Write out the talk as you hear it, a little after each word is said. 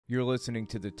You're listening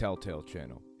to the Telltale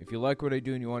Channel. If you like what I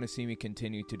do and you want to see me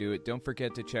continue to do it, don't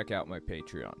forget to check out my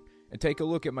Patreon. And take a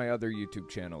look at my other YouTube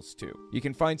channels too. You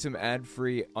can find some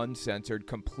ad-free, uncensored,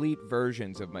 complete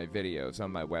versions of my videos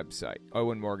on my website,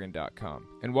 owenmorgan.com.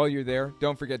 And while you're there,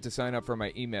 don't forget to sign up for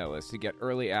my email list to get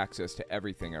early access to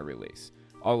everything I release.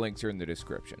 All links are in the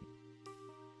description.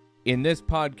 In this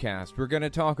podcast, we're going to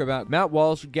talk about Matt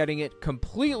Walsh getting it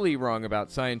completely wrong about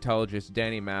Scientologist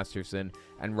Danny Masterson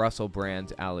and Russell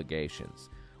Brand's allegations.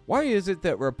 Why is it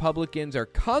that Republicans are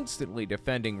constantly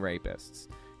defending rapists?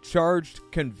 Charged,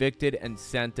 convicted, and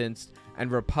sentenced,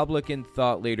 and Republican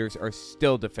thought leaders are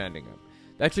still defending him.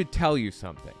 That should tell you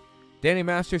something. Danny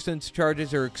Masterson's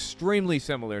charges are extremely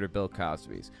similar to Bill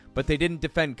Cosby's, but they didn't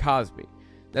defend Cosby.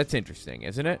 That's interesting,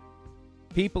 isn't it?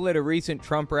 People at a recent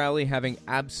Trump rally having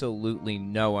absolutely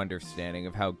no understanding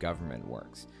of how government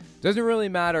works. Doesn't really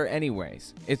matter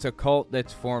anyways. It's a cult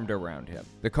that's formed around him.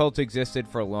 The cult existed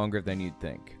for longer than you'd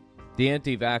think. The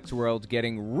anti-vax world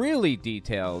getting really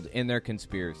detailed in their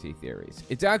conspiracy theories.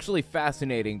 It's actually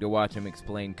fascinating to watch them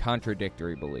explain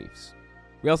contradictory beliefs.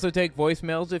 We also take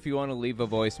voicemails. If you want to leave a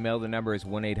voicemail, the number is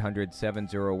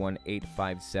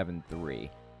 1-800-701-8573.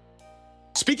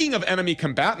 Speaking of enemy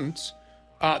combatants,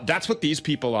 that's what these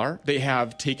people are. They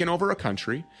have taken over a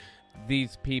country.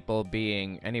 These people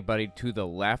being anybody to the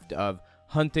left of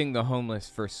hunting the homeless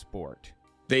for sport.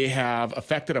 They have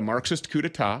effected a Marxist coup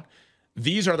d'etat.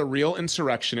 These are the real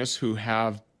insurrectionists who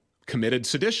have committed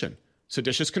sedition,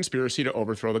 seditious conspiracy to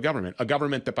overthrow the government. A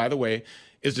government that, by the way,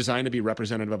 is designed to be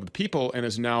representative of the people and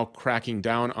is now cracking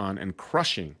down on and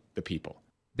crushing the people.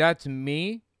 That's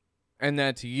me, and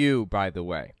that's you, by the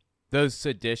way. Those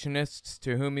seditionists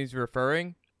to whom he's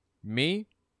referring, me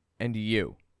and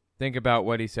you. Think about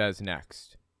what he says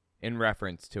next, in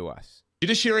reference to us.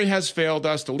 Judiciary has failed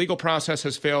us. The legal process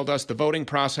has failed us. The voting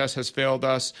process has failed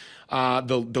us.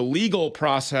 The legal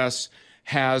process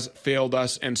has failed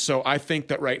us. And so I think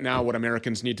that right now what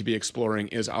Americans need to be exploring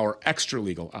is our extra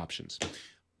legal options.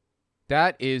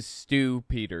 That is Stu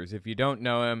Peters. If you don't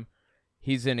know him,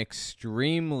 he's an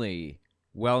extremely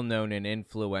well-known and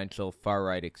influential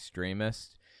far-right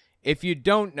extremist. If you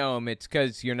don't know him, it's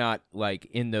because you're not, like,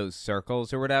 in those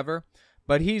circles or whatever.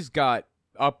 But he's got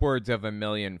upwards of 1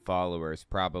 million followers,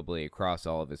 probably, across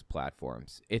all of his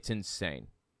platforms. It's insane.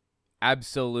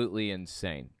 Absolutely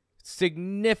insane.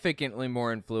 Significantly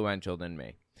more influential than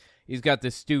me. He's got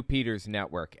the Stu Peters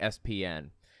Network, SPN,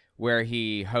 where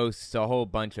he hosts a whole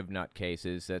bunch of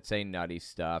nutcases that say nutty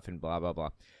stuff and blah, blah,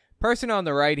 blah. Person on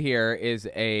the right here is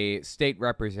a state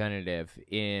representative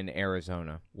in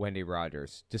Arizona, Wendy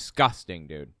Rogers. Disgusting,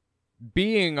 dude.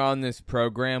 Being on this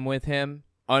program with him,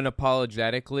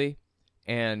 unapologetically,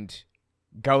 and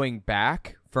going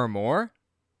back for more,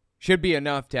 should be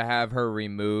enough to have her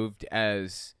removed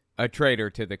as a traitor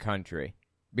to the country.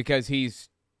 Because he's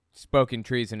spoken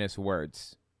treasonous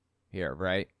words here,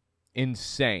 right?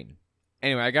 Insane.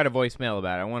 Anyway, I got a voicemail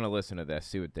about it. I want to listen to this,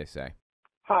 see what they say.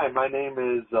 Hi, my name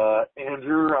is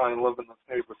Andrew. I live in the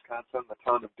state of Wisconsin, the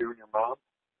town of Doon, your mom.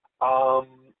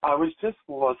 I was just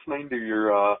listening to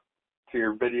your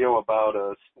video about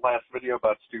last video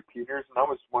about Stu Peters, and I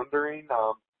was wondering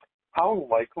how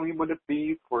likely would it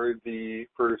be for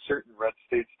certain red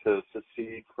states to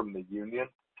secede from the union?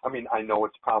 I mean, I know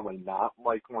it's probably not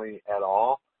likely at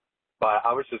all, but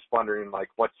I was just wondering, like,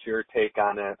 what's your take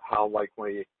on it? How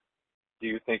likely do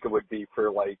you think it would be for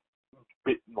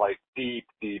deep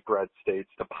red states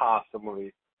to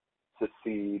possibly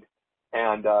secede,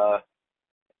 and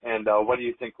what do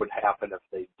you think would happen if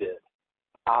they did?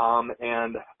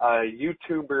 And a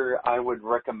YouTuber I would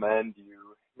recommend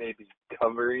you maybe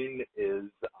covering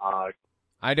is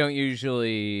I don't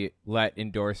usually let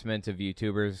endorsements of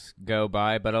YouTubers go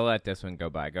by, but I'll let this one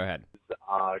go by. Go ahead.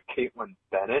 Caitlin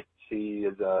Bennett.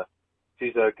 She's a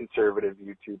conservative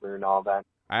YouTuber and all that.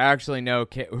 I actually know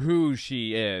who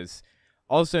she is.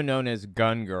 Also known as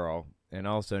Gun Girl, and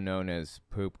also known as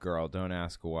Poop Girl. Don't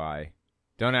ask why.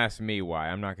 Don't ask me why.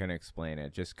 I'm not going to explain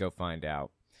it. Just go find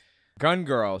out. Gun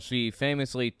Girl, she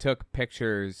famously took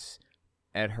pictures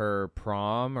at her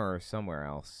prom or somewhere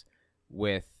else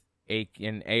with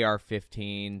an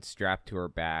AR-15 strapped to her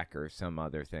back or some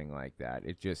other thing like that.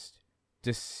 It's just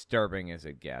disturbing as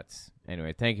it gets.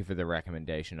 Anyway, thank you for the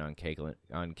recommendation on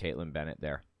Caitlin Bennett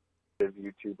there.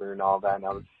 YouTuber and all that, and I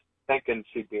was thinking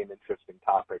she'd be an interesting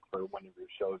topic for one of your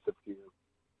shows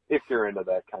if you're into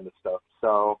that kind of stuff.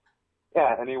 So,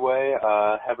 yeah. Anyway,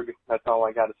 that's all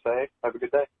I got to say. Have a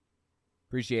good day.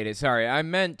 Appreciate it. Sorry, I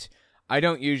meant I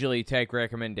don't usually take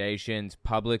recommendations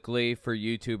publicly for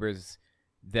YouTubers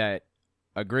that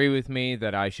agree with me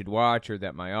that I should watch or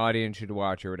that my audience should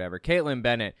watch or whatever. Caitlin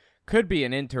Bennett Could be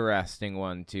an interesting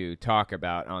one to talk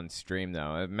about on stream,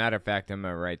 though. As a matter of fact, I'm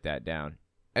going to write that down.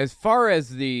 As far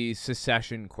as the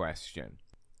secession question,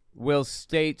 will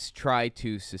states try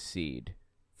to secede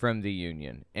from the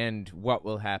Union, and what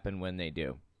will happen when they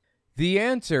do? The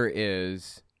answer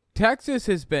is Texas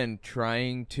has been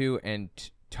trying to and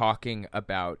talking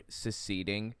about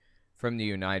seceding from the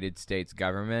United States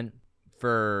government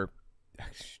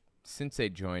since they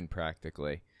joined,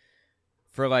 practically,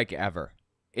 for like ever.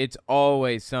 It's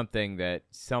always something that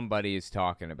somebody is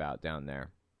talking about down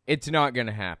there. It's not going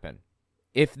to happen.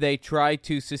 If they try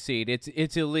to secede,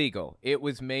 it's illegal. It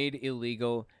was made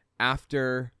illegal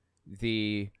after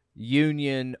the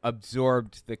Union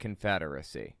absorbed the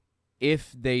Confederacy.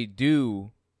 If they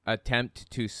do attempt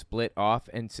to split off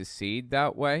and secede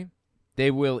that way,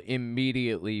 they will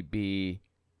immediately be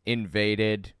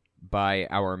invaded by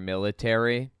our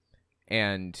military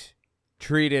and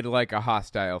treated like a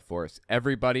hostile force.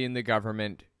 Everybody in the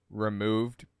government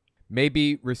removed,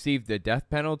 maybe receive the death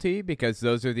penalty, because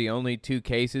those are the only two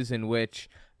cases in which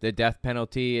the death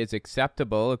penalty is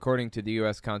acceptable according to the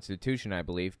U.S. Constitution, I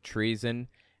believe: treason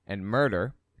and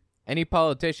murder. Any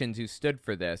politicians who stood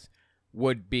for this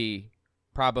would be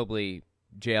probably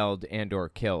jailed and or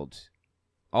killed.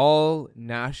 All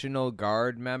National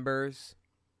Guard members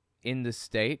in the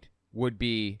state would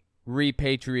be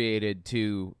repatriated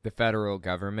to the federal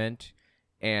government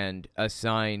and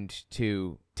assigned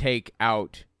to take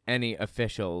out any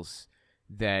officials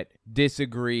that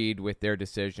disagreed with their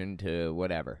decision to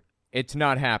whatever. It's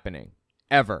not happening.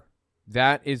 Ever.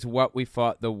 That is what we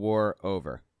fought the war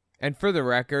over. And for the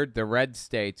record, the red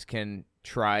states can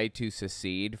try to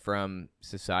secede from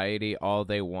society all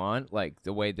they want, like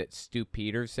the way that Stu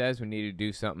Peters says we need to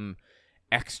do something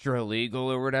extra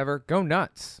legal or whatever. Go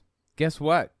nuts. Guess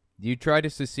what? You try to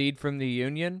secede from the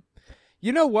Union?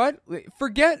 You know what?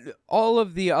 Forget all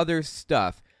of the other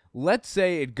stuff. Let's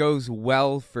say it goes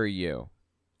well for you,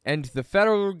 and the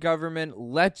federal government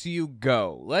lets you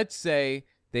go. Let's say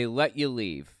they let you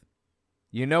leave.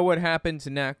 You know what happens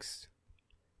next?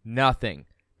 Nothing.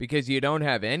 Because you don't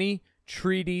have any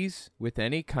treaties with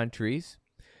any countries.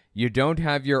 You don't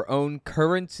have your own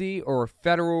currency or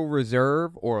Federal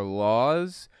Reserve or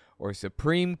laws or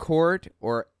Supreme Court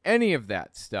or any of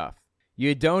that stuff.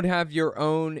 You don't have your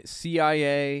own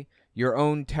CIA, your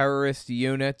own terrorist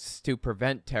units to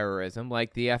prevent terrorism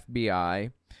like the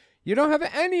FBI. You don't have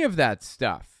any of that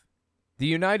stuff. The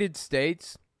United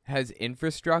States has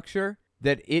infrastructure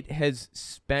that it has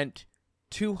spent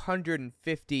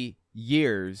 250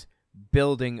 years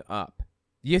building up.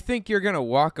 You think you're going to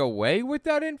walk away with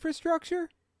that infrastructure?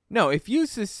 No, if you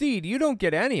secede, you don't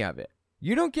get any of it.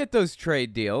 You don't get those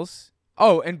trade deals.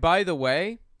 Oh, and by the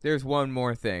way, there's one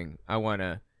more thing I want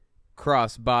to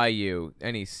cross by you,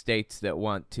 any states that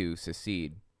want to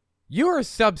secede. You are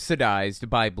subsidized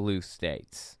by blue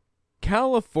states.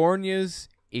 California's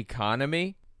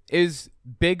economy is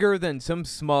bigger than some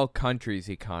small countries'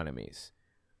 economies.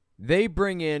 They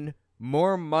bring in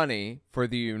more money for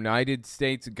the United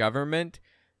States government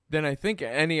than I think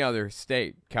any other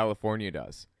state California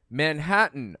does.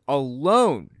 Manhattan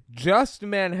alone, just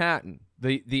Manhattan,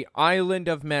 the island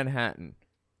of Manhattan,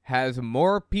 has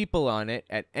more people on it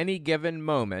at any given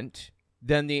moment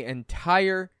than the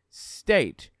entire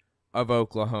state of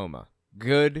Oklahoma.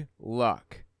 Good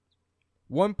luck.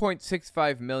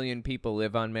 1.65 million people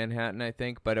live on Manhattan, I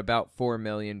think, but about 4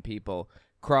 million people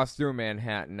cross through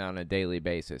Manhattan on a daily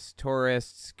basis.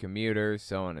 Tourists, commuters,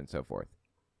 so on and so forth.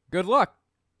 Good luck.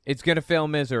 It's going to fail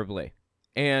miserably.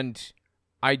 And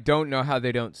I don't know how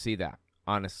they don't see that,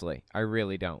 honestly. I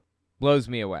really don't. Blows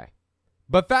me away.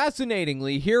 But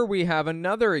fascinatingly, here we have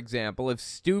another example of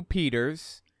Stu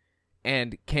Peters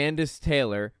and Candace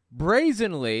Taylor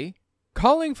brazenly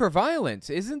calling for violence.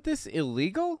 Isn't this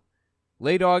illegal?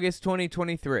 Late August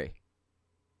 2023.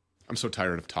 I'm so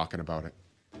tired of talking about it.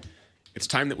 It's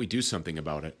time that we do something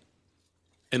about it.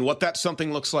 And what that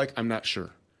something looks like, I'm not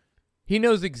sure. He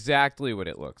knows exactly what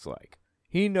it looks like.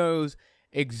 He knows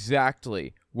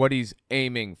exactly what he's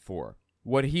aiming for,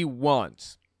 what he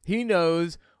wants. He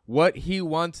knows what he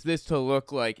wants this to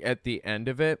look like at the end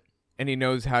of it, and he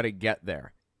knows how to get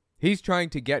there. He's trying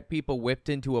to get people whipped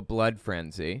into a blood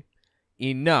frenzy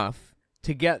enough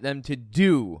to get them to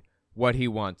do what he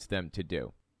wants them to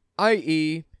do.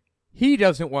 I.e., he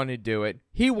doesn't want to do it.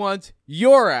 He wants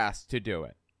your ass to do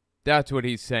it. That's what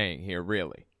he's saying here,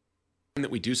 really.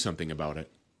 That we do something about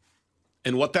it.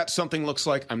 And what that something looks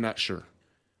like, I'm not sure.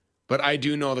 But I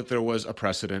do know that there was a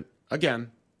precedent,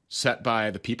 again, set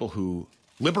by the people who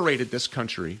liberated this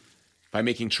country by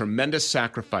making tremendous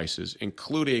sacrifices,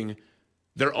 including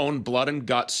their own blood and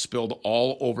guts spilled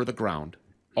all over the ground,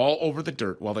 all over the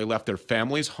dirt while they left their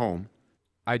family's home.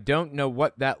 I don't know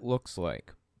what that looks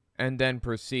like. And then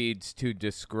proceeds to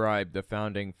describe the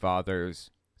founding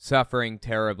fathers suffering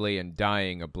terribly and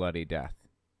dying a bloody death.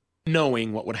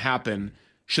 Knowing what would happen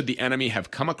should the enemy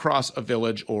have come across a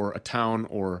village or a town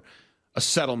or a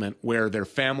settlement where their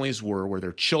families were, where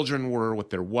their children were with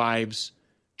their wives,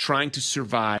 trying to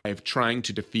survive, trying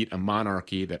to defeat a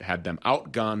monarchy that had them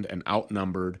outgunned and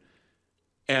outnumbered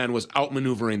and was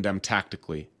outmaneuvering them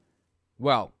tactically.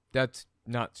 Well, that's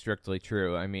not strictly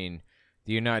true. I mean,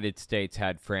 the United States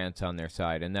had France on their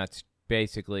side, and that's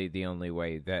basically the only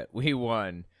way that we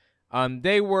won.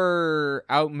 They were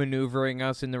outmaneuvering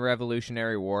us in the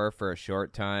Revolutionary War for a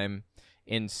short time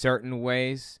in certain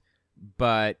ways,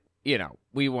 but, you know,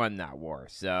 we won that war,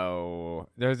 so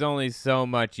there's only so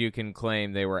much you can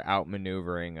claim they were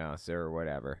outmaneuvering us or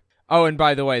whatever. Oh, and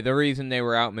by the way, the reason they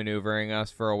were outmaneuvering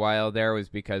us for a while there was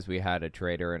because we had a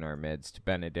traitor in our midst,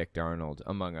 Benedict Arnold,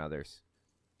 among others.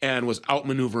 And was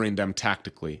outmaneuvering them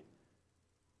tactically.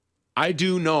 I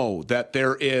do know that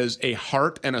there is a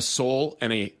heart and a soul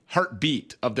and a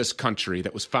heartbeat of this country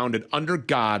that was founded under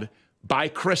God by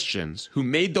Christians who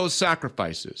made those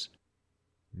sacrifices.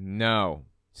 No,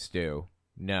 Stu.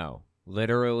 No.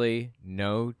 Literally,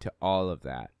 no to all of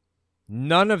that.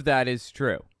 None of that is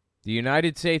true. The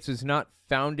United States was not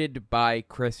founded by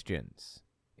Christians.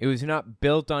 It was not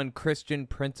built on Christian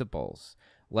principles,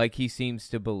 like he seems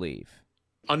to believe.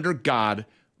 Under God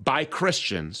by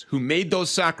Christians who made those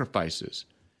sacrifices.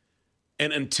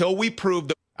 And until we prove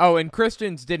that... Oh, and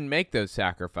Christians didn't make those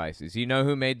sacrifices. You know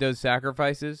who made those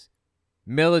sacrifices?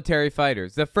 Military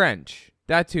fighters. The French.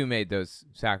 That's who made those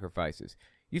sacrifices.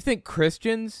 You think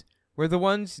Christians were the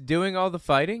ones doing all the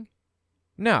fighting?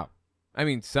 No. I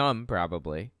mean, some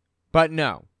probably. But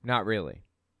no, not really.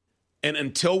 And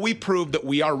until we prove that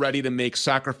we are ready to make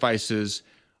sacrifices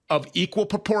of equal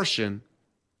proportion,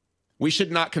 we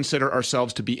should not consider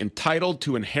ourselves to be entitled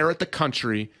to inherit the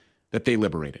country that they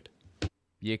liberated.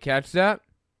 You catch that?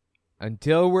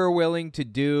 Until we're willing to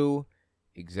do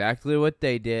exactly what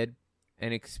they did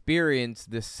and experience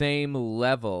the same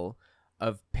level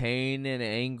of pain and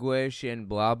anguish and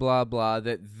blah, blah, blah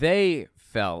that they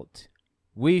felt,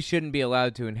 we shouldn't be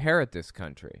allowed to inherit this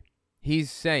country.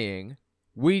 He's saying,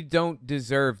 we don't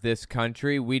deserve this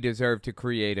country. We deserve to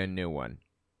create a new one.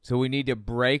 So we need to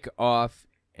break off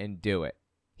and do it.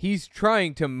 He's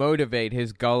trying to motivate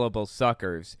his gullible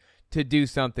suckers to do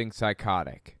something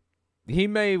psychotic. He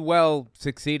may well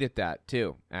succeed at that,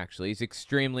 too, actually. He's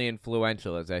extremely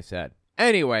influential, as I said.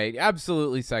 Anyway,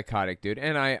 absolutely psychotic, dude.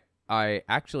 And I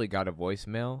actually got a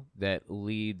voicemail that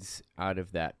leads out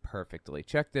of that perfectly.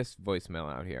 Check this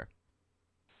voicemail out here.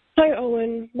 Hi,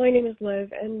 Owen. My name is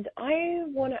Liv, and I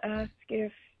want to ask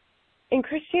if in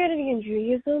Christianity and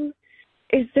Judaism,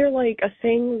 is there like a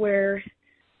thing where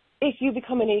if you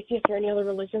become an atheist or any other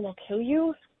religion, they'll kill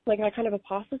you? Like that kind of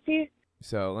apostasy?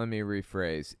 So let me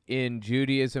rephrase. In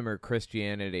Judaism or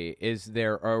Christianity, is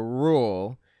there a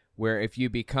rule where if you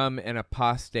become an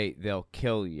apostate, they'll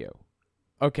kill you?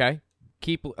 Okay.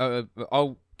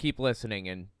 I'll keep listening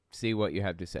and see what you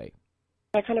have to say.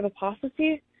 That kind of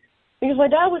apostasy? Because my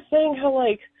dad was saying how,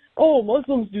 like, oh,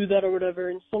 Muslims do that or whatever,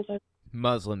 and sometimes...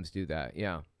 Muslims do that,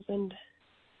 yeah. And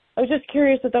I was just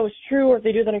curious if that was true or if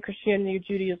they do that in Christianity or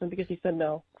Judaism, because he said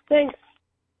no. Thanks.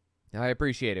 I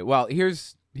appreciate it. Well,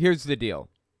 here's the deal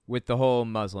with the whole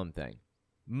Muslim thing.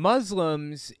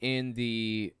 Muslims in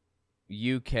the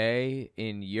UK,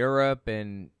 in Europe,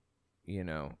 and, you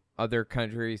know, other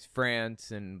countries,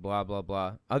 France and blah, blah,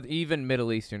 blah, even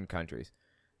Middle Eastern countries,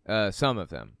 some of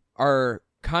them, are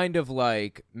kind of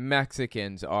like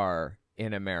Mexicans are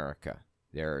in America.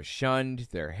 They're shunned,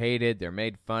 they're hated, they're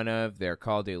made fun of, they're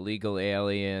called illegal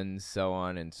aliens, so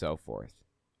on and so forth,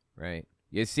 right?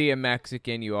 You see a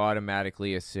Mexican, you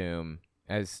automatically assume,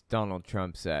 as Donald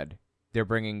Trump said, they're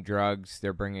bringing drugs,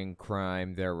 they're bringing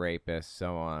crime, they're rapists,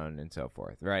 so on and so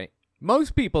forth, right?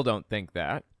 Most people don't think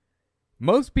that.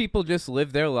 Most people just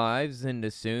live their lives and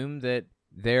assume that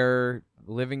they're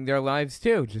living their lives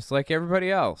too, just like everybody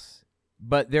else.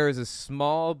 But there is a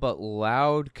small but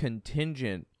loud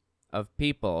contingent of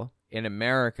people in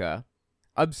America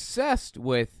obsessed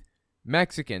with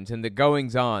Mexicans and the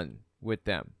goings-on with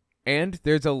them. And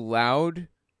there's a loud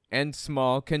and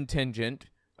small contingent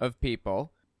of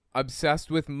people obsessed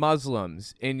with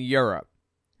Muslims in Europe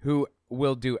who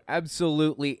will do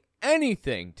absolutely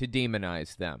anything to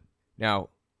demonize them. Now,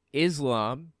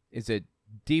 Islam is a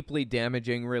deeply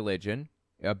damaging religion,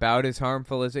 about as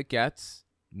harmful as it gets.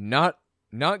 Not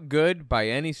good by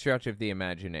any stretch of the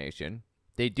imagination.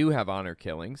 They do have honor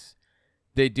killings.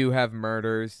 They do have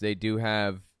murders. They do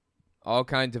have all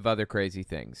kinds of other crazy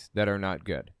things that are not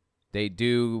good. They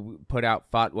do put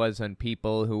out fatwas on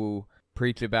people who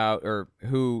preach about or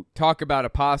who talk about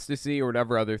apostasy or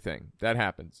whatever other thing. That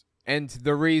happens. And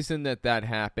the reason that that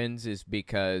happens is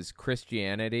because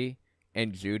Christianity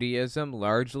and Judaism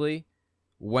largely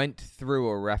went through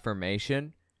a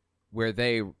reformation where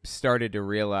they started to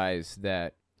realize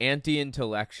that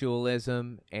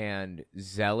anti-intellectualism and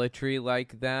zealotry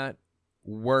like that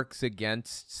works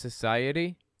against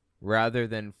society rather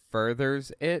than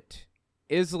furthers it.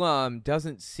 Islam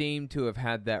doesn't seem to have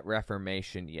had that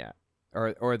reformation yet,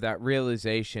 or that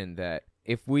realization that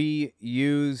if we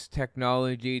use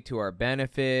technology to our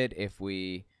benefit, if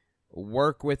we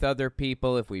work with other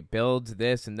people, if we build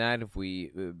this and that, if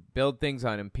we build things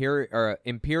on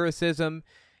empiricism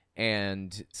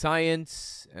and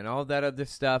science and all that other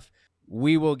stuff,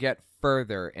 we will get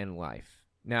further in life.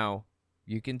 Now,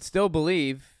 you can still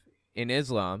believe in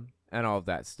Islam and all of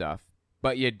that stuff,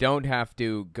 but you don't have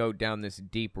to go down this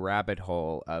deep rabbit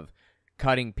hole of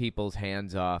cutting people's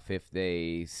hands off if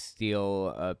they steal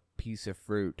a piece of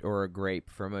fruit or a grape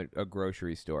from a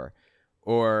grocery store,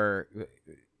 or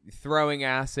throwing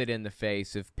acid in the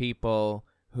face of people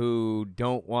who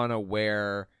don't want to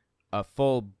wear a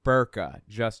full burqa,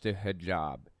 just a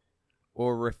hijab,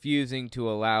 or refusing to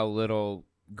allow little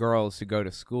girls to go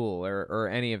to school, or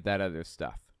any of that other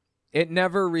stuff. It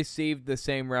never received the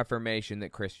same reformation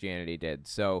that Christianity did.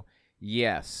 So,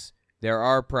 yes, there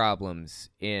are problems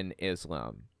in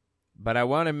Islam. But I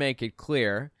want to make it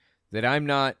clear that I'm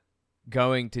not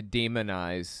going to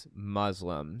demonize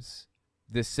Muslims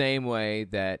the same way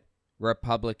that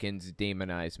Republicans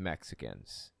demonize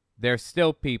Mexicans. They're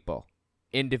still people.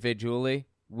 Individually,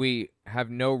 we have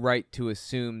no right to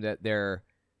assume that they're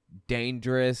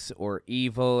dangerous or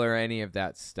evil or any of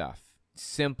that stuff,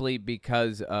 simply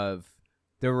because of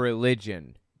the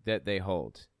religion that they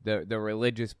hold, the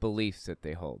religious beliefs that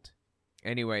they hold.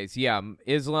 Anyways, yeah,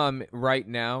 Islam right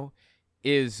now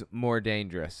is more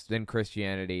dangerous than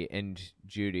Christianity and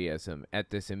Judaism at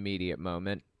this immediate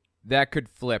moment. That could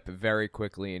flip very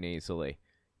quickly and easily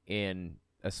in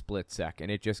a split second.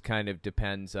 It just kind of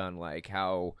depends on like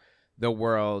how the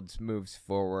world moves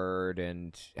forward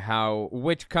and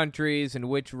which countries and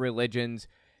which religions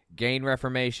gain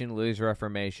reformation, lose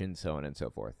reformation, so on and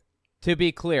so forth. To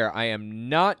be clear, I am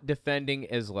not defending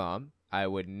Islam. I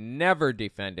would never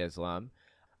defend Islam.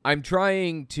 I'm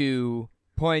trying to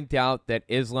point out that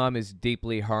Islam is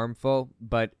deeply harmful,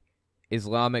 but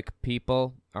Islamic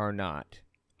people are not.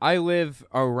 I live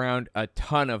around a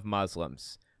ton of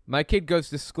Muslims. My kid goes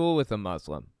to school with a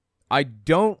Muslim. I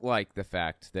don't like the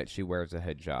fact that she wears a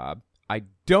hijab. I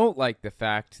don't like the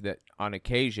fact that on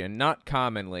occasion, not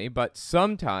commonly, but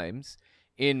sometimes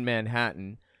in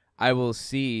Manhattan, I will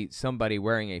see somebody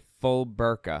wearing a full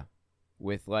burqa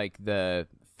with like the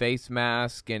face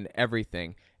mask and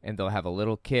everything, and they'll have a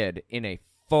little kid in a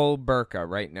full burqa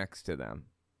right next to them.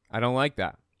 I don't like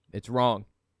that. It's wrong.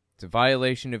 It's a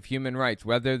violation of human rights,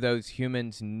 whether those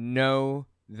humans know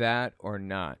that or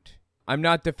not. I'm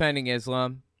not defending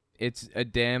Islam. It's a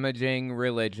damaging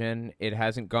religion. It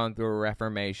hasn't gone through a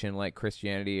reformation like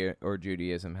Christianity or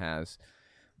Judaism has.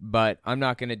 But I'm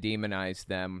not going to demonize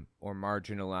them or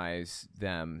marginalize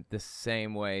them the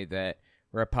same way that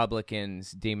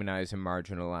Republicans demonize and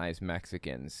marginalize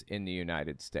Mexicans in the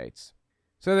United States.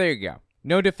 So there you go.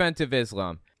 No defense of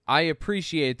Islam. I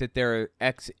appreciate that there are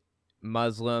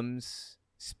ex-Muslims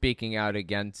speaking out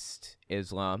against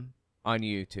Islam on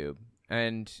YouTube,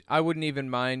 and I wouldn't even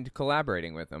mind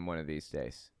collaborating with them one of these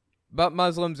days. But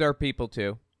Muslims are people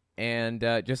too, and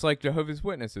just like Jehovah's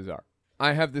Witnesses are.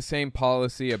 I have the same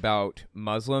policy about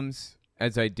Muslims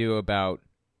as I do about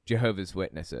Jehovah's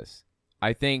Witnesses.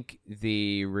 I think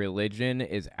the religion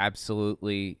is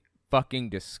absolutely fucking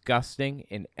disgusting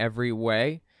in every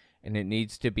way, and it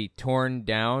needs to be torn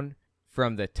down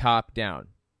from the top down.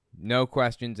 No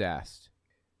questions asked.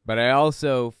 But I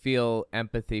also feel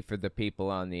empathy for the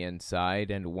people on the inside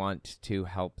and want to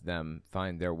help them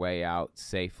find their way out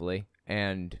safely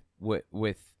and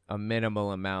with a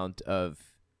minimal amount of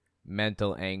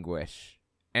mental anguish.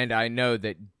 And I know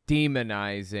that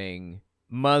demonizing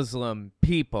Muslim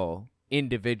people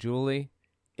individually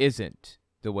isn't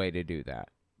the way to do that.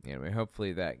 Anyway,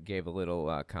 hopefully that gave a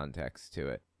little context to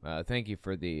it. Thank you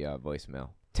for the voicemail.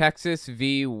 Texas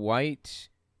v. White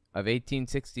of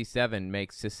 1867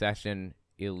 makes secession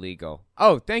illegal.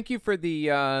 Oh, thank you for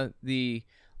the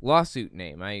lawsuit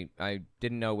name. I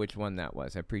didn't know which one that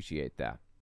was. I appreciate that.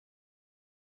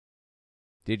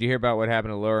 Did you hear about what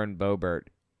happened to Lauren Boebert?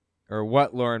 Or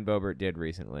what Lauren Boebert did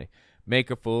recently? Make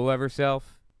a fool of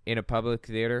herself in a public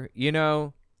theater? You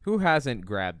know, who hasn't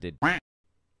grabbed it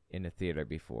in a theater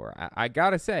before. I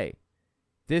gotta say,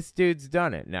 this dude's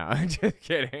done it. No, I'm just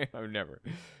kidding. I've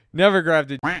never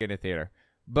grabbed a dick in a theater.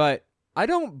 But I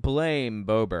don't blame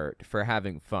Boebert for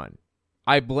having fun.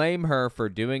 I blame her for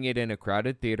doing it in a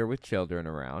crowded theater with children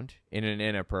around, in an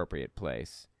inappropriate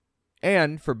place,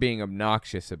 and for being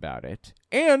obnoxious about it,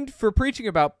 and for preaching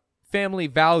about family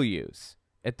values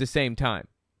at the same time.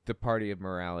 The party of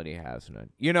morality has none.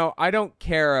 You know, I don't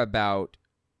care about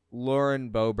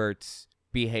Lauren Boebert's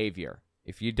behavior.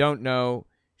 If you don't know,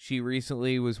 she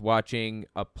recently was watching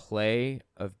a play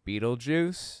of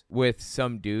Beetlejuice with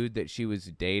some dude that she was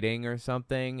dating or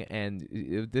something,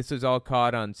 and this was all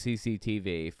caught on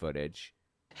CCTV footage.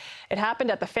 It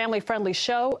happened at the family-friendly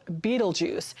show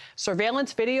Beetlejuice.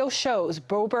 Surveillance video shows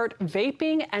Boebert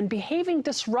vaping and behaving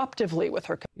disruptively with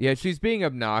her. Yeah, she's being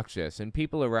obnoxious, and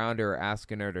people around her are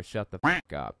asking her to shut the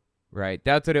fuck up, right?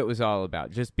 That's what it was all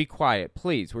about. Just be quiet,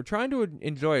 please. We're trying to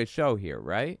enjoy a show here,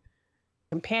 right?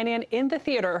 Companion in the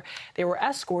theater. They were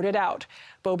escorted out.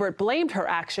 Boebert blamed her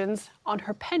actions on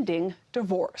her pending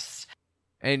divorce.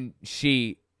 And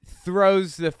she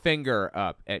throws the finger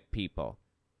up at people.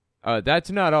 That's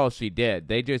not all she did.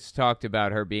 They just talked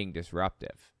about her being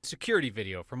disruptive. Security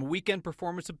video from a weekend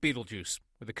performance of Beetlejuice,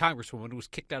 where the congresswoman was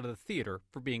kicked out of the theater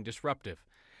for being disruptive.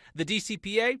 The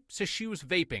DCPA says she was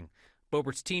vaping.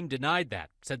 Boebert's team denied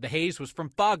that, said the haze was from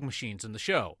fog machines in the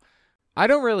show. I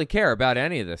don't really care about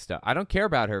any of this stuff. I don't care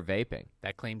about her vaping.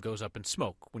 That claim goes up in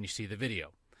smoke when you see the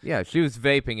video. Yeah, she was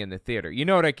vaping in the theater. You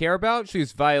know what I care about? She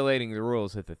was violating the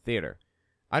rules at the theater.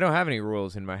 I don't have any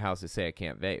rules in my house that say I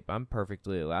can't vape. I'm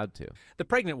perfectly allowed to. The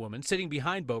pregnant woman sitting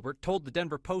behind Boebert told the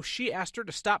Denver Post she asked her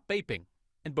to stop vaping,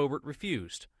 and Boebert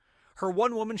refused. Her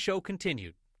one-woman show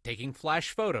continued, taking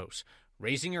flash photos,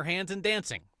 raising her hands and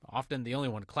dancing, often the only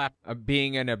one clapping.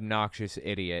 Being an obnoxious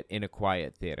idiot in a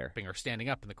quiet theater. Or standing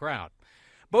up in the crowd.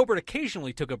 Boebert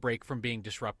occasionally took a break from being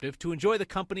disruptive to enjoy the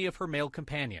company of her male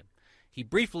companion. He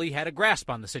briefly had a grasp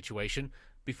on the situation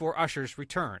before ushers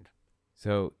returned.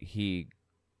 So he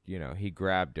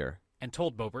grabbed her. And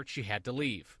told Boebert she had to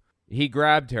leave. He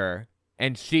grabbed her,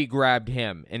 and she grabbed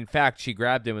him. In fact, she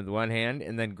grabbed him with one hand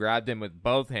and then grabbed him with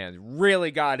both hands.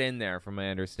 Really got in there, from my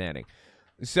understanding.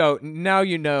 So now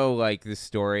you know, like, the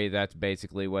story. That's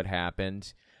basically what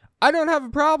happened. I don't have a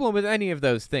problem with any of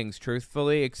those things,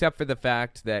 truthfully, except for the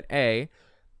fact that, A,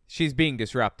 she's being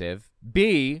disruptive.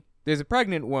 B, there's a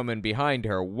pregnant woman behind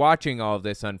her watching all of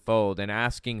this unfold and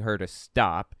asking her to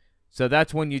stop. So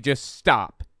that's when you just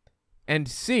stop. And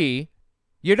C,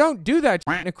 you don't do that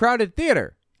in a crowded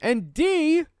theater. And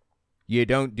D, you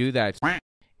don't do that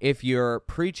if you're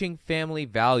preaching family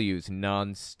values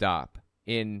nonstop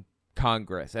in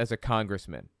Congress as a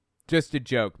congressman. Just a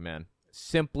joke, man.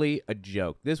 Simply a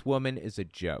joke. This woman is a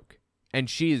joke. And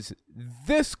she's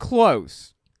this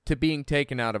close to being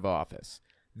taken out of office.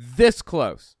 This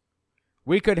close.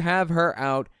 We could have her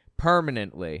out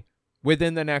permanently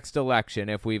within the next election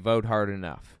if we vote hard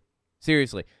enough.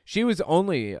 Seriously, she was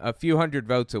only a few hundred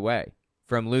votes away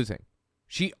from losing.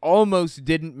 She almost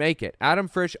didn't make it. Adam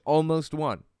Frisch almost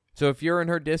won. So if you're in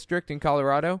her district in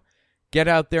Colorado, get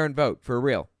out there and vote, for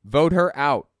real. Vote her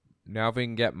out. Now if we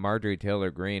can get Marjorie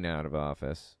Taylor Greene out of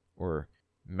office, or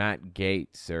Matt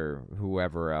Gaetz, or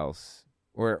whoever else,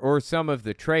 or some of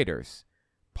the traitors.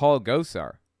 Paul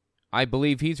Gosar. I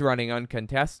believe he's running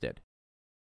uncontested.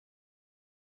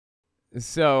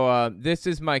 So this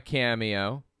is my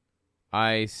cameo.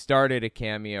 I started a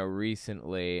Cameo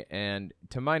recently, and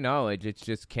to my knowledge, it's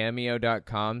just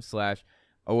cameo.com/Owen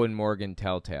Morgan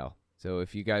Telltale. So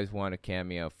if you guys want a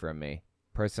cameo from me,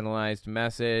 personalized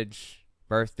message,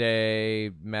 birthday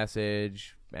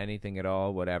message, anything at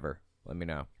all, whatever, let me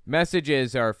know.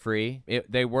 Messages are free.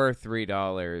 They were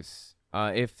 $3.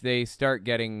 If they start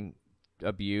getting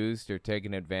abused or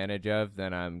taken advantage of,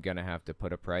 then I'm going to have to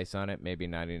put a price on it, maybe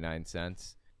 99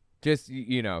 cents. Just,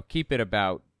 keep it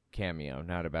about Cameo,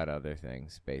 not about other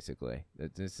things, basically.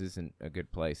 This isn't a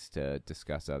good place to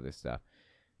discuss other stuff.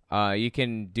 You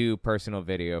can do personal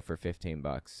video for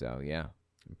 $15, so yeah,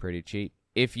 pretty cheap.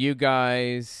 If you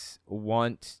guys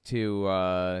want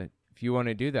to,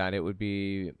 do that, it would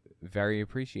be very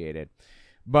appreciated.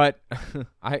 But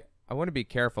I want to be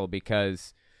careful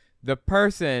because the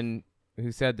person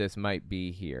who said this might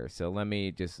be here, so let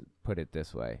me just put it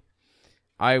this way.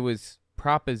 I was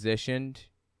propositioned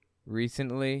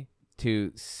recently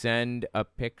to send a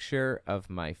picture of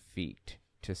my feet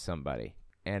to somebody,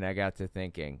 and I got to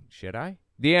thinking, should I?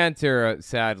 The answer,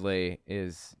 sadly,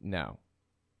 is no.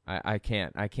 I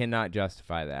can't. I cannot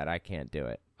justify that. I can't do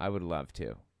it. I would love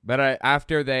to. But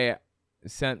after they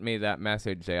sent me that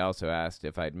message, they also asked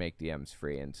if I'd make DMs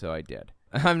free, and so I did.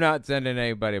 I'm not sending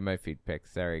anybody my feet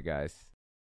pics. Sorry, guys.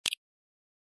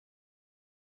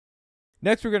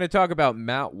 Next, we're going to talk about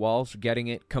Matt Walsh getting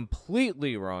it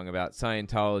completely wrong about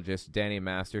Scientologist Danny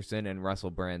Masterson and Russell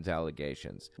Brand's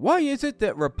allegations. Why is it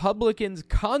that Republicans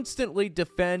constantly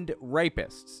defend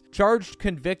rapists, charged,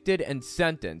 convicted, and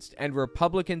sentenced, and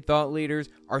Republican thought leaders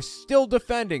are still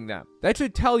defending them? That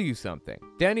should tell you something.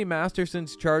 Danny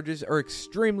Masterson's charges are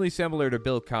extremely similar to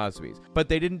Bill Cosby's, but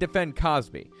they didn't defend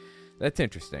Cosby. That's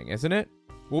interesting, isn't it?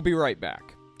 We'll be right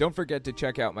back. Don't forget to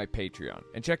check out my Patreon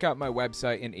and check out my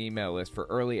website and email list for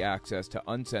early access to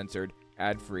uncensored,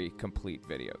 ad-free, complete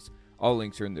videos. All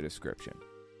links are in the description.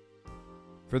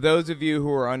 For those of you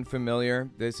who are unfamiliar,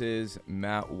 this is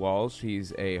Matt Walsh.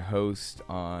 He's a host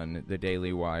on The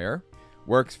Daily Wire,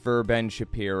 works for Ben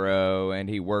Shapiro, and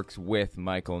he works with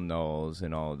Michael Knowles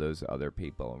and all of those other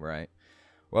people, right?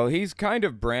 Well, he's kind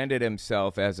of branded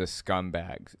himself as a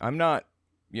scumbag. I'm not,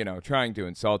 trying to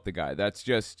insult the guy. That's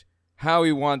just how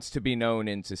he wants to be known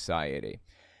in society.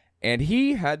 And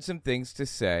he had some things to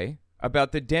say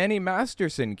about the Danny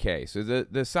Masterson case, or the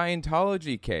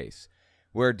Scientology case,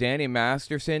 where Danny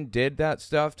Masterson did that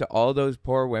stuff to all those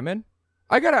poor women.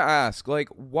 I gotta ask,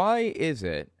 why is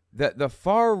it that the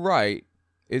far right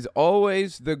is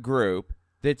always the group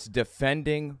that's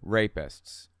defending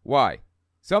rapists? Why?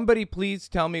 Somebody please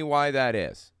tell me why that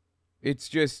is. It's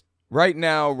just, right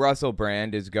now, Russell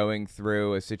Brand is going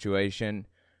through a situation.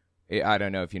 I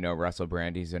don't know if you know Russell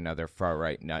Brand. He's another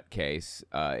far-right nutcase.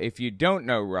 If you don't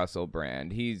know Russell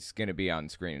Brand, he's going to be on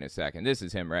screen in a second. This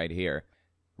is him right here.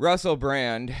 Russell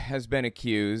Brand has been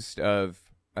accused of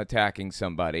attacking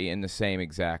somebody in the same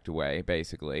exact way,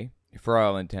 basically, for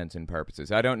all intents and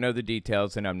purposes. I don't know the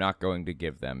details, and I'm not going to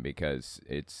give them because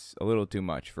it's a little too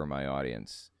much for my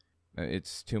audience.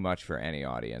 It's too much for any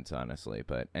audience, honestly.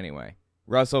 But anyway,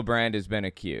 Russell Brand has been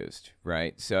accused,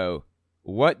 right? So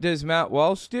what does Matt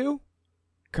Walsh do?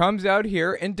 Comes out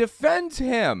here and defends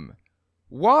him.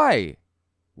 Why?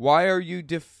 Why are you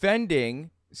defending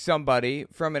somebody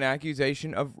from an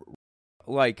accusation of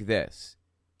like this?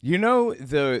 You know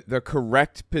the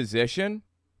correct position?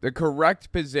 The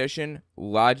correct position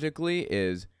logically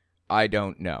is, I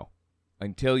don't know,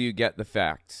 until you get the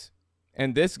facts.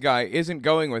 And this guy isn't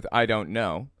going with, I don't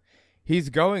know. He's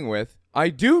going with, I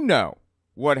do know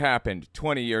what happened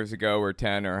 20 years ago or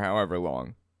 10 or however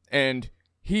long. And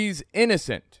he's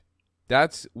innocent.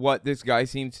 That's what this guy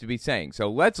seems to be saying.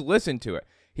 So let's listen to it.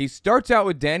 He starts out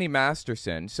with Danny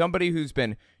Masterson, somebody who's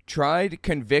been tried,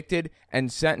 convicted,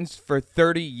 and sentenced for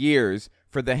 30 years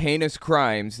for the heinous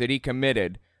crimes that he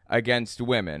committed against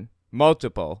women.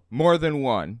 Multiple, more than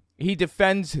one. He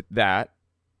defends that.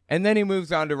 And then he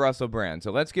moves on to Russell Brand.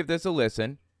 So let's give this a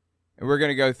listen. And we're going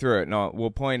to go through it, and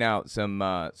we'll point out some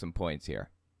points here.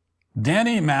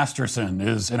 Danny Masterson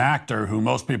is an actor who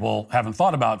most people haven't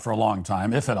thought about for a long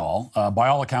time, if at all. By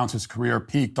all accounts, his career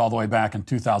peaked all the way back in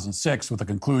 2006 with the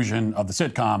conclusion of the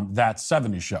sitcom That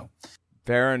 70s Show.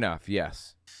 Fair enough,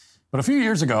 yes. But a few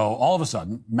years ago, all of a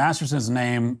sudden, Masterson's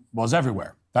name was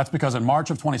everywhere. That's because in March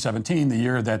of 2017, the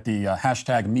year that the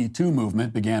hashtag #MeToo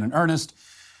movement began in earnest,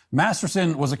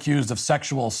 Masterson was accused of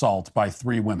sexual assault by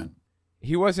 3 women.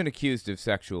 He wasn't accused of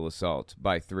sexual assault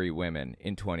by 3 women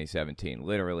in 2017.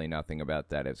 Literally nothing about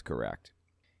that is correct.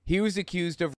 He was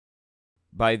accused of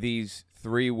by these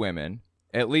 3 women,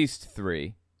 at least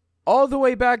 3, all the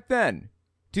way back then.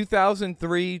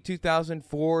 2003,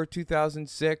 2004,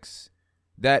 2006,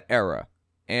 that era.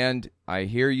 And I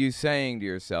hear you saying to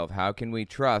yourself, how can we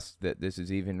trust that this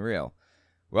is even real?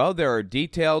 Well, there are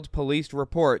detailed police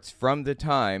reports from the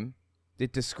time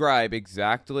that describe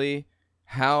exactly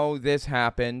how this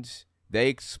happened. They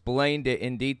explained it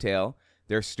in detail.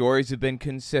 Their stories have been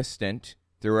consistent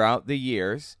throughout the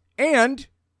years. And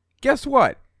guess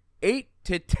what? 8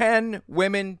 to 10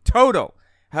 women total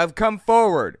have come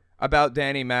forward about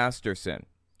Danny Masterson.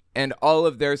 And all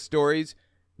of their stories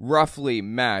roughly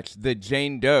match the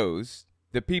Jane Does,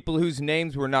 the people whose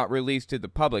names were not released to the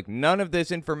public. None of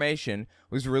this information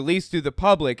was released to the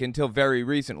public until very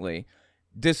recently.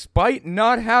 Despite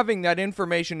not having that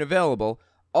information available,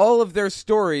 all of their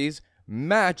stories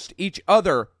matched each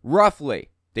other roughly.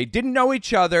 They didn't know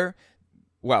each other.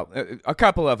 Well, a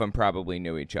couple of them probably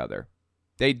knew each other.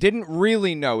 They didn't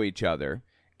really know each other,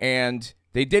 and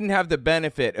they didn't have the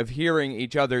benefit of hearing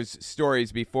each other's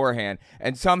stories beforehand,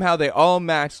 and somehow they all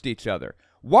matched each other.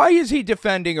 Why is he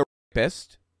defending a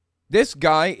rapist? This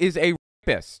guy is a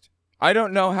rapist. I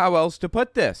don't know how else to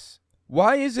put this.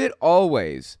 Why is it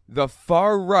always the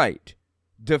far right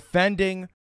defending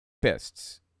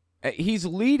rapists? He's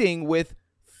leading with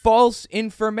false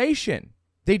information.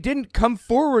 They didn't come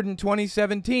forward in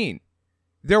 2017.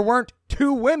 There weren't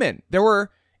 2 women. There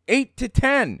were 8 to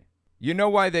 10. You know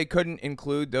why they couldn't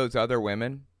include those other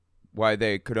women? Why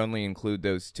they could only include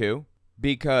those 2?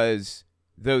 Because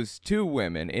those 2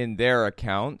 women, in their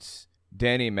accounts,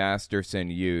 Danny Masterson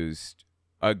used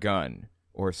a gun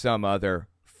or some other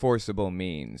forcible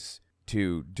means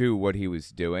to do what he was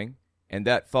doing, and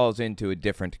that falls into a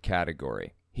different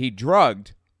category. He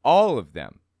drugged all of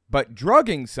them, but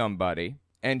drugging somebody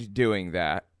and doing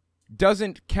that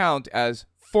doesn't count as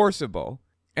forcible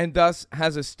and thus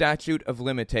has a statute of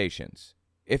limitations.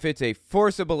 If it's a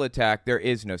forcible attack, there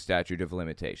is no statute of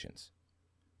limitations.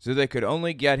 So they could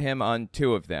only get him on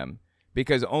 2 of them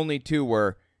because only 2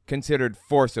 were considered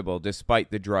forcible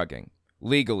despite the drugging,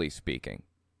 legally speaking.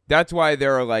 That's why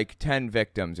there are like 10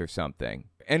 victims or something.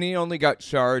 And he only got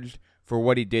charged for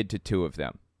what he did to 2 of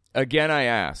them. Again, I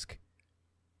ask,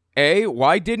 A,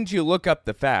 why didn't you look up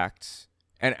the facts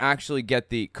and actually get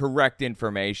the correct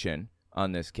information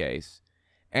on this case?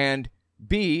 And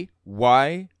B,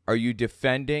 why are you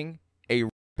defending a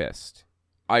rapist?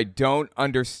 I don't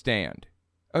understand.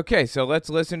 Okay, so let's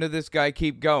listen to this guy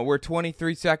keep going. We're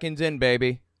 23 seconds in,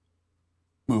 baby.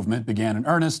 Movement began in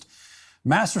earnest.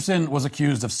 Masterson was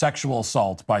accused of sexual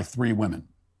assault by 3 women.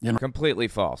 In Completely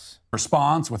false.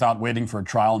 response, without waiting for a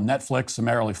trial, Netflix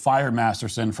summarily fired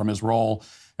Masterson from his role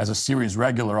as a series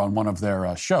regular on one of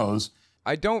their shows.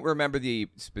 I don't remember the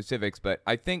specifics, but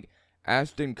I think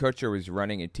Ashton Kutcher was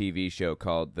running a TV show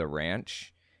called The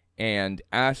Ranch, and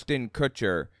Ashton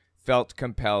Kutcher felt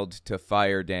compelled to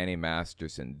fire Danny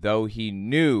Masterson, though he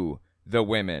knew the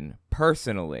women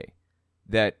personally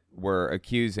that were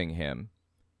accusing him.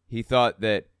 He thought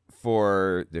that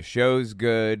for the show's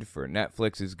good, for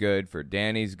Netflix's good, for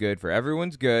Danny's good, for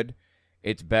everyone's good,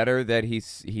 it's better that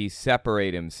he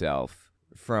separate himself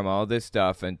from all this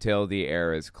stuff until the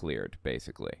air is cleared,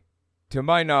 basically. To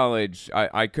my knowledge,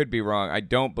 I could be wrong. I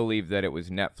don't believe that it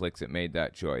was Netflix that made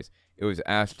that choice. It was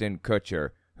Ashton Kutcher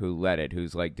who led it,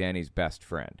 who's like Danny's best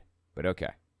friend. But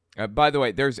okay. By the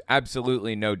way, there's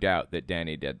absolutely no doubt that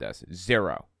Danny did this.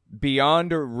 0.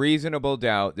 Beyond a reasonable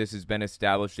doubt, this has been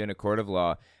established in a court of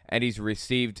law, and he's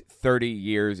received 30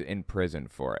 years in prison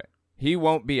for it. He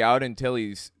won't be out until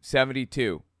he's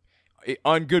 72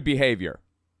 on good behavior.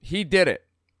 He did it.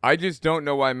 I just don't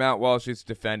know why Matt Walsh is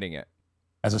defending it.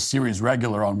 As a series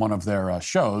regular on one of their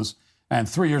shows. And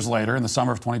 3 years later, in the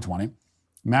summer of 2020,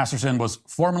 Masterson was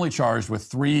formally charged with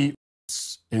 3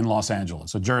 in Los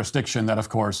Angeles, a jurisdiction that, of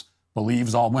course,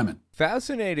 believes all women.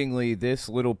 Fascinatingly, this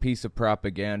little piece of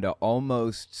propaganda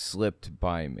almost slipped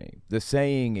by me. The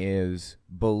saying is,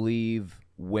 believe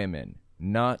women,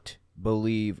 not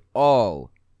believe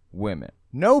all women.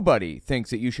 Nobody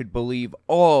thinks that you should believe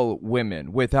all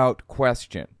women without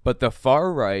question. But the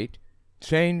far right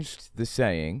changed the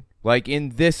saying. Like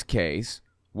in this case,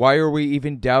 why are we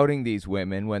even doubting these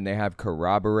women when they have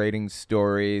corroborating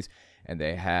stories and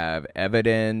they have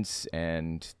evidence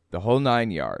and the whole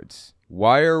 9 yards?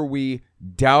 Why are we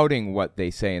doubting what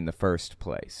they say in the first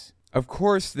place? Of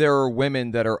course, there are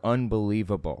women that are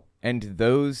unbelievable, and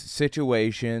those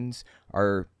situations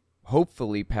are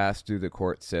hopefully passed through the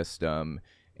court system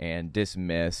and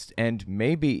dismissed, and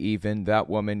maybe even that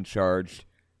woman charged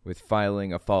with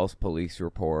filing a false police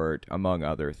report, among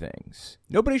other things.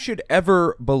 Nobody should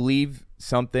ever believe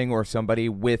something or somebody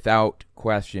without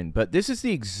question, but this is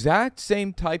the exact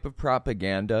same type of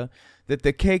propaganda that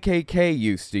the KKK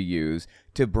used to use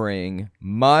to bring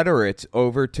moderates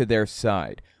over to their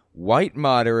side. White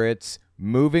moderates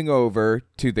moving over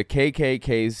to the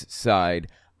KKK's side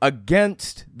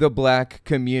against the black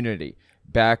community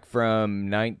back from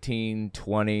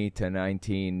 1920 to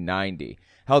 1990.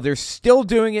 How they're still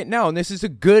doing it now, and this is a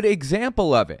good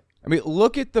example of it. I mean,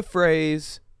 look at the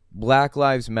phrase, Black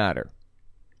Lives Matter.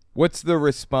 What's the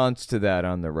response to that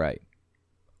on the right?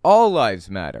 All lives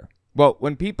matter. Well,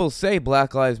 when people say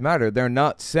Black Lives Matter, they're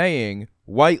not saying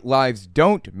white lives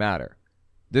don't matter.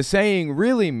 The saying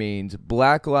really means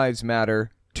Black Lives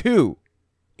Matter too,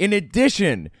 in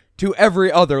addition to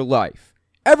every other life.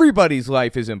 Everybody's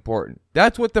life is important.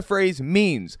 That's what the phrase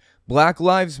means. Black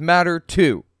Lives Matter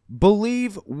too.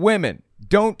 Believe women.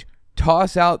 Don't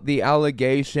toss out the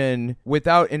allegation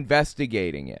without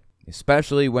investigating it,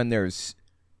 especially when there's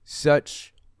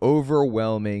such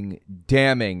overwhelming,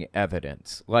 damning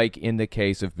evidence, like in the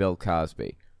case of Bill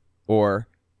Cosby, or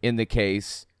in the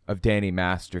case of Danny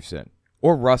Masterson,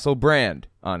 or Russell Brand,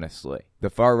 honestly. The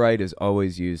far right has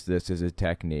always used this as a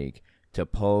technique to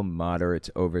pull moderates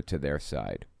over to their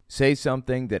side. Say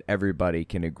something that everybody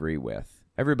can agree with.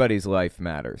 Everybody's life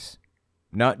matters.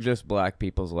 Not just black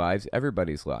people's lives,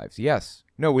 everybody's lives. Yes.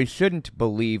 No, we shouldn't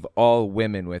believe all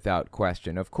women without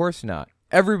question. Of course not.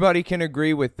 Everybody can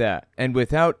agree with that. And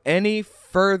without any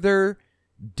further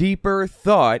deeper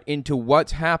thought into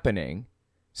what's happening,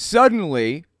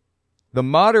 suddenly the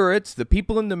moderates, the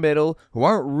people in the middle who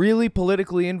aren't really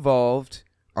politically involved,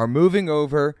 are moving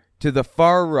over to the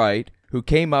far right who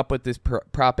came up with this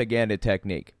propaganda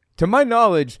technique. To my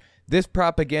knowledge, this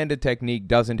propaganda technique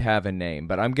doesn't have a name,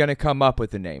 but I'm going to come up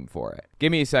with a name for it.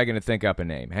 Give me a second to think up a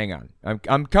name. Hang on.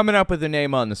 I'm coming up with a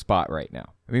name on the spot right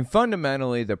now. I mean,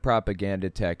 fundamentally, the propaganda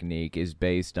technique is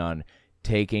based on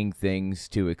taking things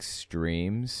to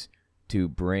extremes to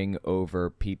bring over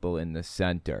people in the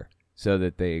center so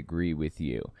that they agree with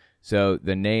you. So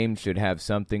the name should have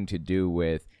something to do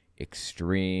with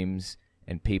extremes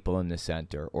and people in the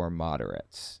center, or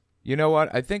moderates. You know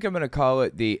what? I think I'm going to call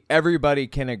it the everybody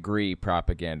can agree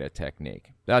propaganda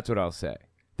technique. That's what I'll say.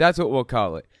 That's what we'll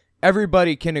call it.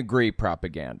 Everybody can agree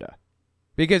propaganda.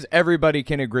 Because everybody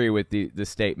can agree with the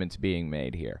statements being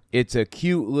made here. It's a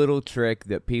cute little trick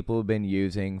that people have been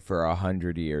using for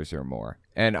 100 years or more.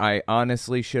 And I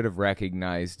honestly should have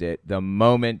recognized it the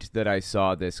moment that I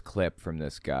saw this clip from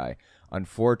this guy.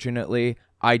 Unfortunately,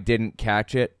 I didn't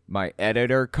catch it. My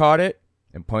editor caught it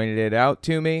and pointed it out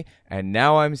to me, and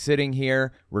now I'm sitting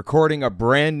here recording a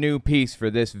brand new piece for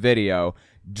this video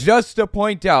just to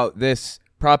point out this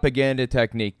propaganda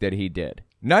technique that he did.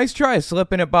 Nice try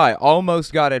slipping it by.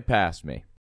 Almost got it past me.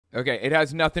 Okay, it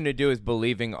has nothing to do with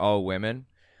believing all women.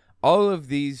 All of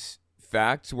these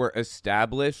facts were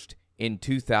established in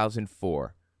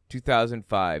 2004,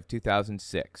 2005,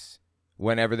 2006,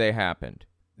 whenever they happened.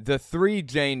 The 3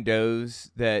 Jane Does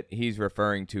that he's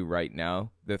referring to right now,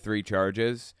 the 3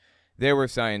 charges, they were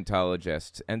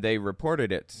Scientologists, and they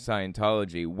reported it to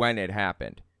Scientology when it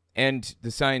happened. And the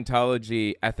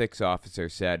Scientology ethics officer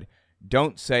said,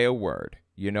 don't say a word.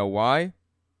 You know why?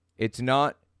 It's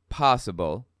not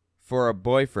possible for a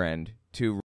boyfriend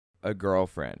to rape a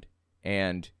girlfriend.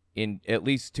 And in at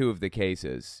least 2 of the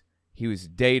cases, he was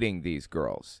dating these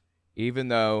girls, even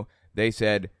though they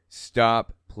said,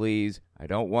 stop, please, I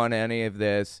don't want any of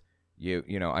this.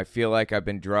 You know, I feel like I've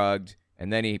been drugged.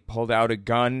 And then he pulled out a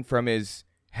gun from his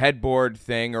headboard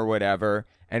thing or whatever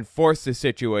and forced the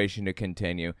situation to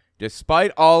continue.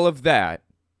 Despite all of that,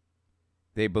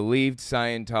 they believed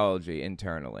Scientology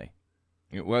internally.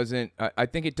 It wasn't, I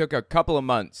think it took a couple of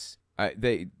months.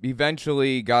 They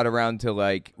eventually got around to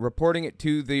like reporting it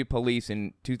to the police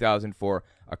in 2004,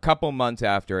 a couple months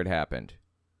after it happened.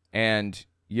 And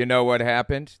you know what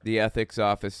happened? The ethics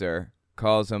officer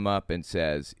calls him up and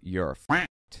says, you're f***ed.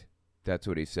 That's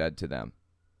what he said to them.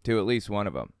 To at least one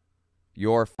of them.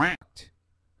 You're f***ed.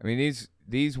 I mean,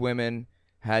 these women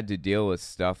had to deal with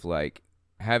stuff like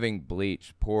having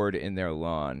bleach poured in their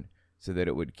lawn so that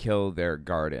it would kill their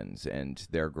gardens and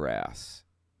their grass.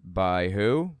 By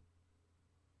who?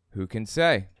 Who can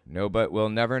say? No, but we'll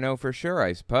never know for sure,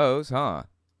 I suppose, huh?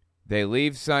 They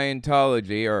leave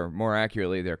Scientology, or more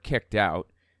accurately, they're kicked out,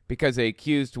 because they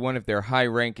accused one of their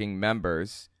high-ranking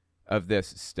members of this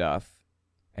stuff,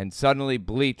 and suddenly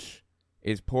bleach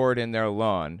is poured in their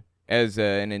lawn as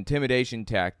an intimidation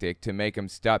tactic to make them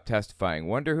stop testifying.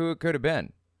 Wonder who it could have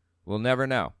been. We'll never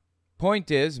know.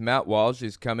 Point is, Matt Walsh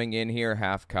is coming in here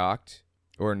half-cocked,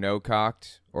 or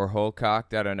no-cocked, or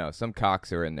whole-cocked. I don't know. Some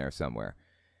cocks are in there somewhere.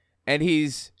 And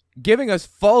he's giving us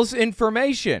false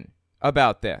information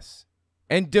about this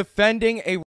and defending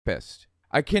a rapist.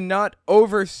 I cannot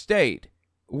overstate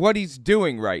what he's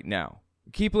doing right now.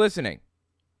 Keep listening.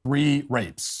 3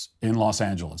 rapes in Los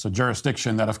Angeles, a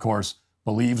jurisdiction that, of course,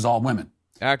 believes all women.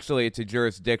 Actually, it's a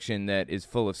jurisdiction that is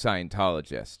full of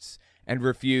Scientologists and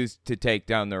refused to take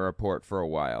down the report for a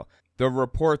while. The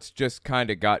reports just kind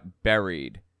of got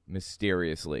buried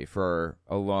mysteriously for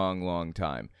a long, long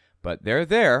time. But they're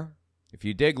there. If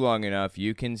you dig long enough,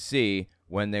 you can see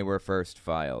when they were first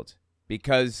filed.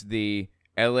 Because the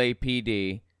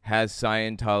LAPD has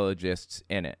Scientologists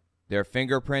in it. Their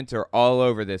fingerprints are all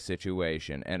over this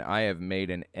situation, and I have made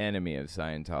an enemy of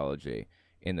Scientology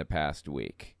in the past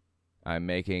week. I'm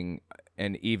making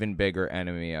an even bigger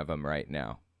enemy of them right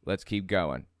now. Let's keep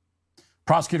going.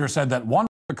 Prosecutors said that one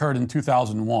occurred in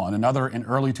 2001, another in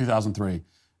early 2003,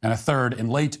 and a third in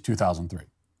late 2003.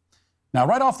 Now,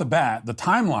 right off the bat, the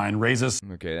timeline raises...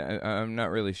 Okay, I'm not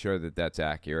really sure that that's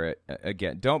accurate.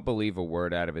 Again, don't believe a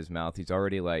word out of his mouth. He's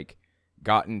already,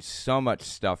 gotten so much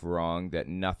stuff wrong that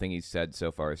nothing he's said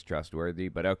so far is trustworthy.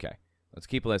 But okay, let's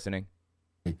keep listening.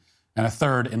 And a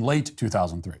third in late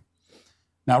 2003.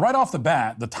 Now, right off the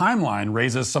bat, the timeline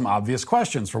raises some obvious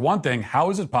questions. For one thing, how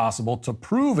is it possible to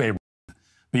prove a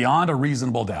beyond a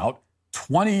reasonable doubt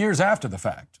 20 years after the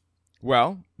fact?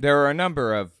 Well, there are a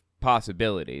number of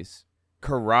possibilities.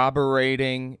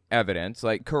 corroborating evidence,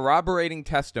 like corroborating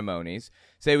testimonies.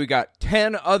 Say we got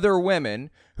 10 other women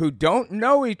who don't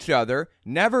know each other,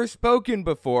 never spoken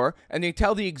before, and they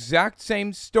tell the exact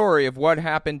same story of what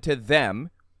happened to them,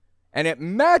 and it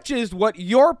matches what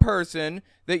your person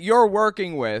that you're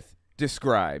working with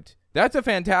described. That's a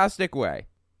fantastic way.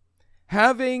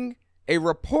 Having a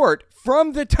report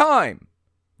from the time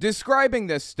describing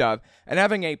this stuff and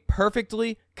having a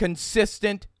perfectly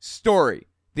consistent story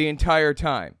the entire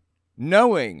time,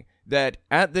 knowing that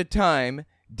at the time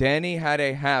Danny had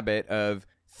a habit of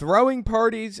throwing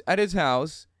parties at his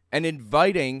house and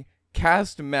inviting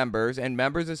cast members and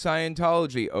members of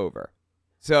Scientology over.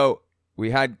 So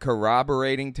we had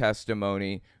corroborating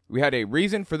testimony. We had a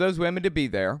reason for those women to be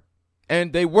there,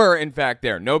 and they were in fact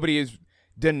there. Nobody is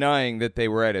denying that they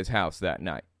were at his house that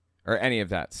night or any of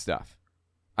that stuff.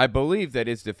 I believe that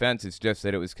his defense is just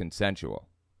that it was consensual.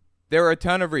 There are a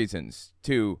ton of reasons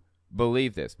to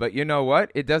believe this, but you know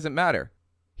what? It doesn't matter.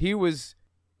 He was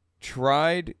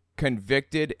tried,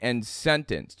 convicted, and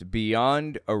sentenced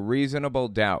beyond a reasonable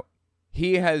doubt.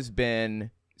 He has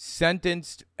been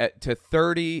sentenced to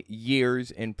 30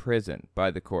 years in prison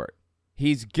by the court.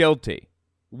 He's guilty.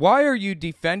 Why are you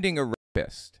defending a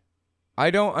rapist?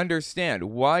 I don't understand.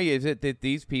 Why is it that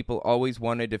these people always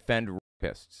want to defend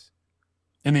rapists?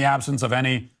 In the absence of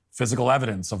any physical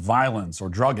evidence of violence or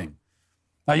drugging.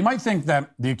 Now, you might think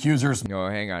that the accusers... No,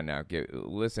 hang on now.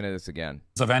 Listen to this again.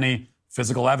 ...of any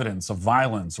physical evidence of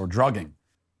violence or drugging.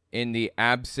 In the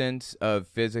absence of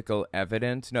physical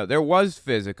evidence? No, there was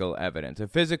physical evidence. The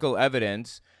physical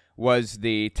evidence was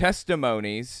the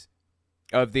testimonies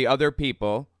of the other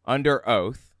people under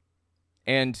oath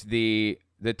and the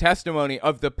testimony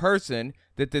of the person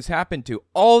that this happened to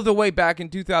all the way back in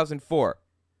 2004.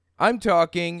 I'm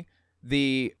talking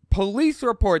the police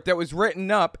report that was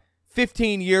written up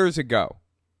 15 years ago.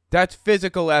 That's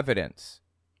physical evidence.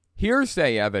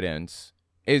 Hearsay evidence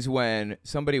is when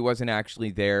somebody wasn't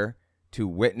actually there to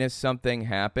witness something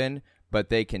happen, but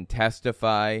they can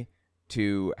testify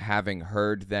to having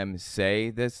heard them say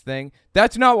this thing.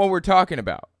 That's not what we're talking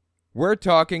about. We're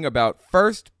talking about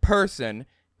first-person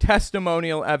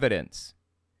testimonial evidence.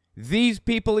 These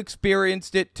people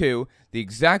experienced it too, the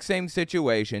exact same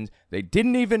situations. They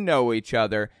didn't even know each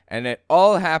other, and it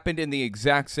all happened in the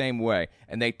exact same way,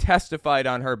 and they testified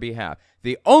on her behalf.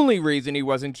 The only reason he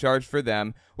wasn't charged for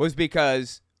them was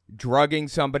because drugging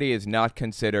somebody is not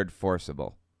considered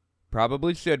forcible.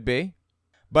 Probably should be,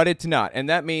 but it's not, and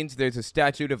that means there's a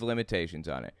statute of limitations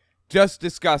on it. Just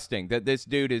disgusting that this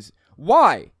dude is...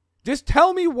 Why? Just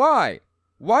tell me why.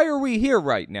 Why are we here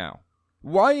right now?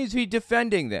 Why is he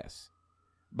defending this?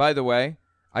 By the way,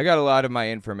 I got a lot of my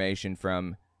information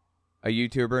from a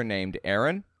YouTuber named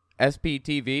Aaron,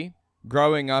 SPTV.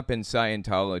 Growing Up in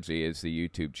Scientology is the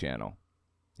YouTube channel.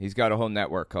 He's got a whole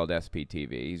network called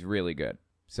SPTV. He's really good.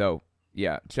 So,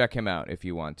 yeah, check him out if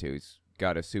you want to. He's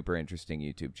got a super interesting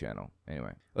YouTube channel.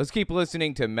 Anyway, let's keep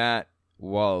listening to Matt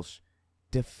Walsh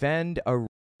defend a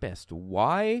rapist.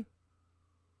 Why?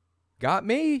 Got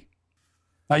me?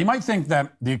 Now, you might think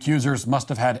that the accusers must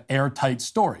have had airtight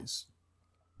stories.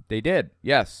 They did,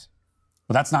 yes.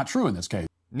 But that's not true in this case.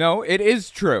 No, it is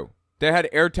true. They had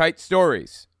airtight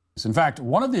stories. In fact,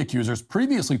 one of the accusers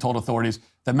previously told authorities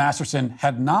that Masterson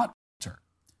had not raped her.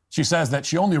 She says that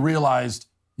she only realized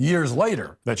years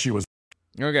later that she was...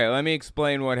 Okay, let me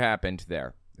explain what happened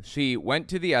there. She went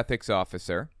to the ethics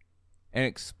officer and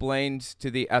explained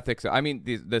to the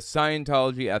the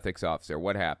Scientology ethics officer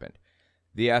what happened.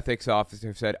 The ethics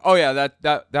officer said, oh yeah,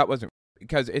 that wasn't,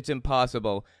 because it's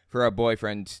impossible for a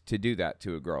boyfriend to do that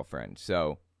to a girlfriend.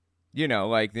 So, you know,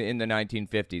 like in the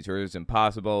 1950s, where it was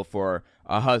impossible for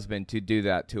a husband to do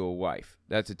that to a wife.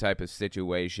 That's the type of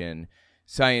situation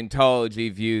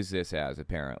Scientology views this as,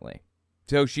 apparently.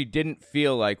 So she didn't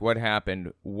feel like what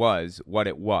happened was what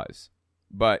it was.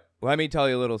 But let me tell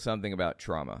you a little something about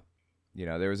trauma. You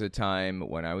know, there was a time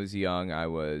when I was young, I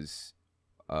was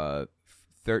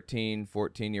 13,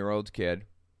 14-year-old kid,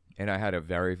 and I had a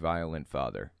very violent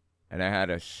father. And I had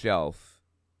a shelf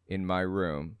in my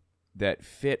room that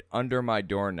fit under my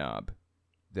doorknob.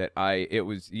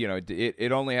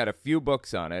 It only had a few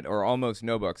books on it, or almost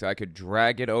no books. I could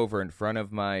drag it over in front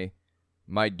of my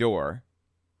door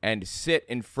and sit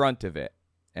in front of it.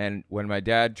 And when my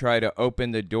dad tried to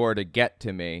open the door to get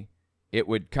to me, it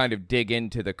would kind of dig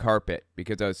into the carpet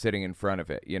because I was sitting in front of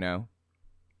it, you know?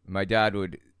 My dad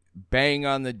would bang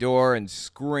on the door and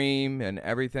scream and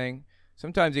everything.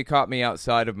 Sometimes he caught me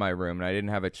outside of my room and I didn't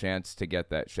have a chance to get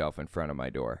that shelf in front of my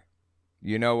door.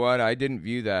 You know what? I didn't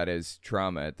view that as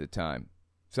trauma at the time.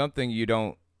 Something you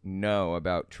don't know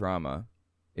about trauma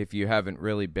if you haven't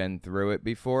really been through it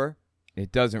before.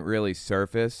 It doesn't really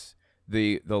surface.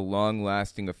 The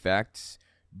long-lasting effects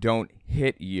don't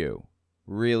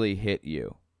really hit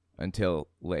you until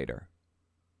later.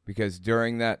 Because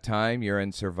during that time, you're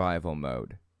in survival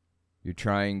mode. You're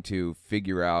trying to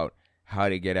figure out how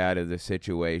to get out of the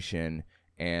situation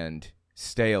and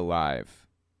stay alive.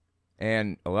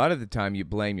 And a lot of the time, you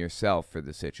blame yourself for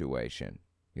the situation.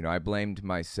 You know, I blamed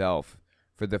myself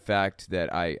for the fact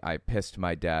that I pissed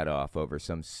my dad off over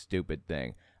some stupid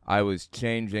thing. I was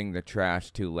changing the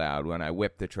trash too loud. When I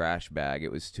whipped the trash bag,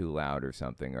 it was too loud or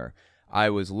something. Or I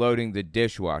was loading the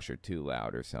dishwasher too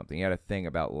loud or something. He had a thing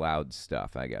about loud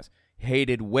stuff, I guess.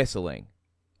 Hated whistling.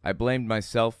 I blamed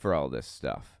myself for all this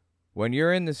stuff. When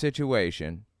you're in the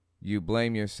situation, you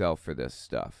blame yourself for this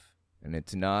stuff. And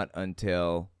it's not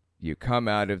until you come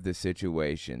out of the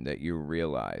situation that you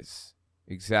realize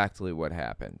exactly what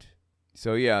happened.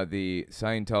 So yeah, the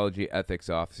Scientology ethics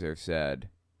officer said,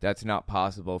 that's not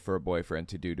possible for a boyfriend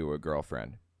to do to a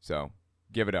girlfriend. So,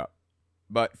 give it up.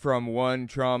 But from one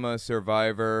trauma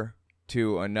survivor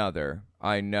to another,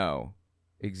 I know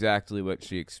exactly what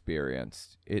she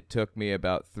experienced. It took me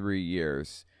about 3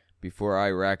 years before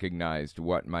I recognized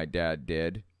what my dad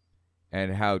did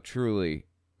and how truly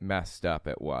messed up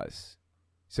it was.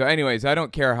 So anyways, I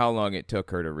don't care how long it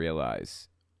took her to realize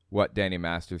what Danny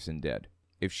Masterson did.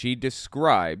 If she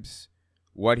describes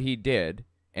what he did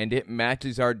and it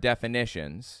matches our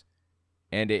definitions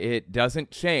and it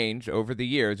doesn't change over the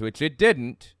years, which it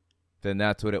didn't, then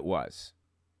that's what it was.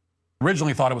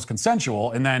 Originally thought it was consensual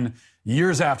and then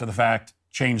years after the fact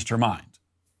changed her mind.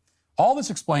 All this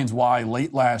explains why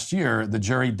late last year the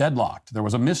jury deadlocked. There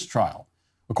was a mistrial.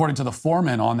 According to the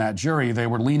foreman on that jury, they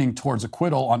were leaning towards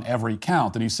acquittal on every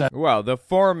count. And he said, well, the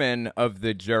foreman of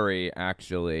the jury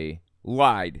actually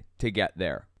lied to get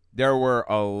there. There were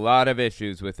a lot of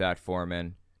issues with that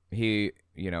foreman. He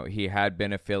had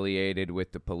been affiliated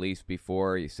with the police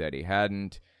before. He said he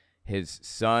hadn't. His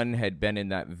son had been in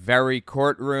that very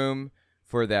courtroom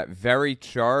for that very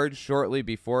charge shortly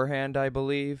beforehand, I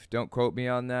believe. Don't quote me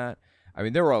on that. I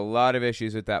mean, there were a lot of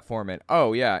issues with that foreman.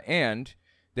 Oh, yeah, and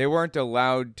they weren't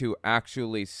allowed to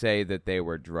actually say that they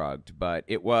were drugged, but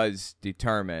it was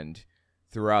determined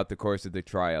throughout the course of the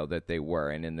trial that they were.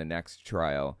 And in the next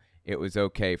trial, it was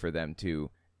okay for them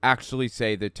to actually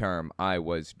say the term, I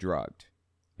was drugged.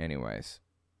 Anyways,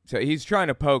 so he's trying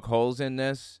to poke holes in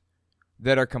this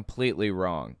that are completely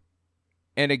wrong.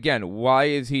 And again, why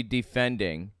is he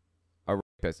defending a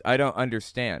rapist? I don't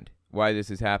understand why this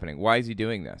is happening. Why is he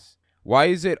doing this? Why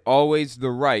is it always the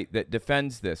right that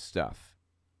defends this stuff?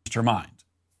 Her mind.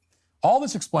 All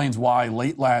this explains why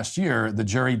late last year the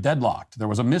jury deadlocked. There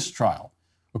was a mistrial.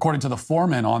 According to the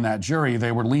foreman on that jury,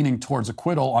 they were leaning towards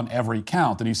acquittal on every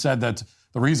count. And he said that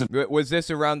the reason... Was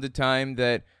this around the time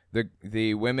that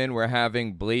the women were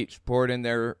having bleach poured in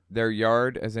their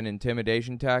yard as an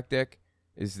intimidation tactic?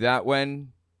 Is that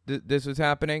when this was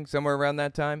happening? Somewhere around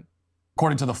that time?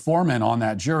 According to the foreman on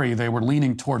that jury, they were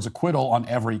leaning towards acquittal on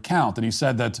every count. And he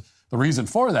said that the reason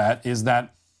for that is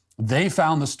that they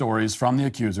found the stories from the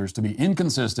accusers to be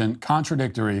inconsistent,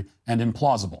 contradictory, and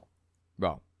implausible.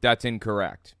 Well, that's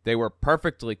incorrect. They were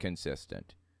perfectly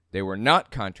consistent. They were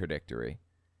not contradictory.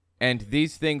 And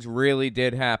these things really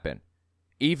did happen.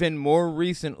 Even more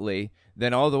recently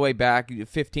than all the way back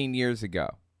 15 years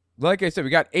ago. Like I said, we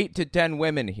got 8 to 10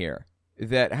 women here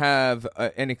that have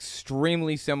an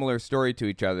extremely similar story to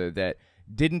each other that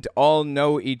didn't all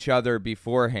know each other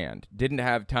beforehand, didn't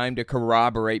have time to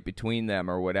corroborate between them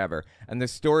or whatever, and the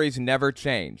stories never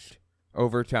changed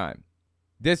over time.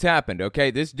 This happened,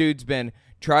 okay? This dude's been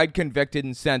tried, convicted,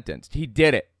 and sentenced. He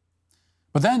did it.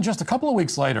 But then just a couple of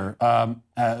weeks later,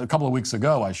 a couple of weeks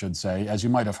ago, I should say, as you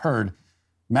might have heard,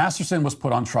 Masterson was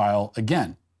put on trial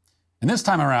again. And this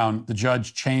time around, the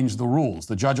judge changed the rules.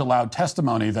 The judge allowed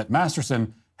testimony that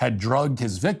Masterson had drugged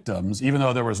his victims, even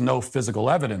though there was no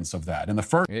physical evidence of that. In the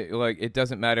first... It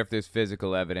doesn't matter if there's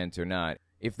physical evidence or not.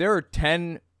 If there are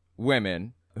 10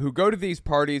 women who go to these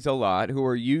parties a lot, who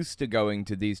are used to going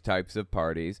to these types of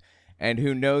parties, and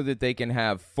who know that they can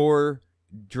have 4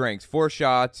 drinks, 4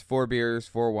 shots, 4 beers,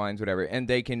 4 wines, whatever, and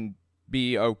they can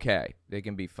be okay. They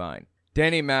can be fine.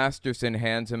 Danny Masterson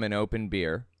hands them an open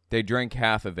beer. They drink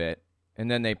half of it, and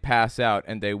then they pass out,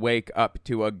 and they wake up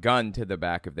to a gun to the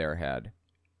back of their head.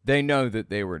 They know that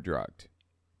they were drugged.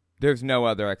 There's no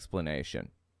other explanation.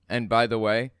 And by the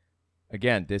way,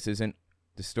 again, this isn't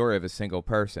the story of a single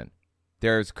person.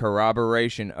 There's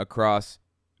corroboration across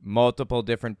multiple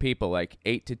different people, like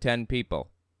 8 to 10 people,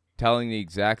 telling the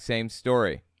exact same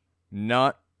story.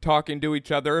 Not talking to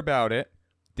each other about it.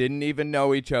 Didn't even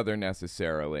know each other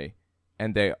necessarily.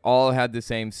 and they all had the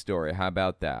same story. How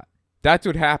about that? That's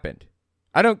what happened.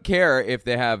 I don't care if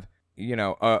they have,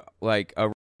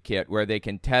 a kit where they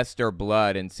can test their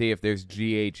blood and see if there's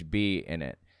GHB in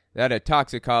it. That a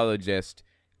toxicologist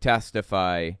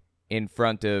testify in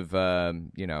front of,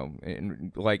 in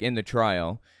the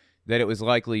trial, that it was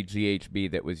likely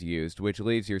GHB that was used, which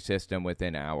leaves your system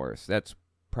within hours. That's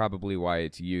probably why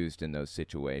it's used in those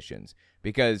situations.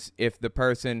 Because if the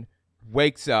person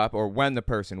wakes up, or when the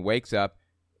person wakes up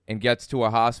and gets to a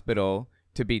hospital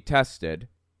to be tested,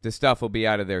 the stuff will be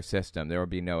out of their system. There will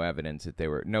be no evidence that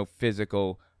no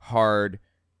physical, hard,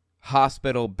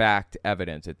 hospital-backed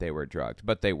evidence that they were drugged,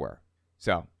 but they were.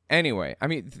 So, anyway, I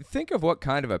mean, think of what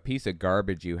kind of a piece of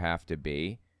garbage you have to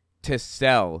be to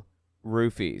sell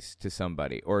roofies to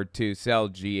somebody, or to sell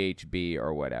GHB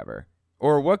or whatever.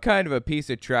 Or what kind of a piece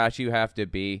of trash you have to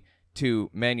be to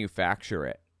manufacture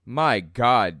it. My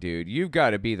God, dude, you've got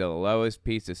to be the lowest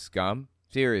piece of scum.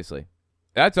 Seriously.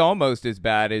 That's almost as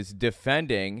bad as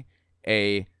defending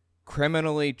a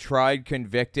criminally tried,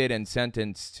 convicted, and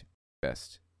sentenced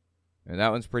rapist. And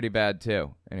that one's pretty bad,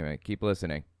 too. Anyway, keep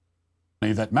listening.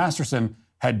 That Masterson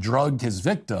had drugged his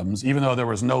victims, even though there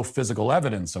was no physical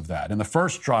evidence of that. In the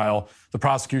first trial, the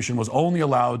prosecution was only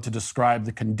allowed to describe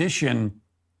the condition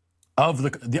of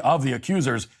the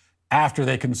accusers after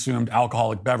they consumed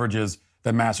alcoholic beverages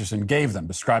that Masterson gave them.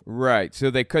 Right, so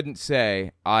they couldn't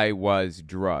say, I was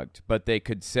drugged, but they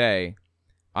could say,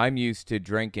 I'm used to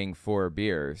drinking 4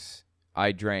 beers.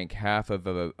 I drank half of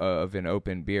an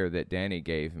open beer that Danny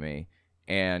gave me,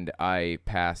 and I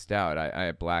passed out.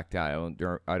 I blacked out.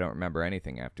 I don't remember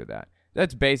anything after that.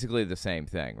 That's basically the same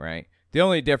thing, right? The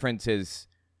only difference is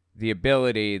the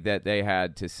ability that they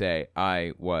had to say,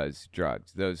 I was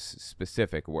drugged. Those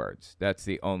specific words. That's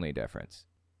the only difference.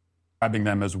 Describing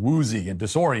them as woozy and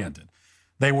disoriented.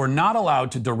 They were not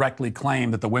allowed to directly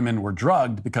claim that the women were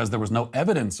drugged because there was no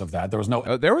evidence of that.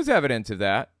 There was evidence of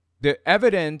that. The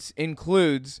evidence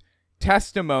includes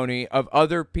testimony of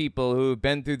other people who have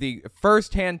been through the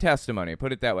first-hand testimony.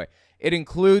 Put it that way. It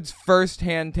includes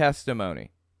first-hand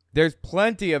testimony. There's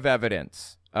plenty of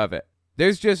evidence of it.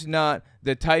 There's just not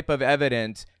the type of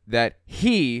evidence that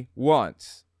he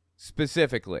wants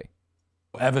specifically.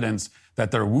 Evidence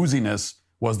that their wooziness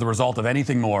was the result of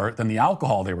anything more than the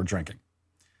alcohol they were drinking.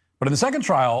 But in the second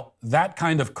trial, that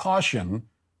kind of caution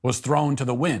was thrown to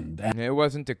the wind. And it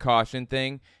wasn't a caution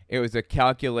thing. It was a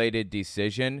calculated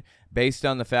decision based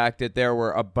on the fact that there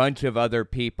were a bunch of other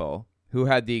people who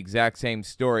had the exact same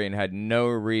story and had no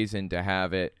reason to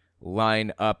have it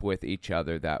line up with each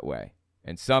other that way.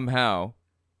 And somehow,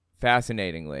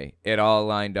 fascinatingly, it all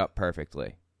lined up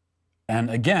perfectly. And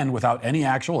again, without any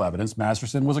actual evidence,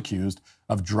 Masterson was accused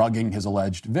of drugging his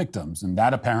alleged victims. And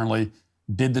that apparently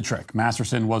did the trick.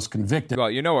 Masterson was convicted.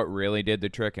 Well, you know what really did the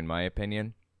trick, in my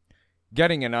opinion?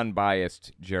 Getting an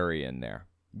unbiased jury in there.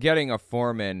 Getting a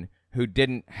foreman who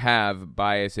didn't have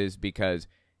biases because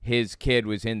his kid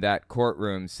was in that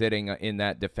courtroom sitting in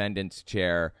that defendant's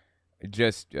chair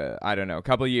just, a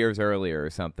couple of years earlier or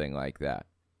something like that.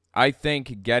 I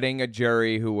think getting a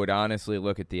jury who would honestly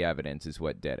look at the evidence is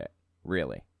what did it.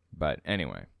 Really. But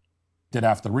anyway. Did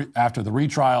after the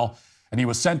retrial, and he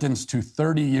was sentenced to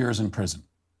 30 years in prison.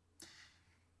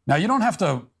 Now, you don't have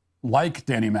to like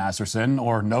Danny Masterson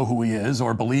or know who he is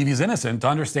or believe he's innocent to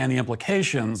understand the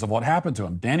implications of what happened to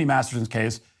him. Danny Masterson's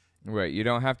case. Right. You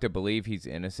don't have to believe he's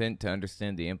innocent to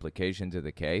understand the implications of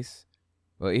the case.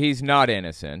 Well, he's not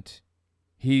innocent.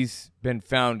 He's been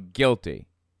found guilty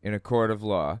in a court of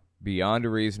law beyond a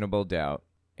reasonable doubt.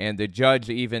 And the judge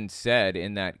even said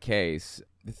in that case,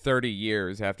 30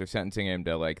 years after sentencing him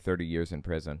to 30 years in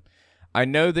prison, I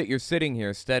know that you're sitting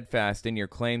here steadfast in your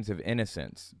claims of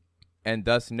innocence, and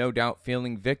thus no doubt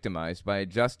feeling victimized by a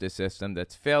justice system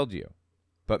that's failed you.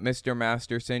 But Mr.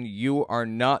 Masterson, you are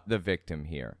not the victim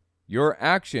here. Your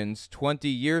actions 20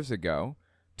 years ago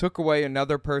took away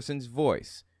another person's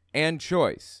voice and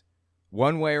choice.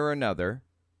 One way or another,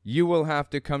 you will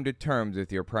have to come to terms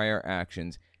with your prior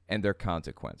actions and their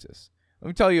consequences. Let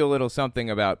me tell you a little something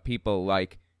about people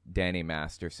like Danny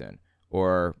Masterson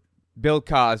or Bill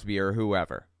Cosby or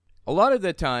whoever. A lot of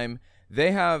the time,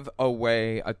 they have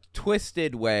a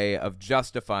twisted way of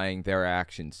justifying their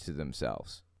actions to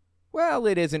themselves. Well,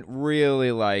 it isn't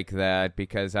really like that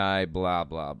because I blah,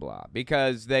 blah, blah.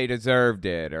 Because they deserved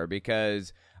it, or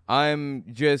because I'm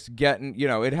just getting,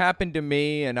 it happened to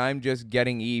me and I'm just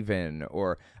getting even,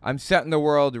 or I'm setting the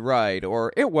world right,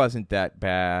 or it wasn't that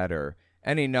bad, or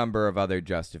any number of other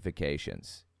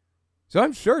justifications. So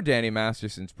I'm sure Danny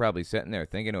Masterson's probably sitting there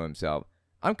thinking to himself,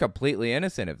 I'm completely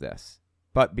innocent of this.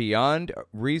 But beyond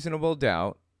reasonable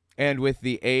doubt, and with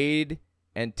the aid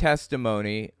and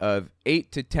testimony of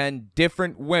 8 to 10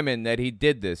 different women that he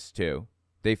did this to,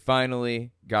 they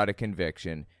finally got a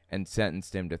conviction and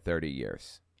sentenced him to 30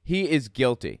 years. He is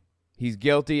guilty. He's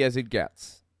guilty as it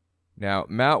gets. Now,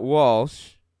 Matt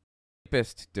Walsh,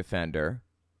 rapist defender,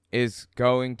 is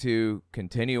going to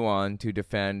continue on to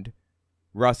defend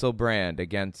Russell Brand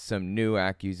against some new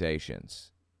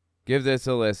accusations. Give this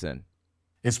a listen.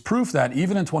 It's proof that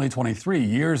even in 2023,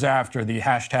 years after the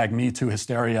hashtag #MeToo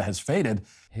hysteria has faded,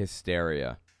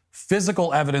 Hysteria.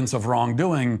 physical evidence of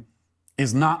wrongdoing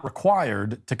is not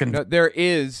required to convict. No, there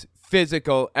is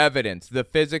physical evidence. The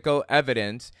physical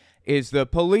evidence is the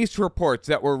police reports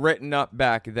that were written up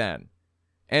back then.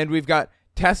 And we've got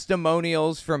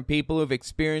testimonials from people who've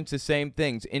experienced the same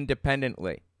things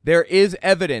independently. There is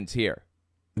evidence here.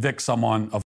 Convict someone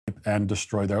of rape and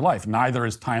destroy their life. Neither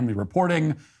is timely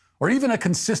reporting or even a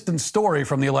consistent story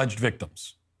from the alleged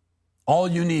victims. All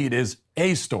you need is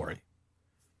a story.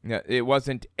 Yeah, it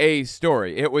wasn't a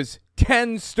story. It was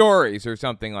 10 stories or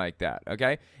something like that,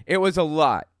 okay? It was a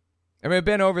lot. I mean, I've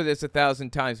been over this 1,000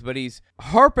 times, but he's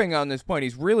harping on this point.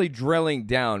 He's really drilling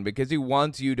down because he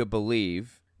wants you to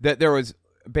believe that there was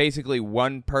basically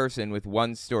one person with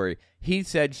one story. He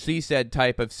said, she said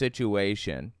type of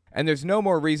situation. And there's no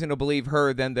more reason to believe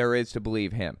her than there is to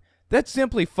believe him. That's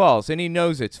simply false, and he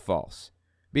knows it's false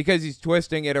because he's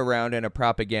twisting it around in a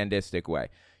propagandistic way.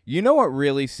 You know what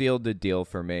really sealed the deal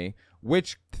for me?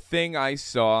 Which thing I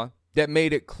saw that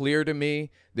made it clear to me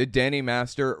that Danny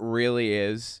Master really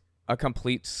is a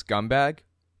complete scumbag?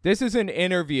 This is an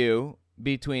interview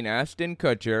between Ashton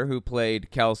Kutcher, who played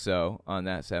Kelso on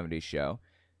That 70s Show,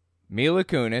 Mila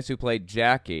Kunis, who played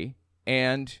Jackie,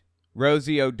 and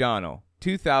Rosie O'Donnell.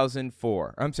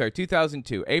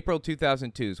 2002. April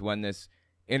 2002 is when this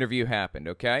interview happened,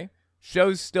 okay?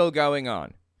 Show's still going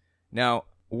on. Now,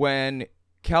 when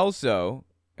Kelso,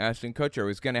 Ashton Kutcher,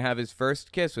 was going to have his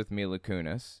first kiss with Mila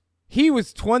Kunis, he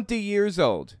was 20 years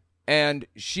old, and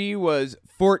she was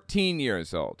 14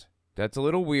 years old. That's a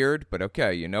little weird, but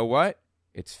okay, you know what?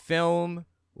 It's film,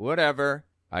 whatever.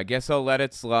 I guess I'll let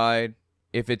it slide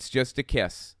if it's just a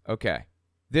kiss. Okay.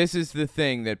 This is the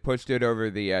thing that pushed it over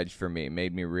the edge for me,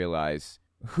 made me realize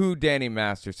who Danny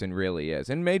Masterson really is,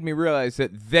 and made me realize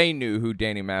that they knew who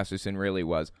Danny Masterson really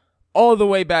was all the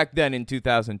way back then in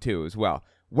 2002 as well,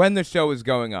 when the show was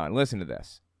going on. Listen to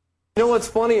this. You know what's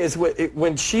funny is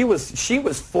when she was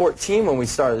 14 when we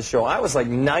started the show. I was like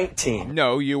 19.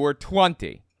 No, you were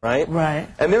 20. Right? Right.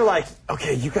 And they're like,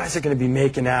 okay, you guys are going to be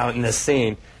making out in this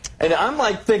scene. And I'm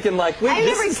like thinking like, wait,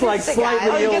 this is like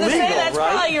slightly illegal, that's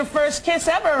right? probably your first kiss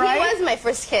ever, right? He was my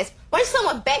first kiss. Why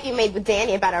someone bet you made with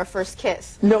Danny about our first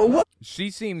kiss? No, what?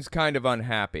 She seems kind of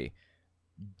unhappy.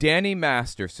 Danny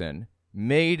Masterson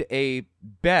made a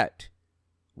bet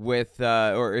with,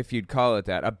 or if you'd call it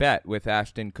that, a bet with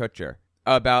Ashton Kutcher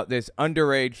about this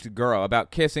underage girl,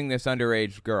 about kissing this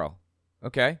underage girl.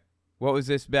 Okay? What was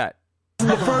this bet?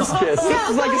 The first kiss. No, It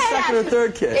was like go a ahead, second or Ashton.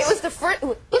 third kiss. It was like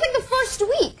the first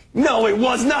week. No, it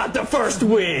was not the first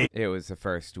week. It was the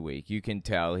first week. You can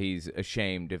tell he's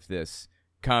ashamed of this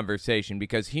conversation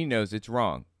because he knows it's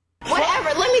wrong.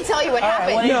 Whatever. Let me tell you what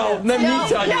happened. No, let me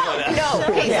tell you what happened. No.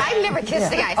 Okay, so I've never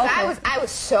kissed a guy. So I was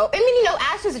so. I mean, you know,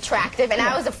 Ash was attractive, and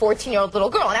I was a 14-year-old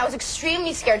little girl, and I was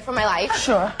extremely scared for my life.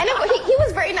 Sure. And he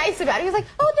was very nice about it. He was like,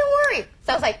 "Oh, don't worry."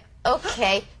 So I was like,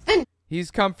 "Okay." Then He's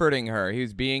comforting her.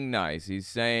 He's being nice. He's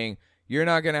saying, you're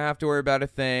not going to have to worry about a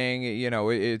thing. You know,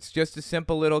 it's just a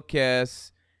simple little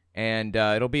kiss, and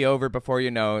it'll be over before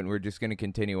you know it, and we're just going to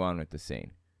continue on with the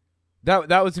scene. That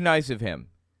was nice of him.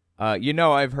 You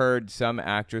know, I've heard some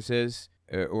actresses,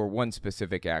 or one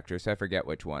specific actress, I forget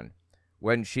which one,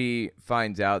 when she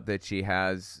finds out that she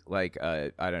has, like,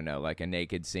 I don't know, like a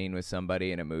naked scene with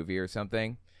somebody in a movie or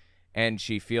something, and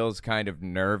she feels kind of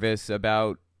nervous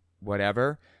about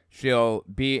whatever, she'll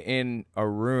be in a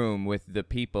room with the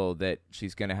people that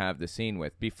she's going to have the scene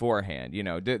with beforehand. You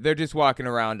know, they're just walking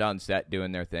around on set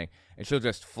doing their thing, and she'll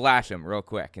just flash them real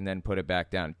quick and then put it back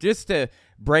down just to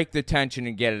break the tension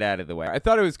and get it out of the way. I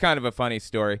thought it was kind of a funny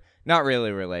story, not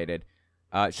really related.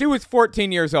 She was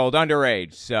 14 years old,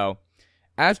 underage, so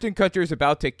Ashton Kutcher is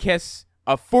about to kiss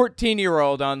a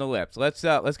 14-year-old on the lips. Let's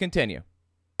continue.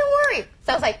 don't worry.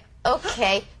 So I was like,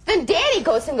 "Okay." Then Danny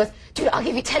goes and goes, "Dude, I'll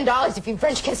give you $10 if you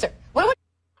French kiss her."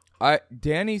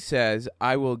 Danny says,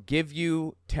 I will give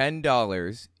you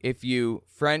 $10 if you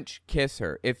French kiss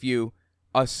her, if you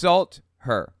assault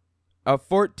her. A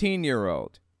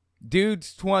 14-year-old.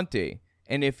 Dude's 20.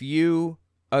 And if you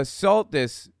assault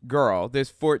this girl,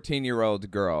 this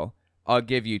 14-year-old girl, I'll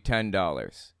give you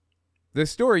 $10. The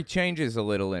story changes a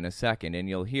little in a second, and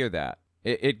you'll hear that.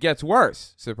 It gets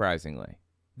worse, surprisingly.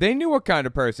 They knew what kind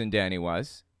of person Danny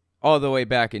was, all the way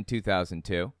back in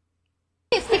 2002.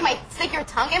 Stick your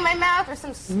tongue in my mouth or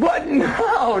some... What? No.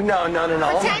 For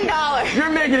 $10. You're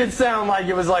making it sound like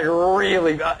it was like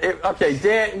really... okay,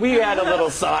 Dan, we had a little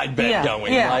side bet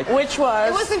going. Yeah, like, which was...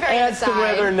 It wasn't very as to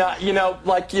whether or not,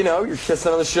 you're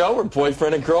kissing on the show or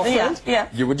boyfriend and girlfriend. Yeah.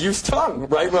 You would use tongue,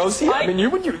 right, Rosie? I mean,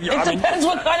 you would... It depends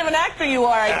what kind of an actor you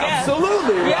are, I guess.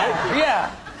 Absolutely, right?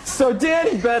 Yeah. So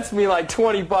Danny bets me like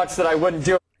 $20 that I wouldn't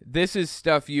do it. This is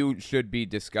stuff you should be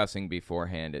discussing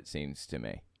beforehand, it seems to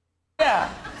me. Yeah.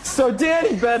 So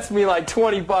Danny bets me like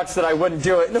 $20 that I wouldn't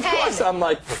do it. And of course I'm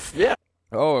like, yeah.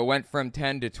 Oh, it went from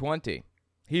 10 to 20.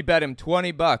 He bet him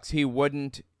 $20 he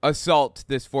wouldn't assault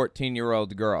this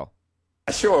 14-year-old girl.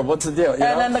 Sure, what's the deal?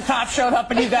 Then the cop showed up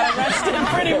and you got arrested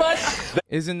pretty much.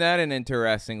 Isn't that an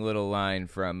interesting little line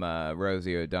from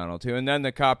Rosie O'Donnell, too? And then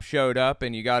the cop showed up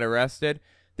and you got arrested.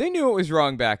 They knew it was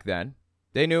wrong back then.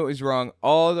 They knew it was wrong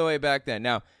all the way back then.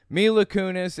 Now, Mila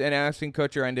Kunis and Ashton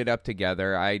Kutcher ended up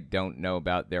together. I don't know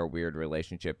about their weird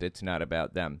relationship. It's not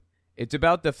about them. It's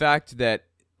about the fact that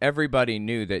everybody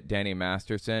knew that Danny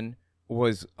Masterson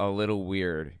was a little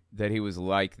weird, that he was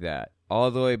like that,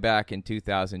 all the way back in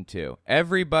 2002.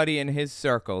 Everybody in his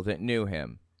circle that knew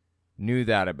him knew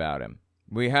that about him.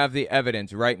 We have the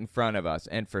evidence right in front of us,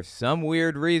 and for some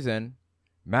weird reason,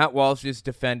 Matt Walsh is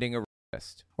defending a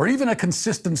rapist. Or even a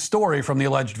consistent story from the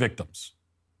alleged victims.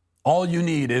 All you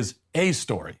need is a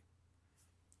story.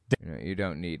 You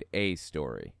don't need a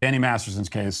story. Danny Masterson's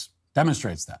case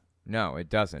demonstrates that. No, it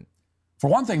doesn't. For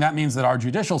one thing, that means that our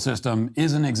judicial system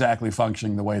isn't exactly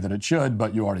functioning the way that it should,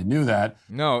 but you already knew that.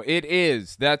 No, it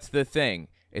is. That's the thing.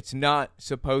 It's not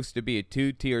supposed to be a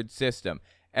two-tiered system.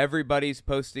 Everybody's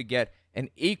supposed to get an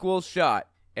equal shot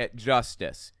at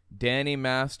justice. Danny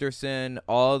Masterson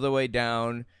all the way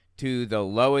down to the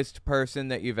lowest person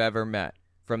that you've ever met.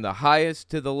 From the highest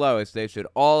to the lowest, they should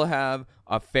all have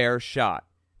a fair shot.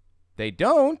 They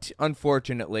don't,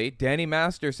 unfortunately. Danny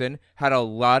Masterson had a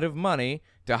lot of money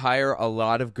to hire a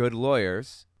lot of good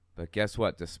lawyers. But guess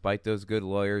what? Despite those good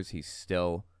lawyers, he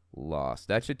still lost.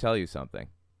 That should tell you something.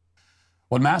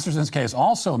 What Masterson's case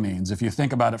also means, if you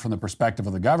think about it from the perspective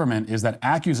of the government, is that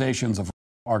accusations of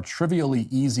are trivially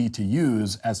easy to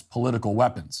use as political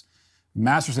weapons.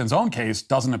 Masterson's own case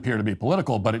doesn't appear to be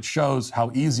political, but it shows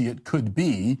how easy it could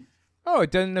be. Oh,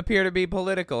 it doesn't appear to be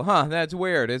political. Huh, that's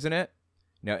weird, isn't it?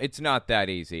 No, it's not that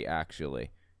easy,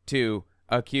 actually, to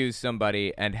accuse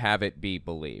somebody and have it be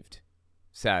believed,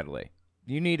 sadly.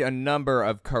 You need a number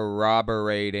of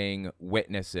corroborating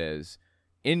witnesses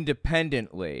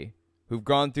independently who've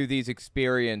gone through these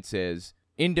experiences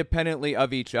independently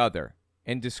of each other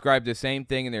and describe the same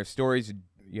thing, and their stories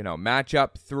match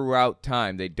up throughout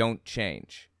time. They don't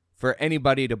change for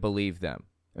anybody to believe them.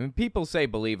 I mean, people say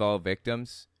believe all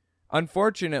victims.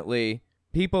 Unfortunately,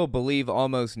 people believe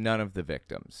almost none of the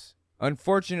victims.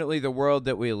 Unfortunately, the world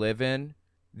that we live in,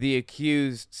 the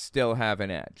accused still have an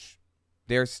edge.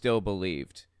 They're still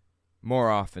believed, more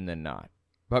often than not.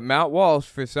 But Matt Walsh,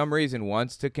 for some reason,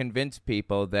 wants to convince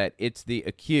people that it's the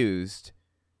accused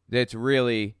that's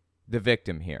really the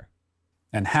victim here.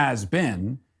 And has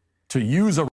been to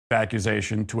use a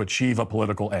accusation to achieve a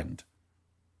political end.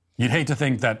 You'd hate to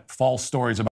think that false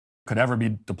stories about could ever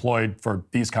be deployed for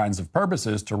these kinds of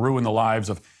purposes to ruin the lives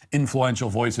of influential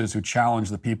voices who challenge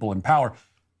the people in power.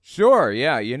 Sure,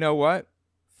 yeah, you know what?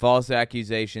 False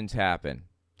accusations happen.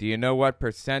 Do you know what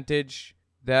percentage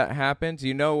that happens?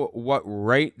 You know what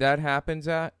rate that happens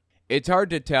at? It's hard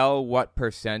to tell what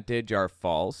percentage are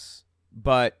false,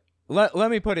 but let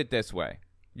me put it this way.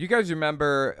 You guys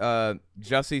remember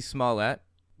Jussie Smollett,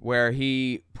 where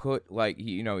he put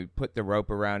he put the rope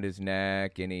around his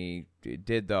neck and he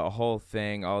did the whole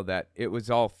thing, all that. It was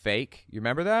all fake. You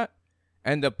remember that?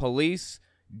 And the police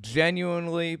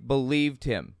genuinely believed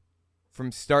him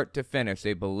from start to finish.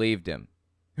 They believed him.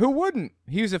 Who wouldn't?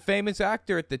 He was a famous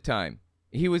actor at the time.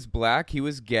 He was black. He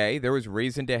was gay. There was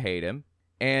reason to hate him.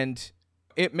 And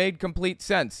it made complete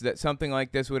sense that something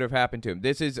like this would have happened to him.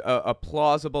 This is a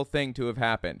plausible thing to have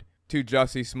happened to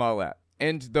Jussie Smollett.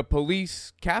 And the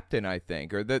police captain, I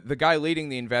think, or the guy leading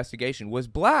the investigation, was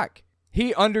black.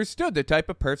 He understood the type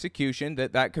of persecution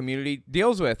that community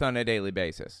deals with on a daily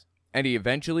basis. And he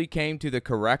eventually came to the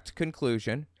correct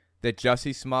conclusion that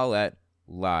Jussie Smollett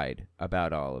lied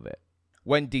about all of it.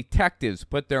 When detectives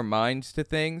put their minds to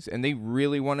things and they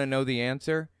really want to know the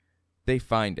answer, they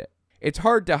find it. It's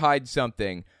hard to hide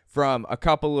something from a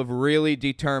couple of really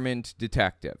determined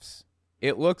detectives.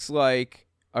 It looks like,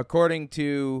 according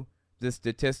to the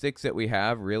statistics that we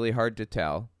have, really hard to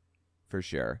tell, for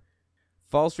sure,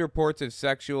 False reports of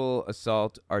sexual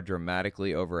assault are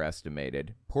dramatically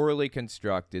overestimated. Poorly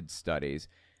constructed studies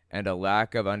and a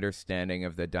lack of understanding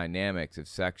of the dynamics of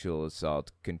sexual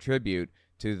assault contribute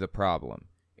to the problem.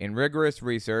 In rigorous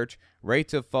research,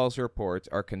 rates of false reports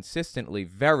are consistently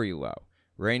very low,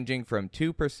 ranging from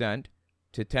 2%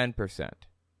 to 10%.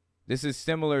 This is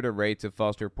similar to rates of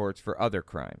false reports for other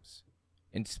crimes.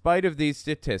 In spite of these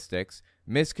statistics,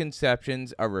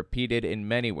 misconceptions are repeated in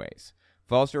many ways.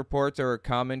 False reports are a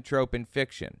common trope in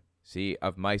fiction. See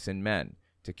Of Mice and Men,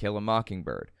 To Kill a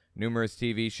Mockingbird, numerous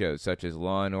TV shows such as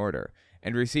Law and Order,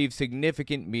 and receive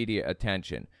significant media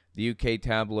attention. The UK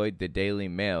tabloid The Daily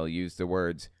Mail used the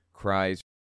words "cries"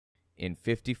 in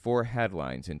 54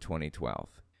 headlines in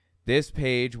 2012. This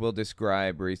page will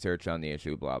describe research on the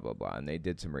issue, blah, blah, blah, and they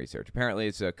did some research. Apparently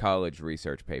it's a college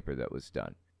research paper that was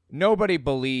done. Nobody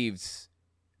believes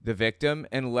the victim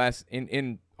unless,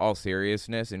 in all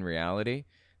seriousness, in reality,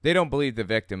 they don't believe the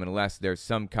victim unless there's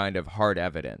some kind of hard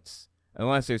evidence,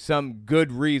 unless there's some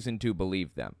good reason to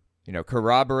believe them. You know,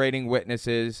 corroborating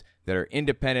witnesses that are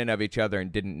independent of each other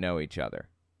and didn't know each other.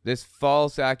 This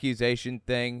false accusation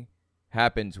thing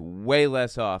happens way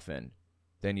less often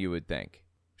than you would think.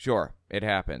 Sure, it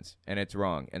happens, and it's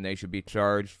wrong, and they should be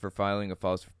charged for filing a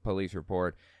false police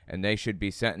report, and they should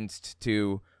be sentenced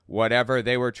to whatever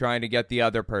they were trying to get the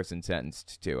other person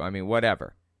sentenced to. I mean,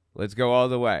 whatever. Let's go all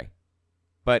the way.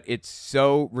 But it's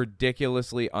so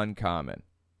ridiculously uncommon.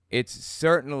 It's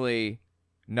certainly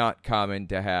not common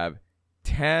to have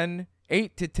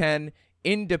 8 to 10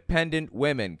 independent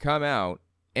women come out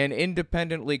and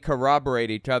independently corroborate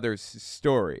each other's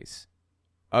stories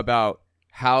about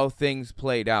how things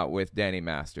played out with Danny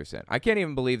Masterson. I can't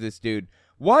even believe this dude.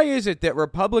 Why is it that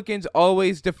Republicans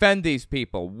always defend these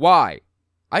people? Why?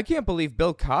 I can't believe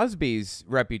Bill Cosby's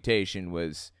reputation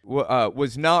was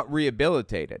not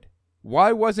rehabilitated.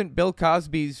 Why wasn't Bill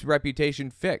Cosby's reputation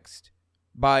fixed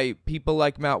by people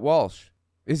like Matt Walsh?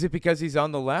 Is it because he's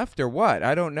on the left or what?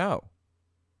 I don't know.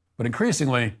 But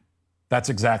increasingly, that's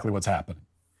exactly what's happening.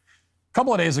 A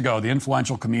couple of days ago, the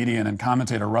influential comedian and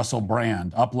commentator Russel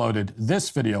Brand uploaded this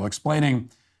video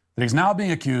explaining that he's now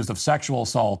being accused of sexual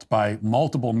assault by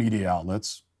multiple media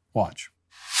outlets. Watch.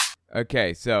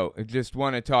 Okay, so I just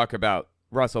want to talk about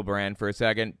Russel Brand for a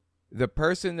second. The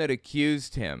person that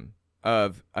accused him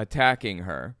of attacking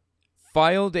her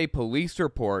filed a police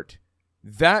report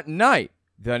that night,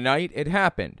 the night it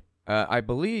happened. I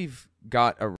believe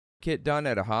got a kit done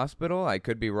at a hospital. I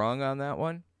could be wrong on that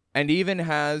one. And even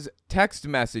has text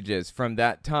messages from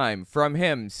that time from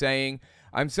him saying,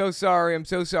 I'm so sorry,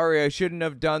 I shouldn't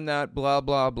have done that, blah,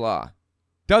 blah, blah.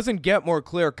 Doesn't get more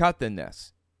clear cut than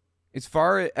this. As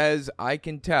far as I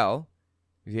can tell,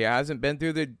 he hasn't been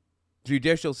through the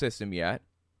judicial system yet.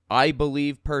 I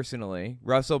believe personally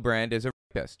Russel Brand is a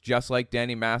rapist, just like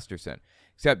Danny Masterson.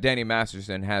 Except Danny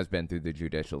Masterson has been through the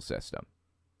judicial system.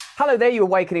 Hello there, you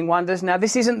Awakening Wonders. Now,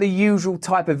 this isn't the usual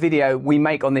type of video we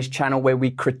make on this channel where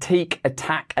we critique,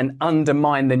 attack, and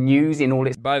undermine the news in all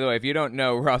its... By the way, if you don't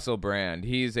know Russel Brand,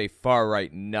 he's a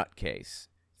far-right nutcase.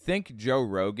 Think Joe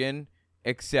Rogan,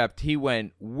 except he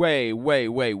went way, way,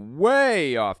 way,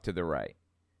 way off to the right.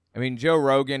 I mean, Joe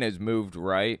Rogan has moved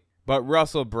right, but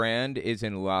Russel Brand is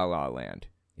in La La Land.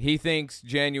 He thinks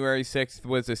January 6th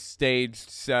was a staged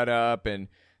setup and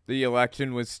the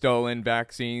election was stolen,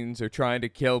 vaccines are trying to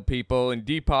kill people and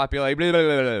depopulate, blah,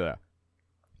 blah, blah, blah.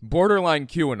 Borderline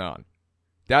QAnon.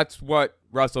 That's what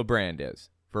Russel Brand is,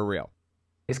 for real.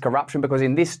 It's corruption, because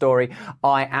in this story,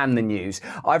 I am the news.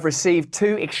 I've received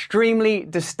 2 extremely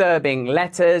disturbing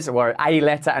letters, or a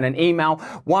letter and an email,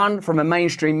 one from a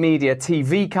mainstream media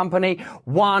TV company,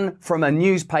 one from a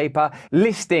newspaper,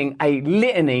 listing a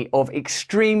litany of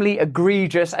extremely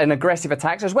egregious and aggressive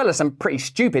attacks, as well as some pretty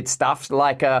stupid stuff,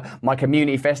 like my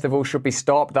community festival should be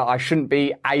stopped, that I shouldn't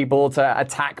be able to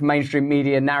attack mainstream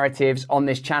media narratives on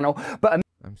this channel. But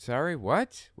I'm sorry,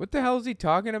 what? What the hell is he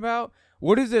talking about?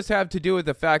 What does this have to do with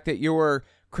the fact that you were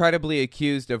credibly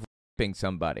accused of raping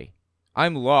somebody?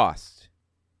 I'm lost.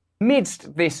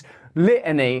 Amidst this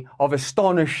litany of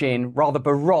astonishing, rather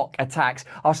baroque attacks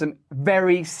are some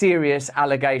very serious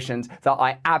allegations that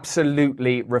I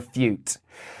absolutely refute.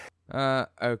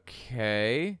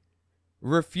 Okay.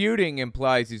 Refuting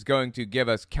implies he's going to give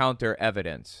us counter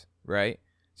evidence, right?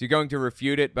 So you're going to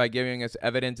refute it by giving us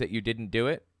evidence that you didn't do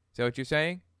it? Is that what you're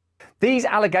saying? These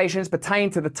allegations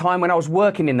pertain to the time when I was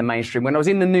working in the mainstream, when I was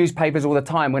in the newspapers all the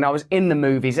time, when I was in the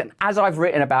movies, and as I've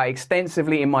written about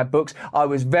extensively in my books, I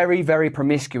was very, very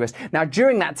promiscuous. Now,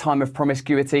 during that time of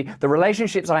promiscuity, the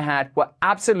relationships I had were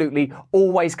absolutely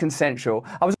always consensual.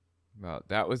 Well,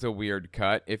 that was a weird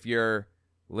cut. If you're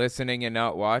listening and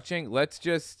not watching, let's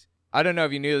just I don't know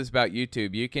if you knew this about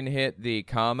YouTube. You can hit the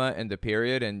comma and the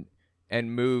period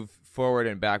and move forward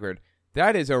and backward.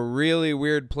 That is a really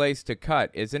weird place to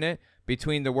cut, isn't it?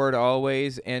 Between the word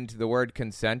always and the word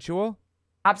consensual?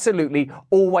 Absolutely,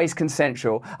 always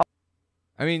consensual.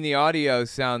 I mean, the audio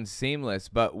sounds seamless,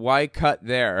 but why cut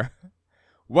there?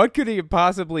 What could he have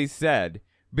possibly said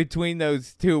between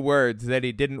those two words that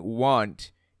he didn't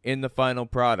want in the final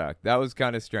product? That was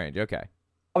kind of strange. Okay.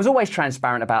 I was always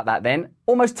transparent about that then,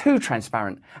 almost too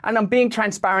transparent. And I'm being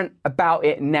transparent about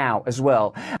it now as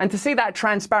well. And to see that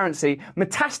transparency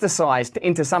metastasized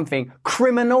into something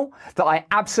criminal that I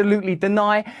absolutely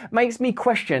deny makes me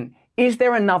question, is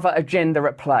there another agenda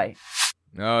at play?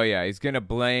 Oh, yeah. He's going to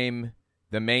blame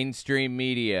the mainstream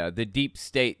media, the deep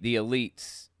state, the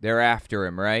elites. They're after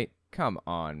him, right? Come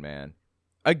on, man.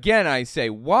 Again, I say,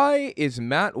 why is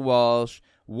Matt Walsh,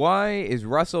 why is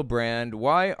Russell Brand,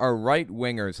 why are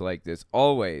right-wingers like this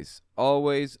always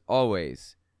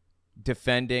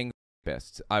defending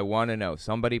rapists? I want to know.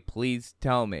 Somebody please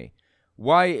tell me.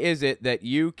 Why is it that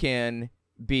you can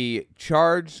be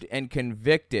charged and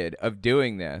convicted of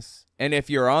doing this, and if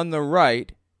you're on the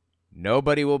right,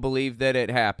 nobody will believe that it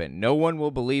happened. No one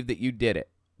will believe that you did it.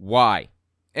 Why?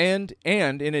 And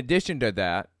in addition to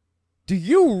that, do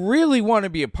you really want to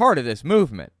be a part of this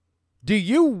movement? Do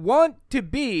you want to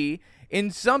be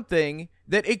in something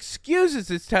that excuses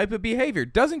this type of behavior?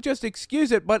 Doesn't just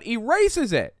excuse it, but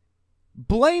erases it.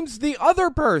 Blames the other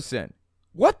person.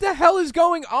 What the hell is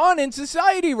going on in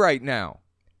society right now?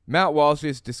 Matt Walsh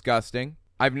is disgusting.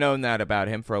 I've known that about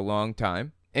him for a long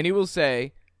time. And he will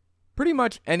say pretty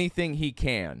much anything he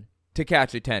can to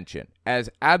catch attention, as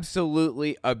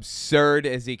absolutely absurd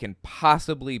as he can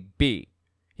possibly be.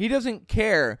 He doesn't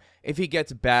care if he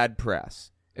gets bad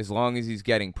press, as long as he's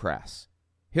getting press.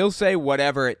 He'll say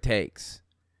whatever it takes.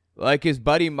 Like his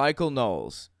buddy Michael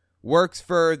Knowles, works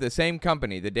for the same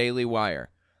company, the Daily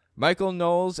Wire. Michael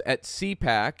Knowles at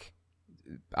CPAC,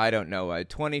 I don't know,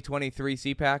 2023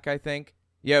 CPAC, I think.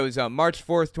 Yeah, it was March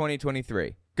 4th,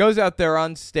 2023. Goes out there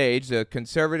on stage, the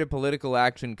Conservative Political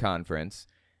Action Conference.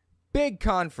 Big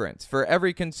conference for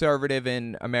every conservative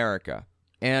in America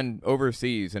and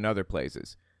overseas and other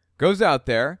places. Goes out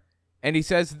there and he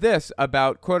says this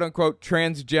about quote-unquote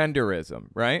transgenderism,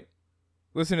 right?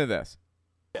 Listen to this.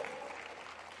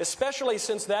 Especially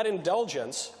since that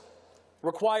indulgence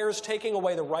requires taking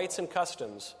away the rights and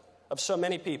customs of so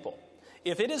many people.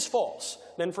 If it is false,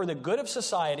 then for the good of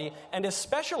society, and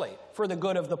especially for the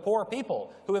good of the poor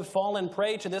people who have fallen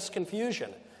prey to this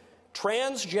confusion,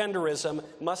 transgenderism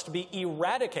must be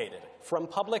eradicated from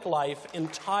public life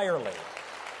entirely.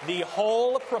 The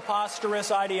whole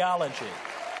preposterous ideology.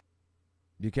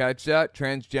 You catch that?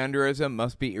 Transgenderism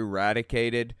must be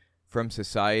eradicated from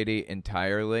society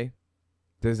entirely.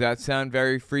 Does that sound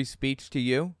very free speech to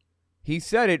you? He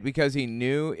said it because he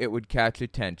knew it would catch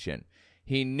attention.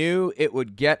 He knew it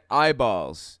would get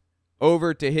eyeballs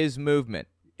over to his movement,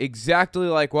 exactly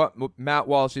like what Matt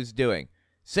Walsh is doing.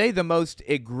 Say the most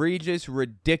egregious,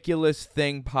 ridiculous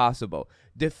thing possible.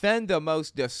 Defend the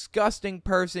most disgusting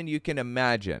person you can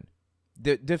imagine.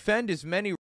 Defend as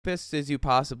many rapists as you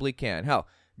possibly can. Hell,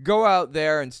 go out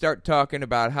there and start talking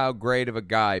about how great of a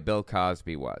guy Bill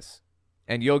Cosby was,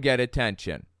 and you'll get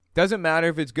attention. Doesn't matter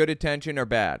if it's good attention or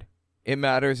bad. It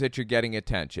matters that you're getting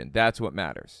attention. That's what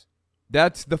matters.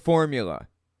 That's the formula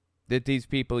that these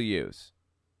people use.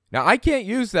 Now, I can't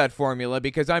use that formula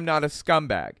because I'm not a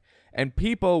scumbag, and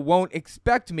people won't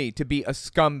expect me to be a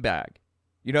scumbag.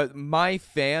 You know, my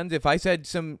fans, if I said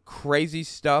some crazy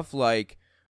stuff like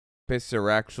rapists are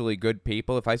actually good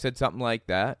people, if I said something like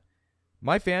that,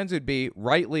 my fans would be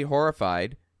rightly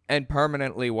horrified and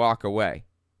permanently walk away.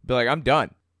 Be like, I'm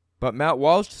done. But Matt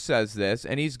Walsh says this,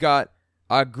 and he's got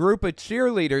a group of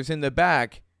cheerleaders in the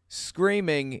back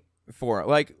screaming for it,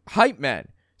 like hype men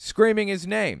screaming his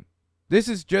name. This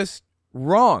is just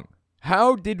wrong.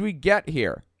 How did we get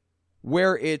here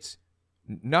where it's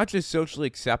not just socially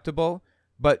acceptable,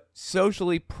 but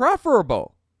socially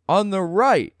preferable on the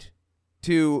right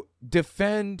to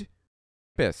defend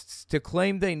rapists, to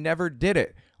claim they never did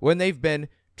it when they've been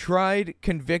tried,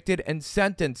 convicted, and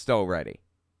sentenced already?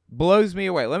 Blows me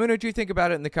away. Let me know what you think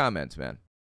about it in the comments, man.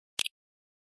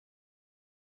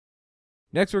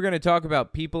 Next, we're going to talk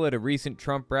about people at a recent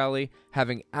Trump rally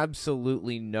having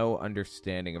absolutely no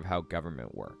understanding of how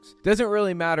government works. Doesn't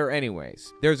really matter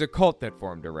anyways. There's a cult that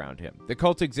formed around him. The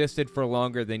cult existed for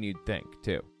longer than you'd think,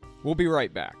 too. We'll be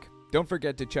right back. Don't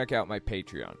forget to check out my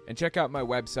Patreon and check out my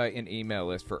website and email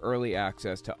list for early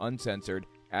access to uncensored,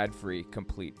 ad-free,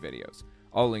 complete videos.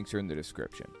 All links are in the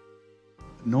description.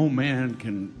 No man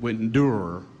can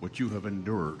endure what you have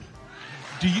endured.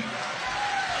 Do you...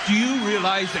 Do you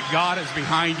realize that God is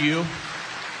behind you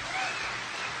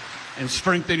and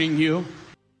strengthening you?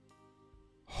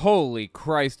 Holy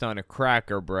Christ on a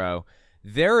cracker, bro.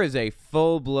 There is a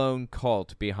full-blown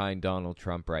cult behind Donald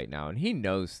Trump right now, and he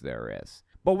knows there is.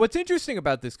 But what's interesting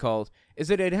about this cult is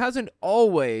that it hasn't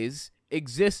always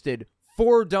existed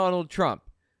for Donald Trump,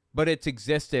 but it's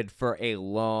existed for a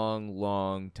long,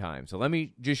 long time. So let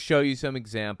me just show you some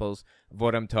examples of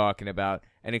what I'm talking about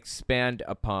and expand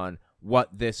upon what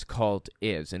this cult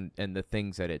is and the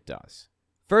things that it does.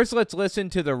 First, let's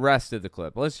listen to the rest of the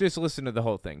clip. Let's just listen to the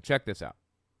whole thing. Check this out.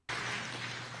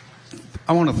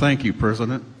 I want to thank you,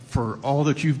 President, for all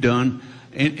that you've done.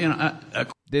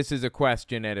 This is a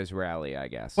question at his rally, I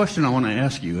guess. Question I want to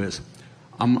ask you is,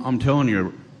 I'm telling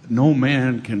you, no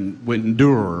man can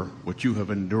endure what you have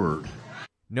endured.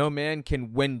 No man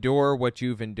can endure what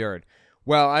you've endured.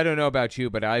 Well, I don't know about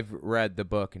you, but I've read the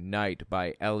book Night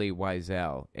by Elie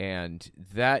Wiesel, and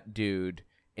that dude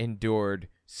endured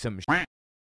some shit.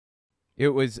 It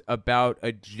was about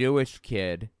a Jewish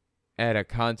kid at a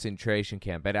concentration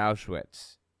camp at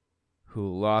Auschwitz who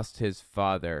lost his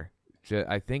father,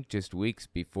 I think just weeks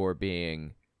before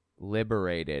being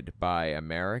liberated by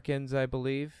Americans, I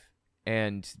believe.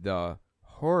 And the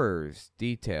horrors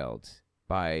detailed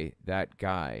by that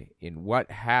guy in what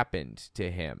happened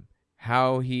to him,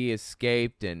 how he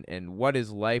escaped and what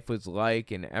his life was like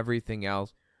and everything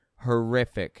else.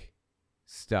 Horrific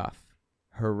stuff.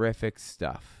 Horrific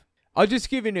stuff. I'll just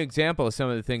give you an example of some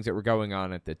of the things that were going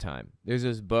on at the time. There's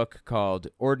this book called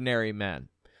Ordinary Men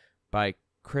by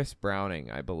Chris Browning,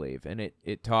 I believe, and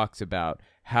it talks about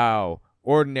how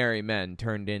ordinary men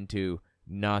turned into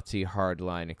Nazi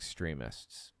hardline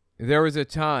extremists. There was a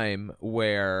time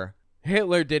where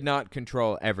Hitler did not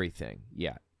control everything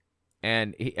yet.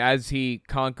 And as he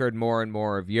conquered more and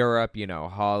more of Europe,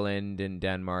 Holland and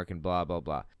Denmark and blah, blah,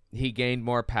 blah, he gained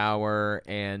more power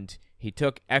and he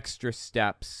took extra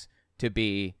steps to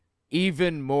be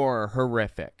even more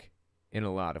horrific in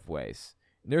a lot of ways.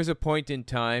 There's a point in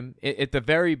time at the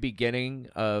very beginning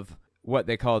of what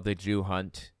they call the Jew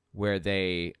hunt, where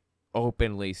they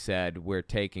openly said, we're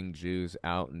taking Jews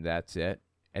out and that's it.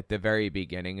 At the very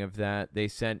beginning of that, they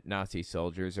sent Nazi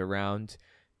soldiers around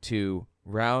to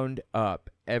round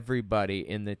up everybody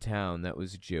in the town that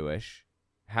was Jewish,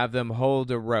 have them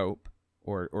hold a rope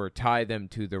or tie them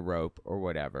to the rope or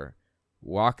whatever,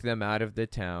 walk them out of the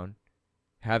town,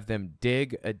 have them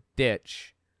dig a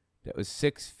ditch that was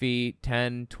 6 feet,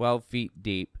 10, 12 feet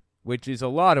deep, which is a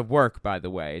lot of work, by the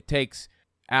way. It takes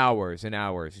hours and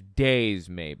hours, days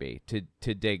maybe,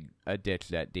 to dig a ditch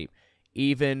that deep,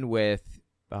 even with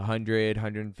 100,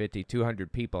 150,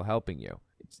 200 people helping you.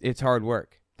 It's hard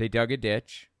work. They dug a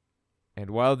ditch,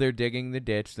 and while they're digging the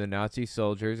ditch, the Nazi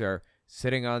soldiers are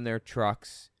sitting on their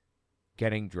trucks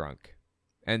getting drunk.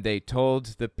 And they told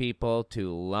the people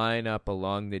to line up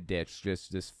along the ditch,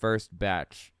 just this first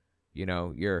batch.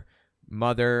 Your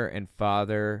mother and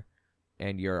father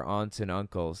and your aunts and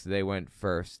uncles, they went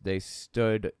first. They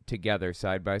stood together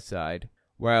side by side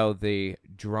while the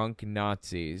drunk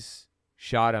Nazis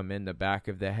shot him in the back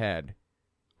of the head,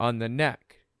 on the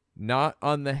neck. Not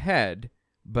on the head,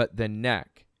 but the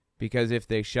neck. Because if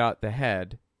they shot the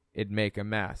head, it'd make a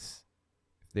mess.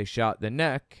 If they shot the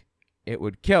neck, it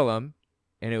would kill him,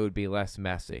 and it would be less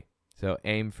messy. So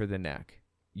aim for the neck.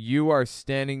 You are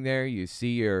standing there, you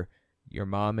see your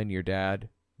mom and your dad,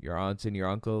 your aunts and your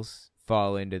uncles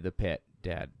fall into the pit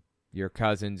dead. Your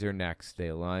cousins are next.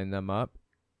 They line them up.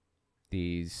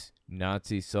 These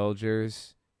Nazi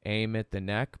soldiers aim at the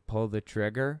neck, pull the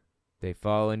trigger. They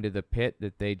fall into the pit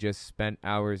that they just spent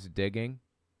hours digging,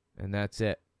 and that's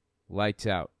it. Lights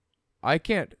out. I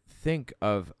can't think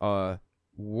of a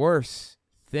worse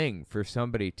thing for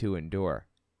somebody to endure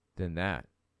than that.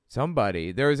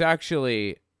 There was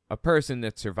actually a person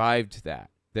that survived that.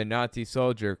 The Nazi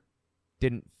soldier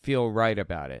didn't feel right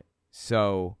about it.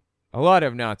 So a lot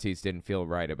of Nazis didn't feel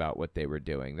right about what they were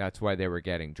doing. That's why they were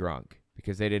getting drunk,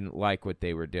 because they didn't like what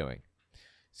they were doing.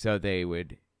 So they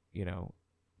would,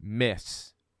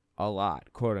 miss a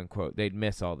lot, quote unquote. They'd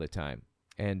miss all the time.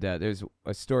 And there's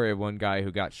a story of one guy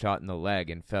who got shot in the leg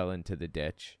and fell into the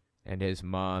ditch. And his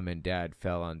mom and dad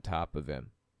fell on top of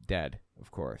him. Dead,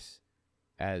 of course,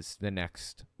 as the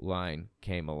next line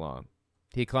came along.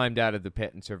 He climbed out of the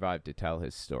pit and survived to tell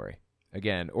his story.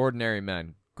 Again, Ordinary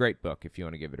Men, great book if you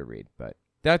want to give it a read. But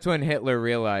that's when Hitler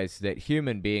realized that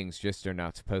human beings just are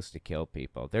not supposed to kill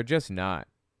people. They're just not.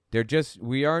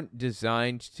 We aren't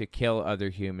designed to kill other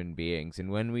human beings.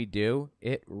 And when we do,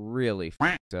 it really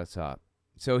f***s us up.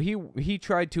 So he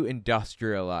tried to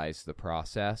industrialize the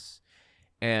process.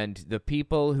 And the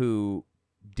people who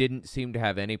didn't seem to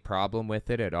have any problem with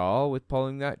it at all, with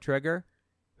pulling that trigger,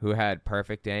 who had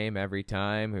perfect aim every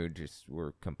time, who just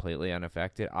were completely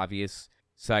unaffected, obvious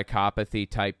psychopathy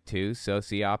type 2,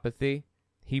 sociopathy,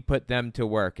 he put them to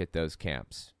work at those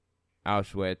camps.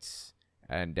 Auschwitz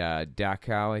and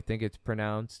Dachau, I think it's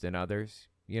pronounced, and others,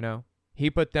 you know. He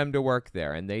put them to work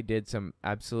there, and they did some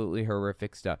absolutely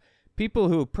horrific stuff. People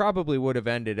who probably would have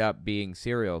ended up being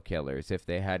serial killers if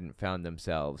they hadn't found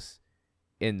themselves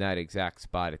in that exact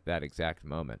spot at that exact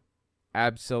moment.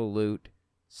 Absolute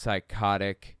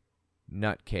psychotic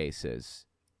nutcases.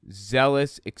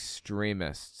 Zealous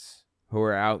extremists who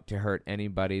were out to hurt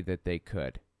anybody that they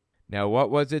could. Now, what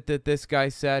was it that this guy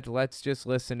said? Let's just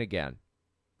listen again.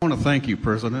 I want to thank you,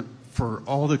 President, for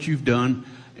all that you've done.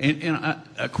 And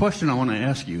a question I want to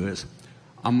ask you is,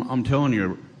 I'm telling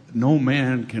you, no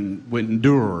man can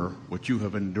endure what you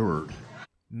have endured.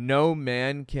 No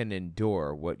man can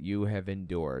endure what you have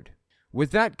endured.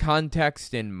 With that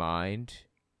context in mind,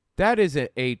 that is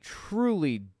a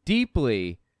truly,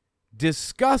 deeply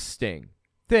disgusting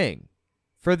thing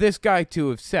for this guy to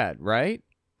have said, right?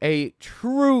 A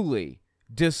truly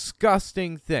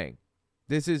disgusting thing.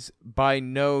 This is by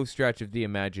no stretch of the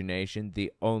imagination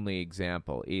the only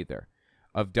example either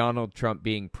of Donald Trump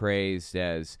being praised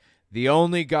as the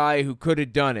only guy who could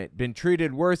have done it, been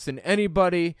treated worse than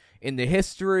anybody in the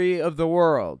history of the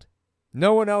world.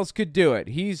 No one else could do it.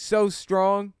 He's so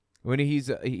strong. When he's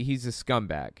a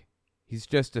scumbag. He's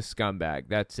just a scumbag.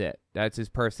 That's it. That's his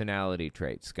personality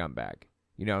trait, scumbag.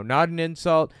 You know, not an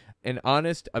insult, an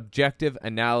honest, objective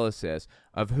analysis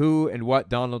of who and what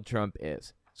Donald Trump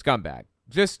is. Scumbag.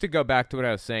 Just to go back to what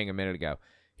I was saying a minute ago,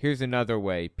 here's another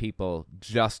way people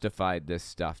justified this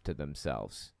stuff to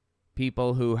themselves.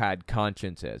 People who had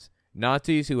consciences.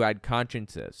 Nazis who had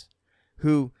consciences.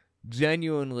 Who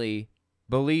genuinely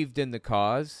believed in the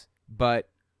cause, but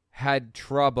had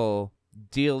trouble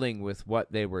dealing with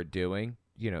what they were doing.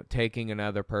 You know, taking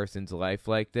another person's life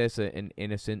like this, an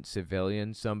innocent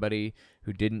civilian, somebody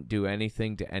who didn't do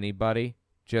anything to anybody.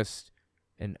 Just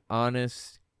an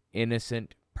honest,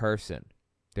 innocent person.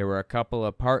 There were a couple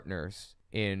of partners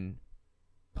in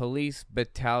Police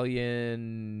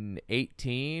Battalion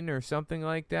 18 or something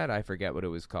like that. I forget what it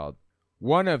was called.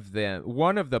 One of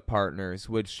the partners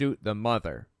would shoot the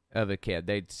mother of a kid.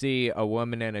 They'd see a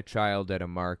woman and a child at a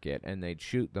market, and they'd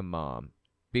shoot the mom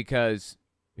because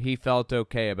he felt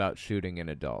okay about shooting an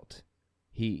adult.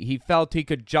 He felt he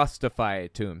could justify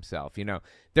it to himself. You know,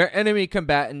 they're enemy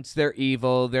combatants, they're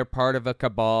evil, they're part of a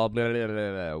cabal, blah, blah,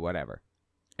 blah, blah, whatever.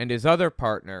 And his other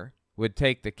partner would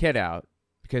take the kid out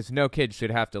because no kid should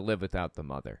have to live without the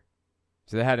mother.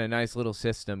 So they had a nice little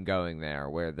system going there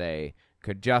where they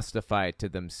could justify it to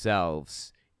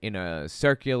themselves in a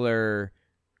circular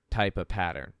type of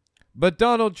pattern. But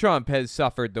Donald Trump has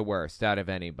suffered the worst out of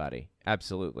anybody.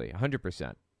 Absolutely.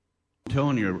 100%. I'm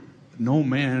telling you, no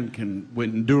man can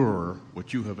endure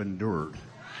what you have endured.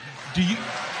 Do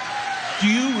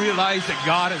you realize that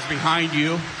God is behind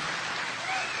you?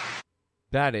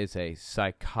 That is a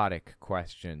psychotic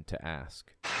question to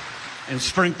ask. And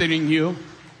strengthening you?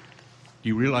 Do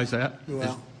you realize that?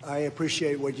 Well, I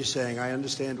appreciate what you're saying. I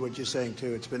understand what you're saying,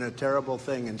 too. It's been a terrible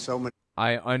thing in so many...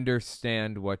 I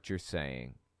understand what you're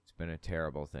saying. It's been a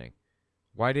terrible thing.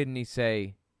 Why didn't he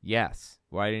say yes?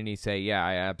 Why didn't he say, yeah,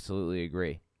 I absolutely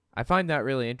agree? I find that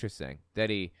really interesting, that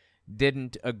he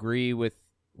didn't agree with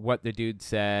what the dude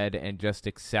said and just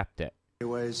accept it.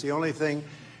 Anyways, the only thing,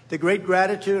 the great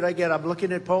gratitude I get, I'm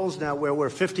looking at polls now where we're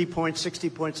 50 points, 60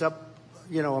 points up,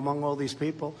 you know, among all these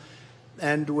people.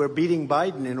 And we're beating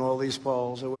Biden in all these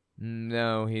polls.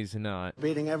 No, he's not.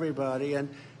 Beating everybody. And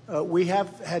we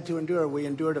have had to endure. We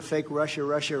endured a fake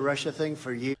Russia thing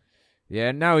for years.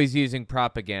 Yeah, now he's using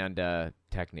propaganda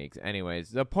techniques. Anyways,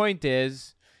 the point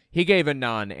is, he gave a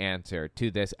non-answer to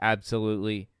this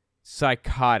absolutely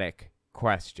psychotic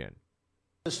question.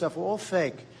 This stuff all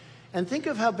fake. And think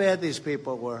of how bad these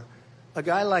people were. A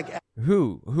guy like...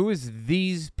 Who? Who is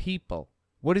these people?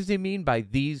 What does he mean by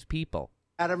these people?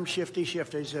 Adam Shifty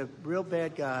Shifter. He's a real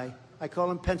bad guy. I call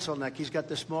him pencil neck. He's got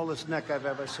the smallest neck I've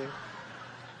ever seen.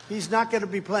 He's not going to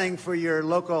be playing for your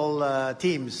local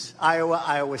teams,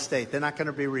 Iowa State. They're not going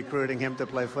to be recruiting him to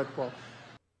play football.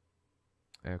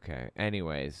 Okay,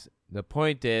 anyways, the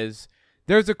point is,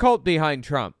 there's a cult behind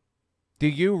Trump. Do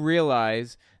you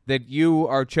realize that you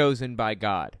are chosen by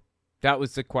God? That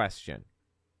was the question.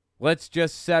 Let's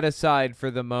just set aside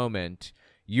for the moment,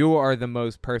 you are the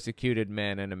most persecuted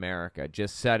man in America.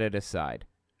 Just set it aside.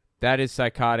 That is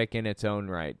psychotic in its own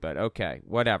right, but okay,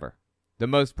 whatever. The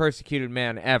most persecuted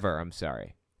man ever, I'm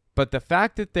sorry. But the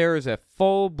fact that there is a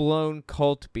full-blown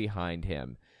cult behind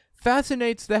him,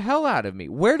 fascinates the hell out of me.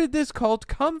 Where did this cult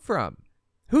come from?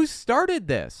 Who started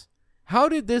this? How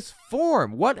did this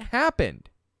form? What happened?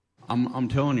 I'm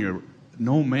telling you,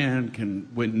 no man can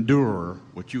endure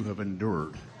what you have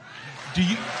endured. Do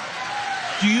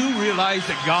you realize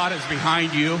that God is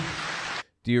behind you?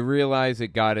 Do you realize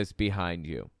that God is behind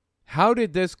you? How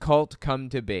did this cult come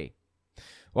to be?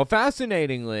 Well,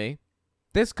 fascinatingly,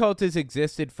 this cult has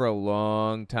existed for a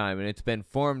long time, and it's been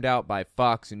formed out by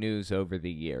Fox News over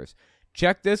the years.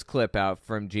 Check this clip out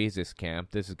from Jesus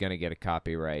Camp. This is going to get a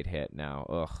copyright hit now.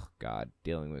 Ugh, God,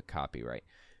 dealing with copyright.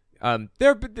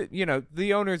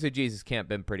 The owners of Jesus Camp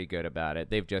been pretty good about it.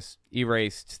 They've just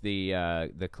erased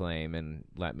the claim and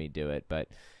let me do it. But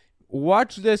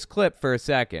watch this clip for a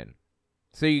second,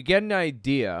 so you get an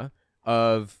idea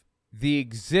of the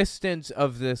existence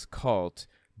of this cult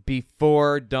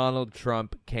before Donald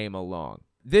Trump came along.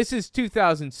 This is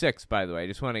 2006, by the way. I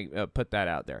just want to put that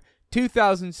out there.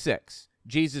 2006,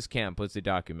 Jesus Camp was the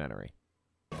documentary.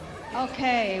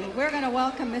 Okay, we're going to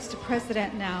welcome Mr.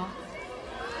 President now.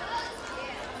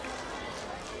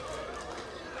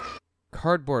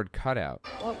 Cardboard cutout.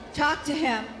 Well, talk to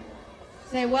him.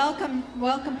 Say, welcome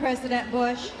President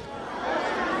Bush.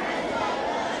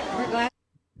 We're glad.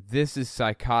 This is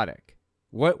psychotic.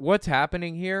 What's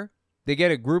happening here? They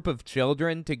get a group of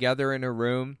children together in a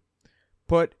room,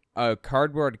 put a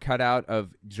cardboard cutout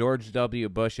of George W.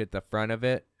 Bush at the front of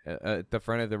it, at the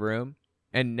front of the room,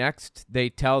 and next they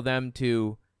tell them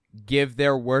to give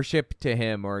their worship to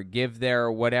him or give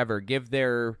their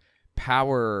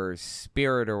power or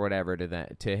spirit or whatever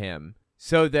to him,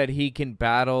 so that he can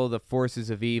battle the forces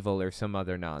of evil or some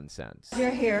other nonsense. You're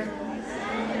here.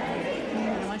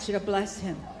 I want you to bless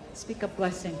him. Speak a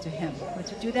blessing to him.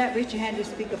 Would you do that? Reach your hand to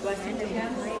speak a blessing to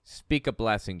him. Speak a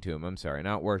blessing to him. I'm sorry,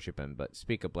 not worship him, but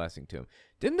speak a blessing to him.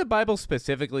 Didn't the Bible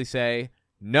specifically say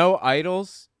no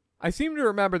idols? I seem to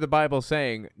remember the Bible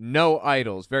saying no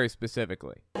idols very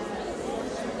specifically.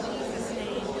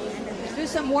 Do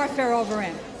some warfare over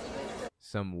him.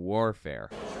 Some warfare.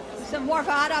 Some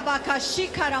warfare.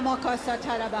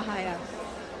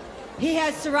 He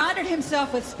has surrounded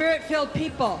himself with spirit-filled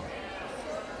people.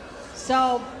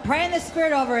 So pray in the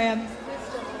Spirit over him.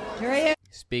 Here he is.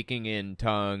 Speaking in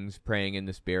tongues, praying in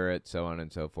the Spirit, so on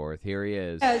and so forth. Here he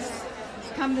is. Yes.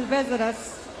 He's come to visit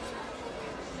us.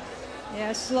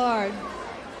 Yes, Lord.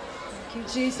 Thank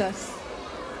you, Jesus.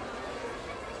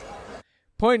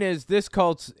 Point is, this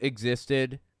cult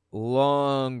existed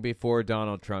long before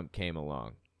Donald Trump came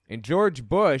along. And George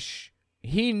Bush,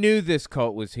 he knew this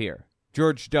cult was here.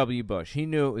 George W. Bush, he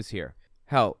knew it was here.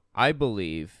 Hell, I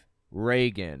believe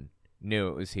Reagan knew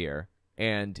it was here,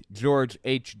 and George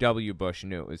H.W. Bush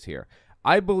knew it was here.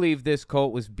 I believe this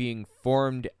cult was being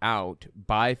formed out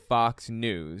by Fox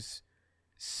News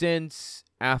since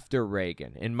after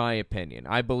Reagan, in my opinion.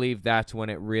 I believe that's when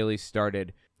it really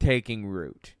started taking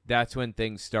root. That's when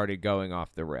things started going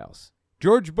off the rails.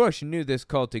 George Bush knew this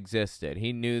cult existed.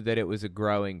 He knew that it was a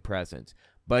growing presence,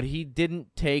 but he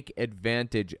didn't take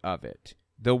advantage of it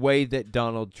the way that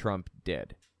Donald Trump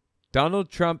did. Donald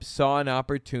Trump saw an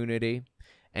opportunity,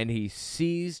 and he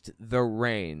seized the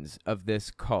reins of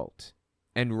this cult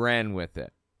and ran with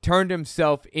it. Turned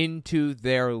himself into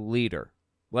their leader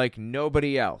like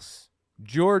nobody else.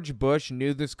 George Bush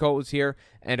knew this cult was here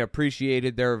and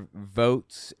appreciated their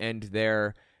votes and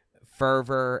their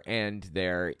fervor and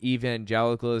their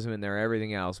evangelicalism and their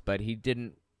everything else, but he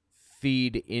didn't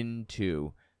feed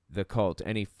into the cult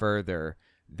any further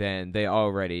than they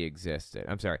already existed.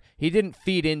 I'm sorry. He didn't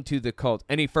feed into the cult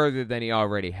any further than he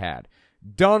already had.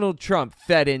 Donald Trump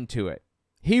fed into it.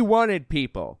 He wanted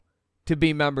people to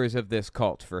be members of this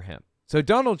cult for him. So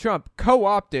Donald Trump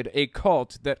co-opted a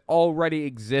cult that already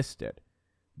existed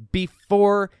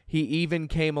before he even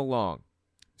came along.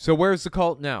 So where's the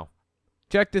cult now?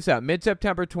 Check this out.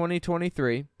 Mid-September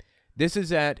 2023, this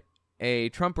is at a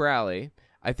Trump rally.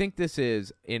 I think this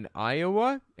is in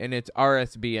Iowa, and it's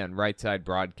RSBN, Right Side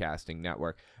Broadcasting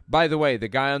Network. By the way, the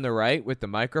guy on the right with the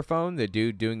microphone, the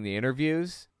dude doing the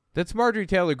interviews, that's Marjorie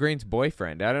Taylor Greene's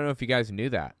boyfriend. I don't know if you guys knew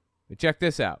that. But check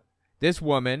this out. This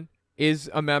woman is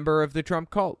a member of the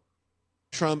Trump cult.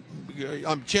 Trump,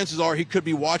 chances are he could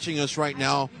be watching us right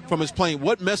now from his plane.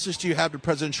 What message do you have to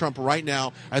President Trump right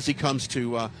now as he comes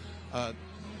to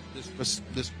this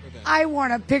event? I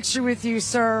want a picture with you,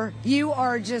 sir. You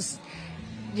are just...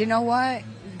 You know what?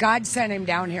 God sent him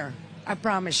down here. I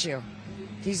promise you.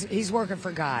 He's working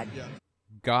for God. Yeah.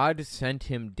 God sent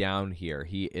him down here.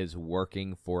 He is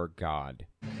working for God.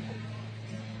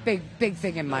 Big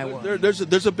thing in my world.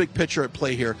 There's a big picture at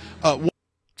play here.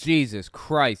 Jesus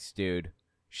Christ, dude.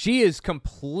 She is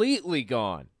completely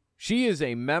gone. She is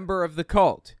a member of the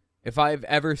cult. if I've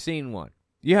ever seen one.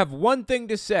 You have one thing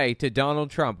to say to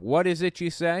Donald Trump. What is it you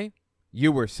say?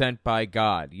 You were sent by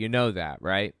God. You know that,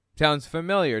 right? Sounds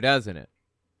familiar, doesn't it?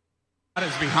 God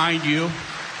is behind you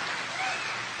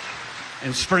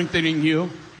and strengthening you.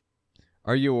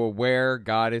 Are you aware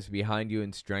God is behind you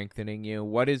and strengthening you?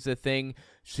 What is the thing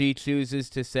she chooses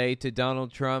to say to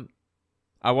Donald Trump?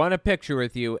 I want a picture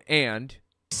with you and...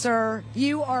 Sir,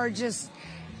 you are just,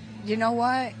 you know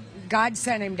what? God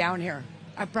sent him down here.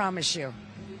 I promise you.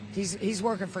 He's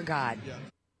working for God. Yeah.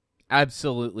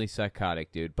 Absolutely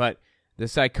psychotic, dude. But the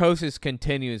psychosis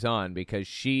continues on because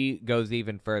she goes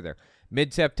even further.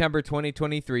 Mid-September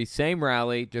 2023, same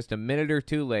rally, just a minute or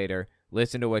two later.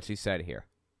 Listen to what she said here.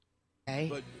 Okay.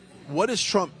 But what is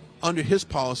Trump, under his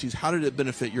policies, how did it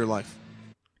benefit your life?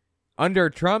 Under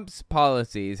Trump's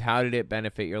policies, how did it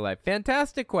benefit your life?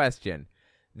 Fantastic question.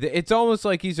 It's almost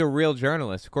like he's a real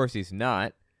journalist. Of course he's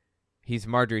not. He's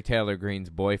Marjorie Taylor Greene's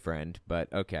boyfriend,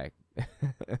 but okay.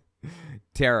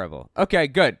 Terrible. Okay,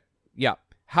 good. Yeah.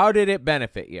 How did it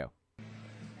benefit you?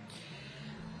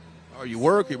 Are you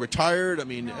work? Are you retired? I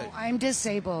mean... No, I'm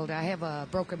disabled. I have a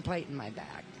broken plate in my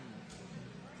back.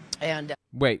 And...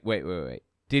 Wait.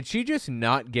 Did she just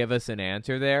not give us an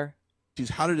answer there?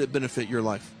 How did it benefit your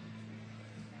life?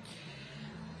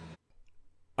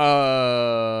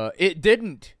 It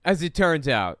didn't, as it turns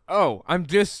out. Oh, I'm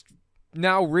just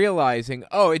now realizing,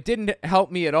 it didn't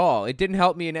help me at all. It didn't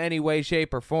help me in any way,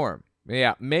 shape, or form.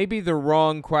 Yeah, maybe the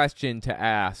wrong question to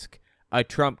ask a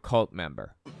Trump cult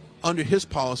member. Under his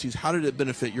policies, how did it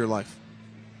benefit your life?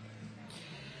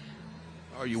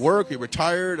 Are you work? Are you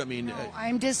retired? I mean... No,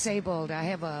 I'm disabled. I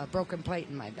have a broken plate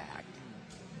in my back.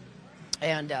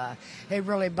 And it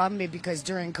really bummed me because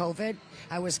during COVID,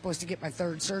 I was supposed to get my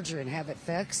third surgery and have it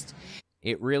fixed.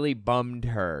 It really bummed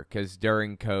her because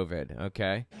during COVID,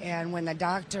 okay? And when the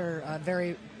doctor, a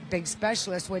very big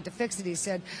specialist, went to fix it, he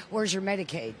said, "Where's your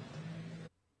Medicaid?"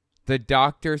 The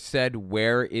doctor said,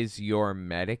 "Where is your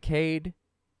Medicaid?"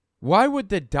 Why would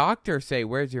the doctor say,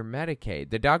 "Where's your Medicaid?"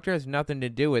 The doctor has nothing to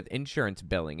do with insurance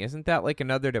billing. Isn't that like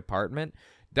another department?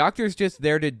 Doctor's just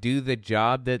there to do the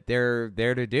job that they're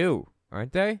there to do,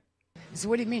 aren't they? So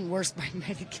what do you mean, where's my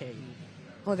Medicaid?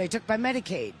 Well, they took my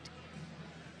Medicaid.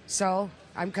 So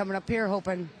I'm coming up here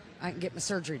hoping I can get my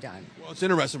surgery done. Well, it's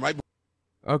interesting, right?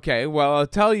 Okay, well, I'll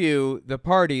tell you the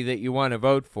party that you want to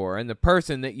vote for and the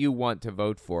person that you want to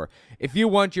vote for. If you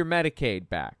want your Medicaid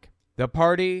back, the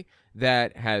party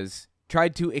that has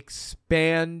tried to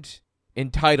expand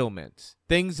entitlements,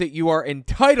 things that you are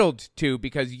entitled to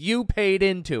because you paid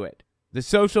into it, the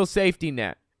social safety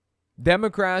net.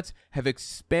 Democrats have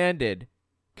expanded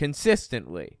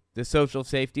consistently the social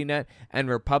safety net, and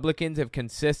Republicans have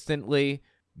consistently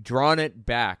drawn it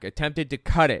back, attempted to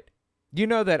cut it. You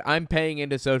know that I'm paying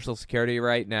into Social Security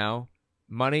right now,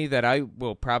 money that I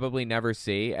will probably never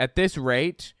see. At this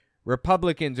rate,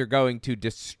 Republicans are going to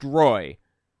destroy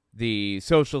the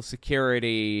Social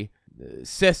Security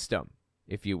system,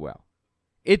 if you will.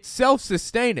 It's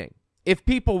self-sustaining. If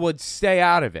people would stay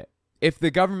out of it, if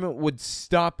the government would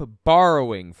stop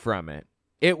borrowing from it,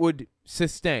 it would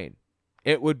sustain.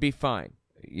 It would be fine.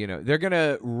 You know, they're going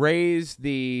to raise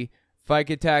the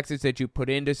FICA taxes that you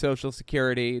put into Social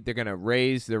Security. They're going to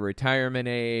raise the retirement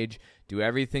age, do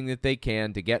everything that they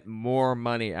can to get more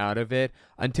money out of it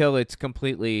until it's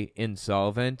completely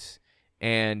insolvent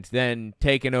and then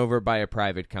taken over by a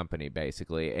private company,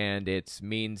 basically. And it's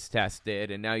means tested,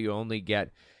 and now you only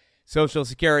get Social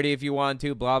Security if you want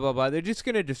to, blah, blah, blah. They're just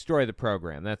going to destroy the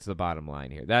program. That's the bottom line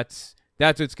here. That's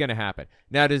what's going to happen.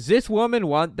 Now, does this woman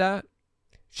want that?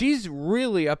 She's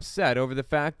really upset over the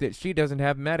fact that she doesn't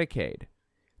have Medicaid,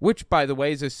 which, by the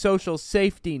way, is a social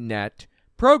safety net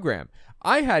program.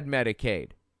 I had Medicaid.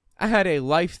 I had a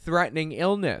life-threatening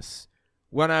illness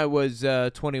when I was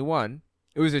 21.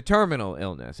 It was a terminal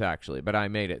illness, actually, but I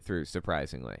made it through,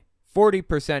 surprisingly.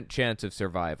 40% chance of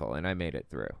survival, and I made it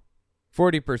through.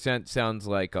 40% sounds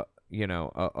like, a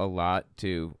lot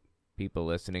to people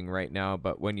listening right now,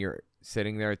 but when you're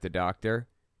sitting there at the doctor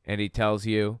and he tells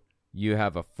you you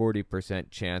have a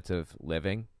 40% chance of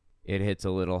living, it hits a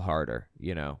little harder,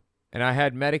 you know. And I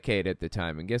had Medicaid at the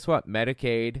time, and guess what?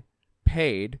 Medicaid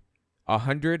paid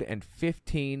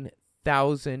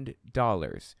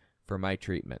 $115,000 for my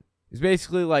treatment. It's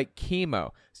basically like chemo.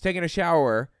 I was taking a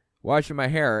shower, washing my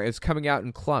hair. It was coming out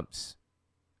in clumps.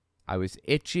 I was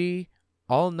itchy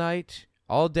all night,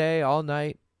 all day, all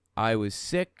night. I was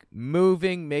sick.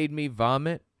 Moving made me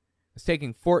vomit. I was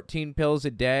taking 14 pills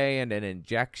a day and an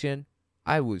injection.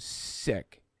 I was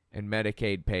sick, and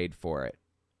Medicaid paid for it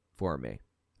for me.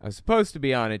 I was supposed to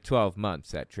be on it 12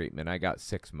 months, that treatment. I got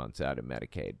 6 months out of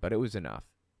Medicaid, but it was enough.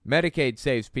 Medicaid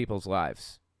saves people's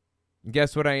lives. And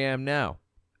guess what I am now?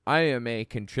 I am a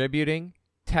contributing,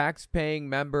 tax-paying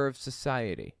member of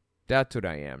society. That's what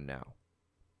I am now.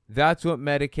 That's what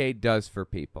Medicaid does for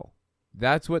people.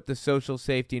 That's what the social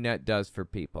safety net does for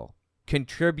people.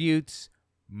 Contributes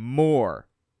more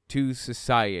to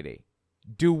society.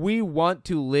 Do we want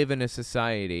to live in a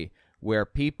society where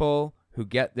people who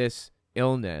get this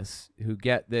illness, who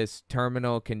get this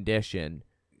terminal condition,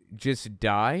 just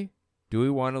die? Do we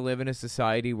want to live in a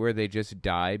society where they just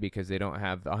die because they don't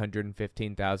have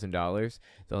 $115,000?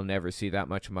 They'll never see that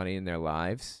much money in their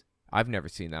lives. I've never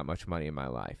seen that much money in my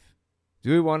life.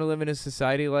 Do we want to live in a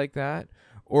society like that?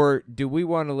 Or do we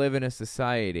want to live in a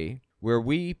society where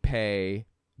we pay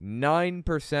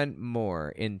 9% more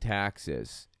in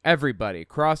taxes? Everybody,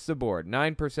 across the board,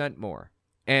 9% more.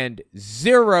 And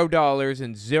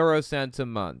 $0.00 a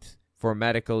month for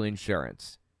medical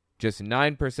insurance. Just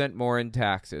 9% more in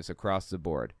taxes across the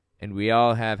board. And we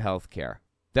all have health care.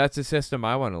 That's a system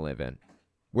I want to live in.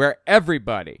 Where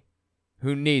everybody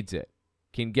who needs it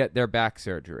can get their back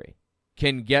surgery.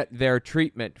 Can get their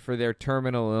treatment for their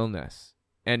terminal illness.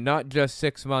 And not just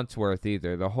 6 months worth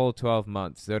either. The whole 12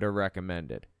 months that are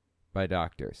recommended by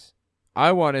doctors.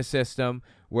 I want a system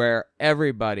where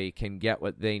everybody can get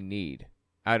what they need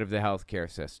out of the healthcare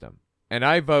system. And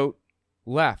I vote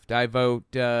left. I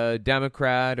vote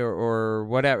Democrat or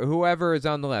whatever, whoever is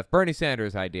on the left. Bernie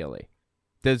Sanders, ideally.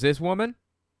 Does this woman?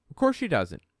 Of course she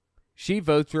doesn't. She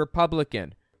votes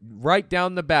Republican right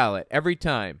down the ballot every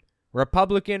time.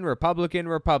 Republican, Republican,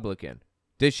 Republican.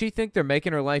 Does she think they're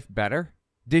making her life better?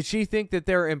 Did she think that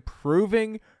they're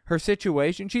improving her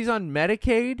situation? She's on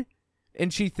Medicaid,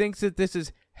 and she thinks that this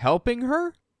is helping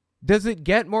her? Does it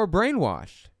get more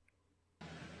brainwashed?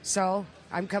 So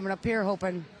I'm coming up here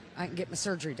hoping I can get my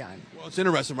surgery done. Well, it's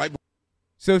interesting, right?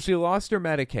 So she lost her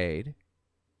Medicaid,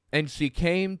 and she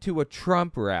came to a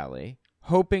Trump rally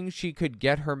hoping she could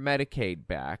get her Medicaid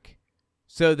back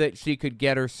so that she could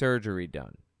get her surgery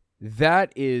done.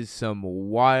 That is some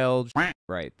wild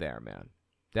right there, man.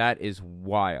 That is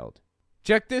wild.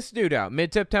 Check this dude out.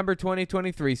 Mid-September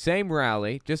 2023, same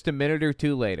rally, just a minute or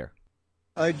two later.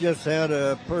 I just had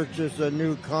to purchase a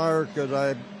new car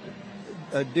because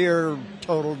a deer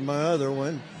totaled my other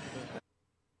one.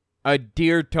 A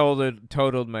deer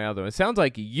totaled my other one. It sounds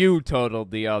like you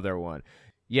totaled the other one.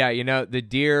 Yeah, you know, the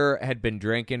deer had been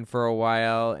drinking for a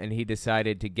while, and he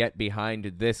decided to get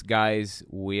behind this guy's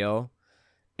wheel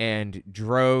and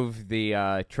drove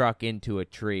the truck into a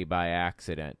tree by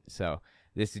accident. So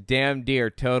this damn deer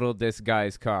totaled this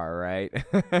guy's car, right?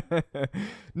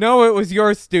 No, it was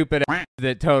your stupid ass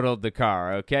that totaled the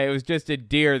car, okay? It was just a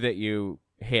deer that you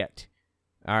hit.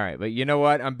 All right, but you know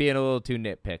what? I'm being a little too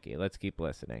nitpicky. Let's keep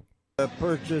listening. I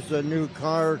purchased a new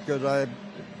car because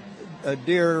a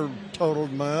deer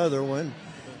totaled my other one,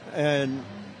 and...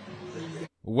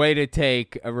 Way to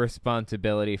take a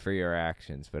responsibility for your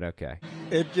actions, but okay.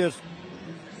 It just,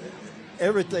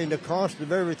 everything, the cost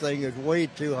of everything is way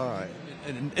too high.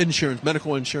 And insurance,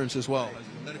 medical insurance as well.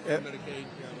 Medicaid.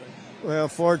 Well,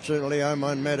 fortunately, I'm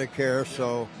on Medicare,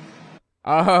 so...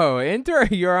 Oh,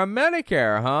 you're on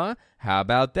Medicare, huh? How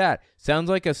about that? Sounds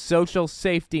like a social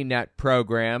safety net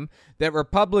program that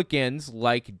Republicans,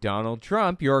 like Donald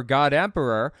Trump, your God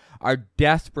Emperor, are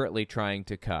desperately trying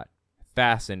to cut.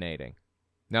 Fascinating.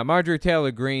 Now, Marjorie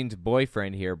Taylor Greene's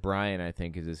boyfriend here, Brian, I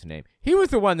think is his name, he was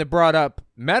the one that brought up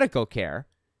medical care.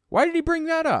 Why did he bring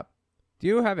that up? Do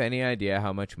you have any idea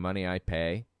how much money I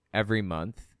pay every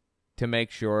month to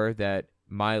make sure that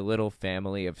my little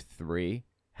family of 3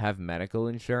 have medical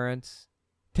insurance?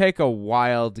 Take a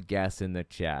wild guess in the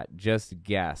chat. Just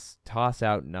guess. Toss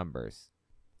out numbers.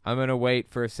 I'm going to wait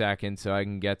for a second so I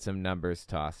can get some numbers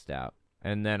tossed out,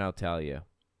 and then I'll tell you.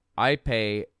 I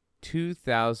pay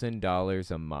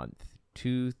 $2,000 a month.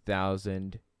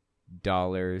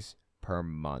 $2,000 per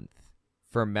month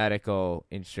for medical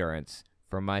insurance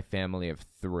for my family of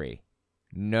 3.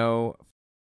 No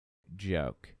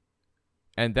joke.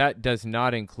 And that does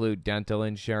not include dental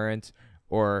insurance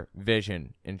or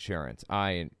vision insurance.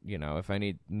 If I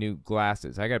need new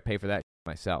glasses, I got to pay for that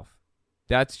myself.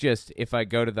 That's just if I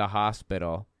go to the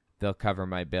hospital, they'll cover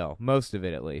my bill. Most of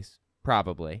it, at least.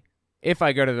 Probably. If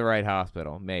I go to the right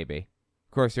hospital, maybe.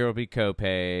 Of course, there will be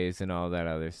co-pays and all that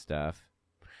other stuff.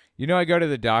 You know, I go to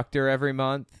the doctor every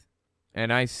month,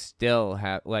 and I still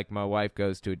have, like, my wife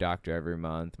goes to a doctor every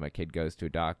month, my kid goes to a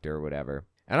doctor or whatever,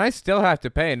 and I still have to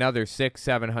pay another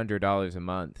 $600-700 a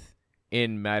month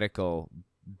in medical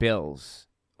bills,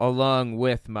 along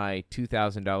with my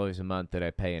 $2,000 a month that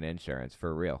I pay in insurance,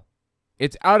 for real.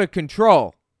 It's out of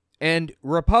control, and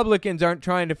Republicans aren't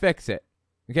trying to fix it.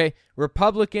 Okay?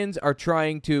 Republicans are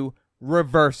trying to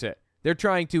reverse it. They're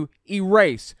trying to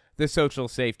erase the social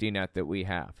safety net that we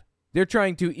have. They're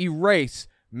trying to erase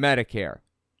Medicare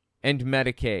and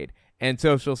Medicaid and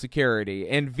Social Security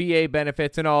and VA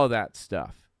benefits and all that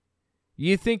stuff.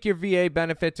 You think your VA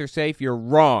benefits are safe? You're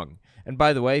wrong. And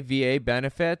by the way, VA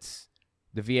benefits,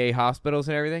 the VA hospitals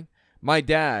and everything, my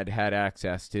dad had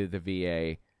access to the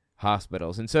VA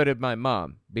hospitals, and so did my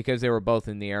mom, because they were both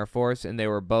in the Air Force, and they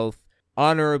were both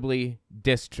honorably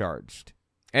discharged.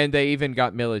 And they even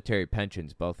got military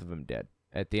pensions, both of them did,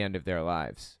 at the end of their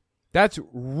lives. That's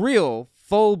real,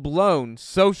 full-blown,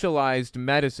 socialized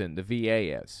medicine, the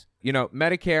VA is. You know,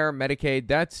 Medicare, Medicaid,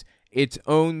 that's its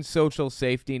own social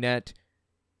safety net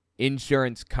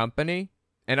insurance company.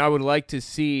 And I would like to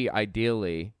see,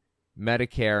 ideally,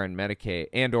 Medicare and Medicaid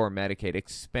and/or Medicaid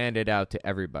expanded out to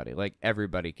everybody. Like,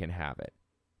 everybody can have it.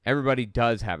 Everybody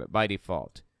does have it by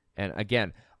default. And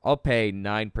again, I'll pay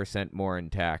 9% more in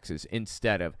taxes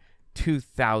instead of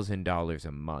 $2,000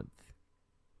 a month.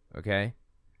 Okay?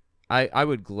 I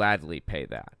would gladly pay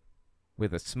that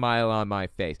with a smile on my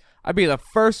face. I'd be the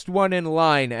first one in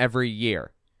line every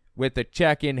year with a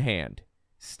check in hand,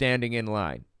 standing in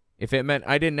line, if it meant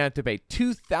I didn't have to pay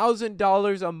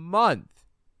 $2,000 a month.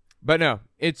 But no,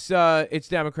 it's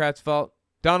Democrats' fault.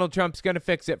 Donald Trump's going to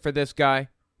fix it for this guy.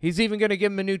 He's even going to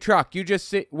give him a new truck. You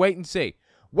just wait and see.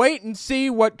 Wait and see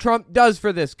what Trump does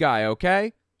for this guy,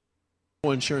 okay?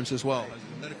 Insurance as well.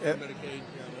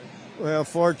 Well,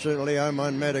 fortunately, I'm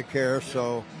on Medicare,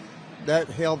 so that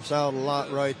helps out a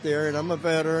lot right there. And I'm a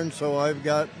veteran, so I've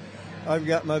got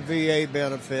my VA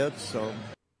benefits. So,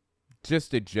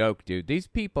 just a joke, dude. These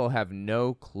people have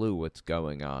no clue what's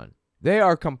going on. They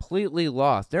are completely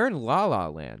lost. They're in La La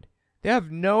Land. They have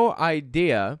no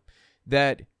idea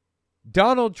that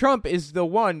Donald Trump is the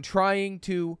one trying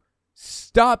to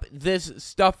stop this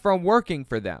stuff from working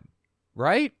for them,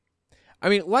 right? I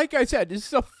mean, like I said, this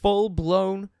is a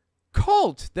full-blown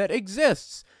cult that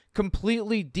exists,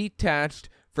 completely detached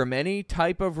from any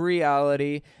type of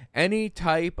reality, any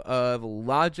type of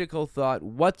logical thought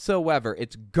whatsoever.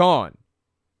 It's gone.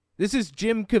 This is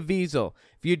Jim Caviezel.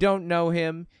 If you don't know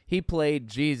him, he played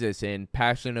Jesus in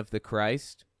Passion of the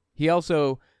Christ. He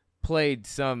also played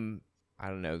some, I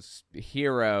don't know,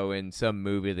 hero in some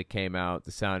movie that came out,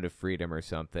 The Sound of Freedom or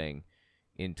something,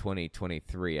 in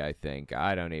 2023, I think.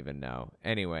 I don't even know.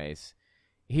 Anyways,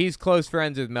 he's close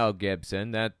friends with Mel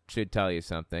Gibson. That should tell you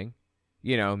something.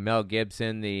 You know, Mel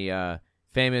Gibson, the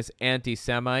famous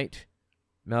anti-Semite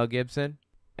Mel Gibson.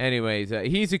 Anyways,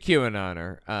 he's a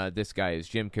QAnoner. This guy is,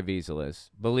 Jim Caviezel is.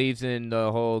 Believes in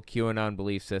the whole QAnon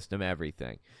belief system,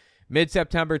 everything.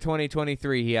 Mid-September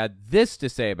 2023, he had this to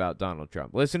say about Donald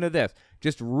Trump. Listen to this.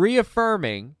 Just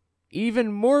reaffirming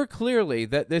even more clearly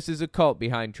that this is a cult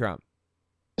behind Trump.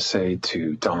 Say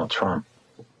to Donald Trump,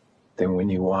 then when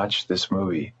you watch this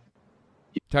movie,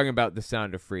 talking about The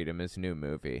Sound of Freedom, his new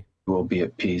movie, you will be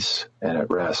at peace and at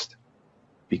rest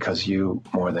because you,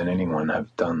 more than anyone,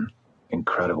 have done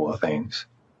incredible things.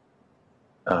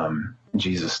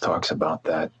 Jesus talks about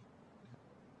that.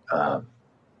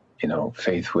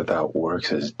 Faith without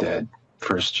works is dead.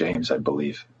 1 James, I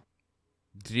believe.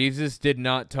 Jesus did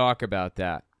not talk about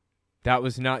that. That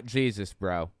was not Jesus,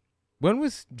 bro. When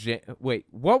was wait,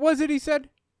 what was it he said?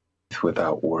 Faith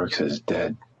without works is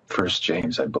dead. 1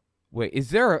 James, I believe. Wait,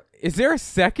 is there a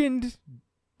second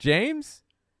James?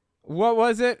 What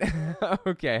was it?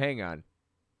 Okay, hang on.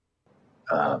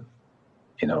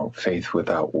 Faith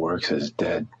without works is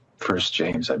dead. 1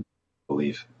 James, I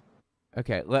believe.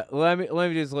 Okay, let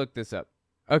me just look this up.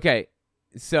 Okay,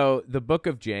 so the book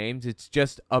of James, it's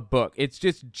just a book. It's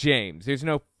just James. There's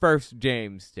no first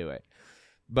James to it.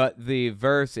 But the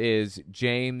verse is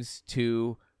James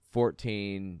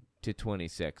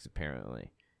 2:14-26,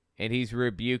 apparently. And he's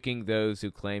rebuking those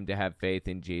who claim to have faith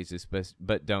in Jesus,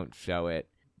 but don't show it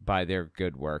by their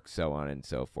good works, so on and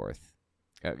so forth.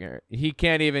 Okay. He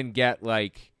can't even get,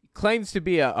 claims to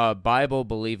be a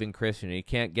Bible-believing Christian. He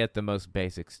can't get the most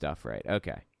basic stuff right.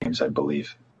 Okay. James, I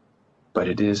believe. But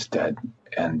it is dead.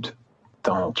 And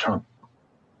Donald Trump,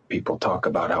 people talk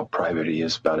about how private he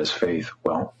is about his faith.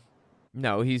 Well,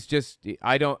 no, he's just,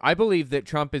 I believe that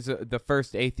Trump is the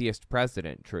first atheist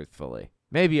president, truthfully.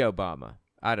 Maybe Obama.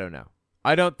 I don't know.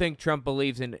 I don't think Trump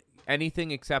believes in anything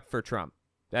except for Trump.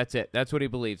 That's it. That's what he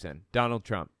believes in. Donald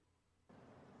Trump.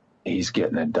 He's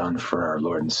getting it done for our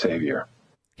Lord and Savior.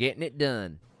 Getting it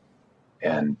done.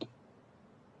 And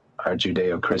our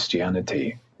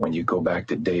Judeo-Christianity, when you go back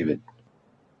to David,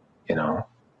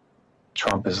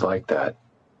 Trump is like that.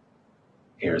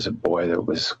 Here's a boy that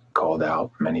was called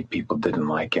out. Many people didn't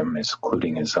like him,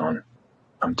 including his own.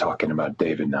 I'm talking about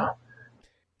David now.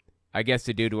 I guess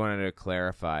the dude wanted to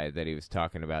clarify that he was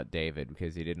talking about David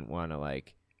because he didn't want to,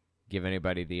 like, give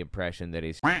anybody the impression that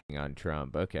he's on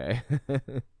Trump. Okay.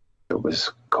 It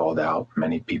was called out.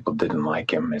 Many people didn't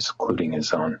like him, including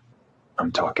his own.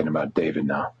 I'm talking about David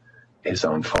now, his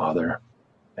own father.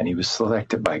 And he was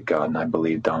selected by God, and I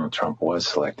believe Donald Trump was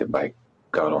selected by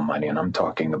God Almighty. And I'm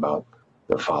talking about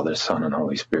the Father, Son, and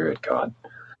Holy Spirit, God.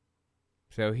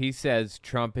 So he says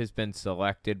Trump has been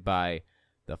selected by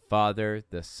the Father,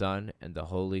 the Son, and the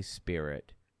Holy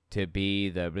Spirit to be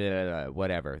the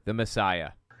whatever, the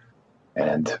Messiah.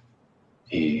 And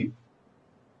he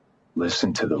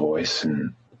listened to the voice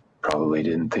and probably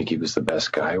didn't think he was the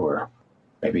best guy, or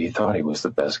maybe he thought he was the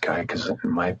best guy, because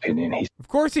in my opinion, he's... Of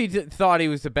course he thought he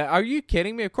was the best. Are you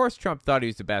kidding me? Of course Trump thought he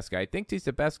was the best guy. He thinks he's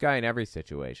the best guy in every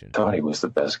situation. Thought he was the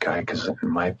best guy, because in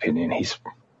my opinion, he's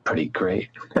pretty great.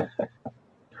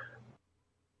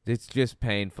 It's just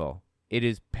painful. It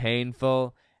is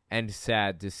painful and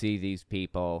sad to see these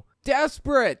people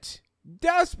desperate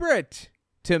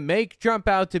to make Trump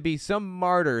out to be some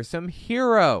martyr, some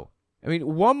hero. I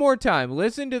mean, one more time.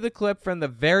 Listen to the clip from the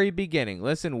very beginning.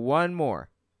 Listen one more.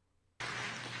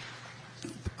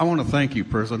 I want to thank you,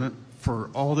 President,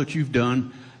 for all that you've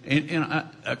done. And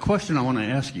a question I want to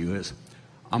ask you is,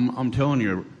 I'm telling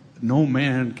you, no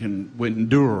man can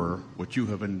endure what you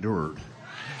have endured.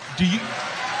 Do you...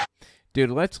 Dude,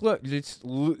 let's look. Just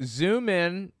zoom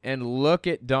in and look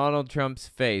at Donald Trump's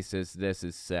face as this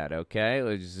is said, okay?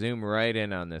 Let's zoom right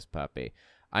in on this puppy.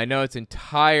 I know it's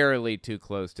entirely too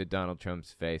close to Donald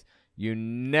Trump's face. You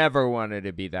never wanted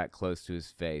to be that close to his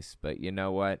face, but you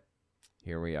know what?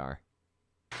 Here we are.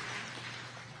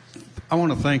 I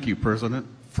want to thank you, President,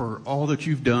 for all that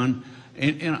you've done.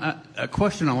 And a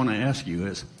question I want to ask you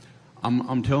is,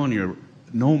 I'm telling you,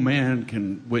 no man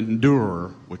can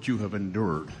endure what you have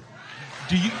endured.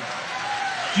 Do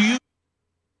you?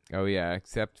 Oh, yeah,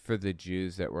 except for the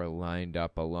Jews that were lined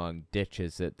up along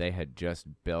ditches that they had just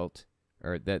built,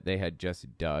 or that they had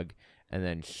just dug, and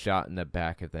then shot in the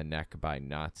back of the neck by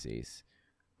Nazis.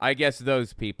 I guess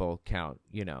those people count,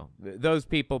 you know. Those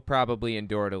people probably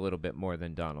endured a little bit more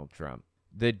than Donald Trump.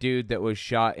 The dude that was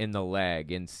shot in the leg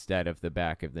instead of the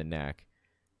back of the neck,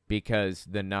 because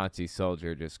the Nazi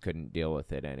soldier just couldn't deal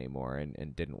with it anymore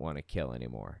and didn't want to kill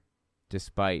anymore,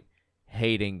 despite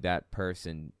hating that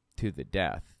person to the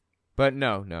death. But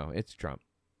no, it's Trump.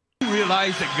 Do you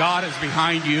realize that God is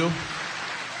behind you?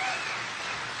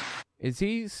 Is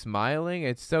he smiling?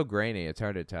 It's so grainy, it's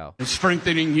hard to tell. It's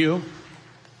strengthening you.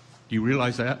 Do you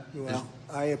realize that? Well,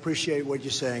 I appreciate what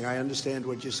you're saying. I understand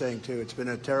what you're saying, too. It's been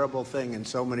a terrible thing in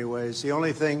so many ways. The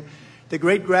only thing, the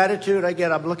great gratitude I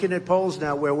get, I'm looking at polls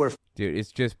now where we're... Dude,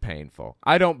 it's just painful.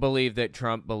 I don't believe that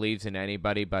Trump believes in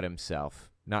anybody but himself.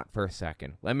 Not for a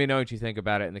second. Let me know what you think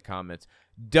about it in the comments.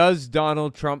 Does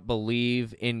Donald Trump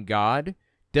believe in God?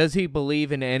 Does he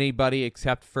believe in anybody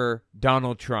except for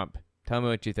Donald Trump? Tell me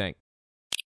what you think.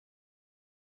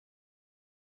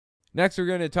 Next, we're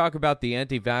going to talk about the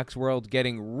anti-vax world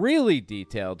getting really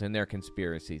detailed in their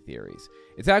conspiracy theories.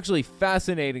 It's actually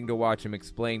fascinating to watch them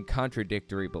explain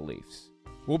contradictory beliefs.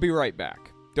 We'll be right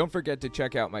back. Don't forget to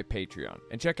check out my Patreon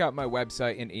and check out my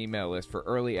website and email list for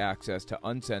early access to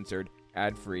uncensored,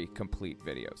 ad-free, complete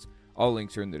videos. All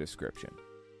links are in the description.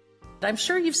 I'm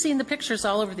sure you've seen the pictures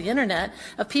all over the internet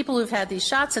of people who've had these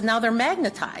shots and now they're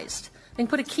magnetized. They can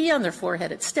put a key on their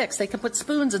forehead, it sticks. They can put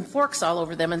spoons and forks all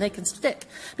over them and they can stick.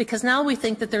 Because now we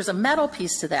think that there's a metal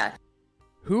piece to that.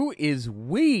 Who is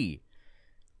we?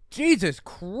 Jesus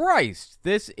Christ!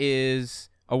 This is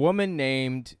a woman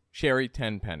named Sherry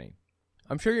Tenpenny.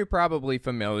 I'm sure you're probably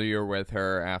familiar with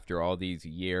her after all these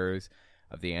years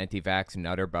of the anti-vax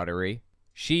nutter buttery.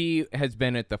 She has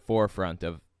been at the forefront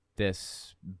of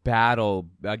this battle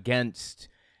against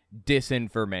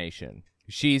disinformation.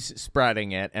 She's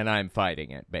spreading it, and I'm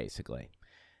fighting it, basically.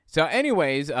 So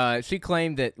anyways, she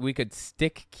claimed that we could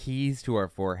stick keys to our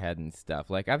forehead and stuff.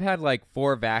 Like, I've had,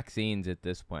 4 vaccines at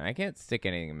this point. I can't stick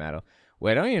anything metal.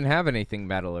 Wait, I don't even have anything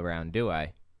metal around, do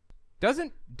I?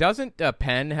 Doesn't a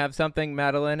pen have something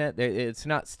metal in it? It's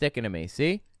not sticking to me,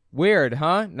 see? Weird,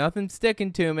 huh? Nothing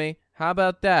sticking to me. How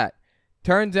about that?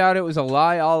 Turns out it was a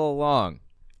lie all along.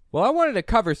 Well, I wanted to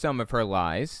cover some of her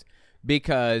lies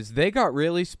because they got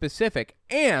really specific,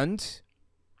 and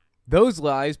those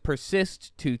lies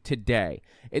persist to today.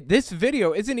 This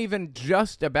video isn't even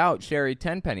just about Sherry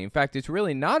Tenpenny. In fact, it's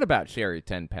really not about Sherry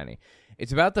Tenpenny.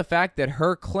 It's about the fact that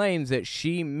her claims that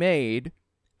she made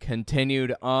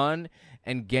continued on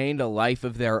and gained a life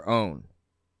of their own.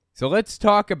 So let's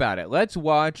talk about it. Let's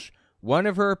watch one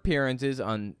of her appearances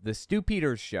on the Stu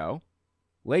Peters show,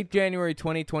 late January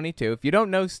 2022. If you don't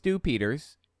know Stu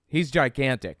Peters, he's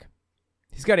gigantic.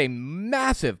 He's got a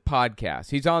massive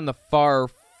podcast. He's on the far,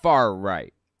 far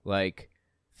right. Like,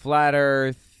 flat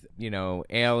earth,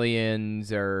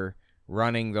 aliens are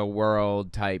running the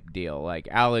world type deal. Like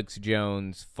Alex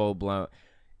Jones, full-blown.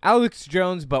 Alex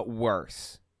Jones, but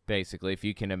worse, basically, if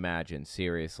you can imagine,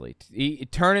 seriously.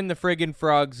 Turning the friggin'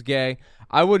 frogs gay.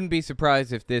 I wouldn't be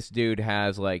surprised if this dude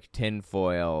has, like,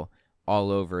 tinfoil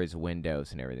all over his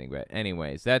windows and everything. But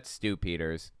anyways, that's Stu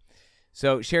Peters.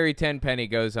 So Sherry Tenpenny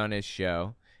goes on his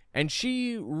show, and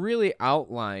she really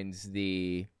outlines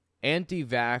the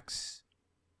anti-vax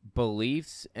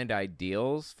beliefs and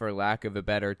ideals, for lack of a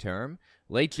better term,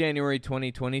 late January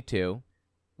 2022.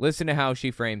 Listen to how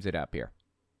she frames it up here.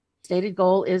 Stated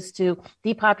goal is to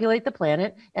depopulate the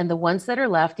planet, and the ones that are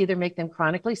left either make them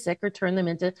chronically sick or turn them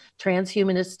into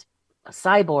transhumanist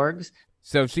cyborgs.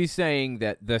 So she's saying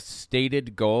that the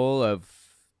stated goal of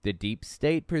the deep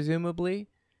state, presumably,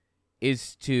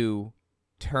 is to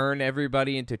turn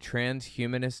everybody into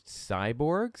transhumanist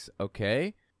cyborgs?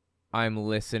 Okay, I'm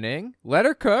listening. Let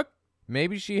her cook.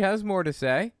 Maybe she has more to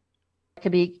say.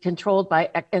 Can be controlled by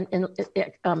and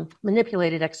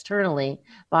manipulated externally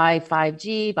by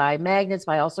 5G, by magnets,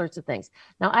 by all sorts of things.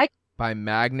 Now, by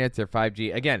magnets or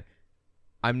 5G. Again,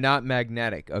 I'm not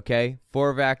magnetic, okay?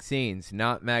 4 vaccines,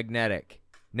 not magnetic.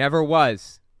 Never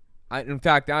was. In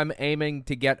fact, I'm aiming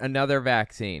to get another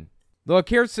vaccine. Look,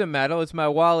 here's some metal. It's my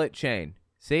wallet chain.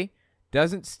 See?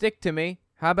 Doesn't stick to me.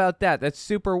 How about that? That's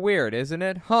super weird, isn't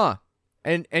it? Huh?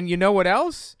 And you know what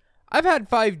else? I've had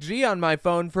 5G on my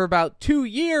phone for about 2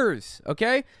 years,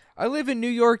 okay? I live in New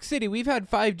York City. We've had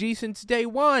 5G since day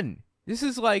one. This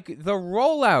is like the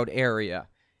rollout area.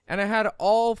 And I had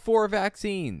all 4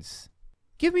 vaccines.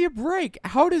 Give me a break.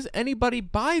 How does anybody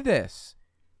buy this?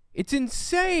 It's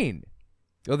insane.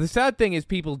 Well, the sad thing is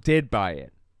people did buy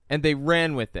it. And they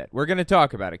ran with it. We're going to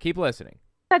talk about it. Keep listening.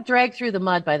 I got dragged through the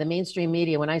mud by the mainstream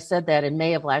media when I said that in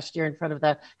May of last year in front of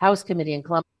the House Committee in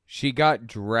Columbia. She got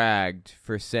dragged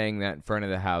for saying that in front of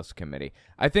the House Committee.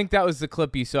 I think that was the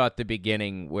clip you saw at the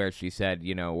beginning where she said,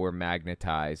 we're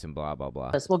magnetized and blah, blah,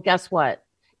 blah. Well, guess what?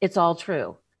 It's all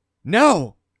true.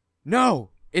 No,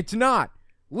 it's not.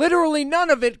 Literally none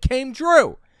of it came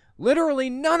true. Literally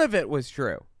none of it was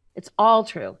true. It's all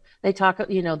true. They talk,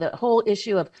 the whole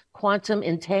issue of quantum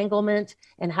entanglement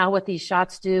and what these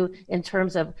shots do in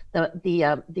terms of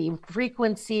the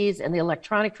frequencies and the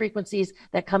electronic frequencies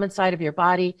that come inside of your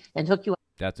body and hook you up.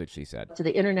 That's what she said. To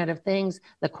the Internet of Things,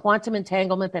 the quantum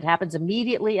entanglement that happens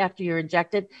immediately after you're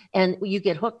injected and you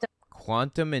get hooked up.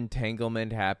 Quantum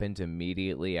entanglement happens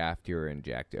immediately after you're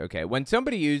injected. Okay, when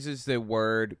somebody uses the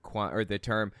word or the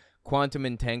term quantum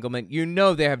entanglement,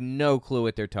 they have no clue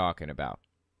what they're talking about.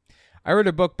 I read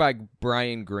a book by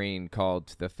Brian Greene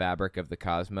called The Fabric of the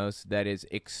Cosmos that is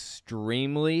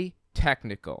extremely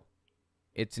technical.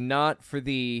 It's not for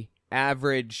the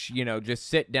average, just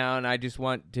sit down, I just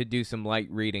want to do some light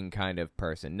reading kind of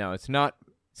person. No, it's not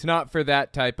for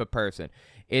that type of person.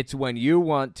 It's when you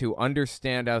want to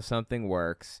understand how something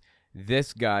works,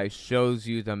 this guy shows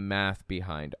you the math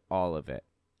behind all of it.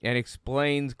 And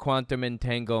explains quantum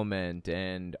entanglement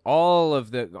and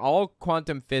all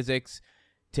quantum physics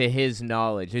to his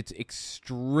knowledge. It's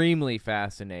extremely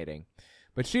fascinating.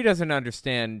 But she doesn't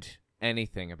understand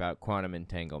anything about quantum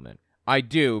entanglement. I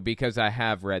do, because I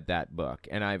have read that book,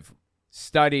 and I've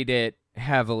studied it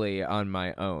heavily on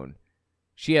my own.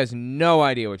 She has no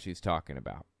idea what she's talking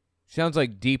about. Sounds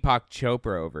like Deepak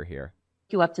Chopra over here.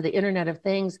 You up to the Internet of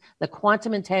Things, the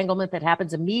quantum entanglement that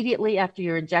happens immediately after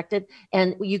you're injected,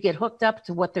 and you get hooked up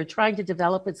to what they're trying to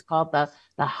develop. It's called the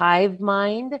hive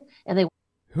mind, and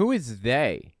Who is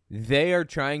they? They are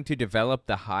trying to develop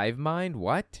the hive mind?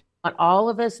 What? Want all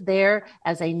of us there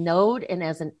as a node and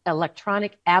as an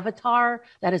electronic avatar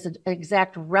that is an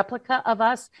exact replica of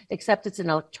us, except it's an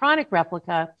electronic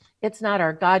replica. It's not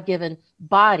our God-given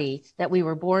body that we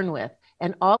were born with.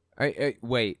 And all.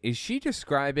 Wait, is she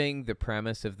describing the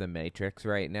premise of the Matrix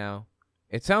right now?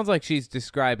 It sounds like she's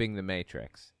describing the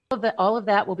Matrix. All of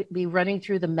that will be running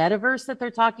through the metaverse that they're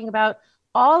talking about.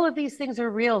 All of these things are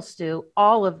real, Stu.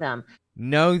 All of them.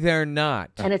 No, they're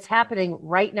not. And it's happening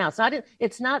right now.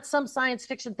 It's not some science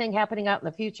fiction thing happening out in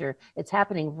the future. It's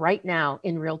happening right now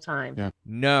in real time. Yeah.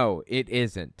 No, it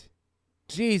isn't.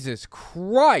 Jesus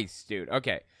Christ, dude.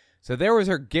 Okay, so there was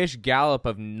her gish gallop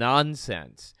of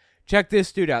nonsense. Check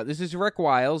this dude out. This is Rick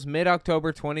Wiles,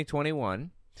 mid-October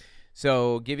 2021.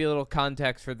 So give you a little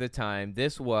context for the time.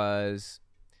 This was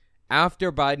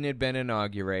after Biden had been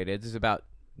inaugurated. This is about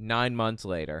 9 months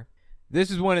later. This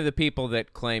is one of the people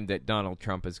that claimed that Donald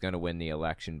Trump is going to win the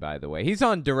election, by the way. He's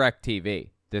on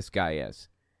DirecTV, this guy is.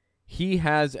 He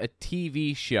has a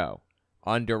TV show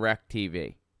on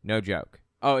DirecTV. No joke.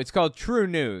 Oh, it's called True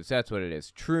News. That's what it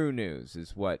is. True News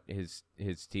is what his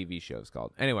TV show is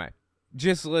called. Anyway,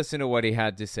 just listen to what he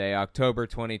had to say. October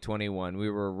 2021, we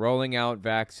were rolling out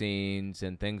vaccines,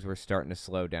 and things were starting to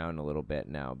slow down a little bit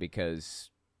now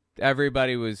because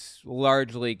everybody was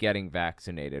largely getting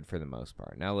vaccinated for the most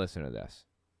part. Now listen to this.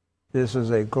 This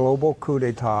is a global coup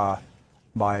d'etat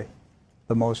by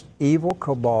the most evil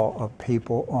cabal of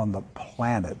people on the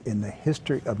planet in the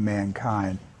history of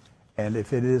mankind. And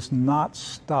if it is not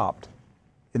stopped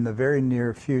in the very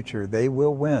near future, they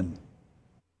will win.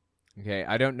 Okay,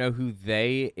 I don't know who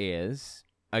they is,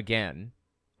 again,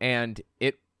 and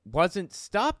it wasn't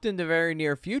stopped in the very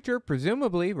near future,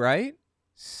 presumably, right?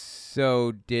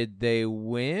 So did they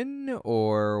win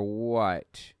or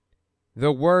what?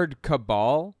 The word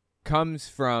cabal comes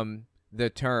from the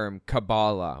term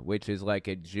Kabbalah, which is like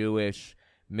a Jewish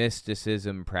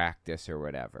mysticism practice or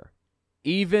whatever.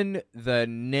 Even the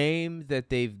name that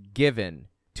they've given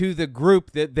to the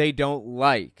group that they don't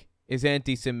like is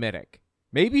anti-Semitic.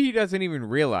 Maybe he doesn't even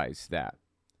realize that.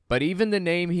 But even the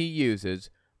name he uses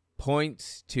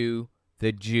points to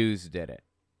the Jews did it.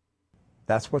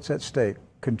 That's what's at stake,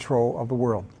 control of the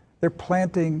world. They're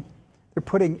putting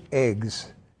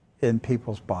eggs in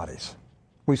people's bodies.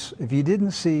 If you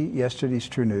didn't see yesterday's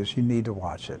True News, you need to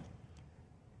watch it.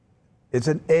 It's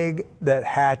an egg that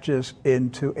hatches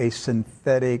into a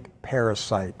synthetic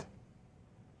parasite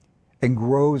and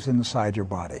grows inside your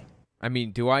body. I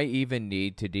mean, do I even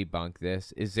need to debunk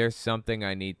this? Is there something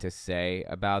I need to say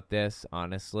about this,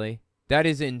 honestly? That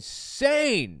is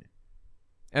insane!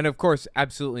 And of course,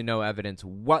 absolutely no evidence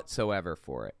whatsoever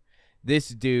for it. This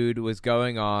dude was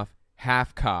going off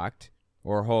half-cocked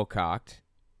or whole-cocked,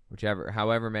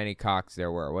 however many cocks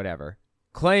there were, whatever,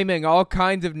 claiming all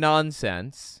kinds of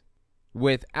nonsense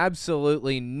with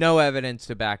absolutely no evidence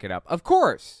to back it up. Of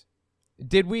course!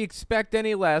 Did we expect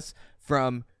any less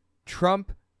from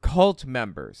Trump cult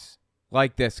members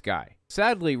like this guy?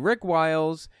 Sadly, Rick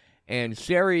Wiles and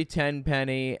Sherry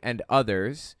Tenpenny and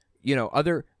others,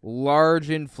 other large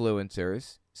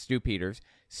influencers, Stu Peters,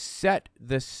 set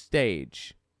the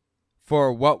stage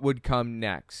for what would come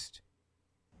next.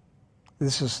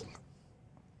 This is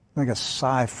like a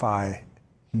sci-fi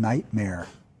nightmare,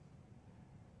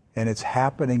 and it's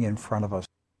happening in front of us.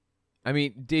 I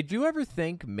mean, did you ever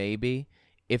think maybe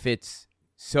if it's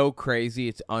so crazy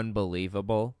it's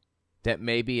unbelievable, that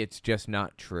maybe it's just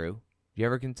not true? Do you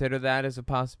ever consider that as a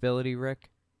possibility, Rick?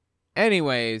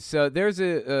 Anyways, so there's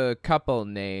a couple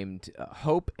named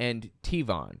Hope and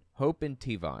Tivon,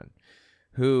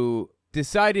 who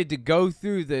decided to go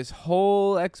through this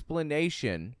whole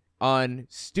explanation on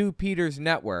Stu Peters'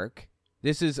 network.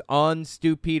 This is on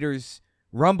Stu Peters'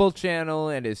 Rumble channel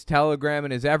and his Telegram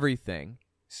and his everything.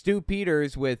 Stu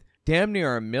Peters, with damn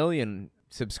near 1 million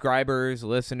subscribers,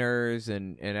 listeners,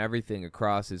 and everything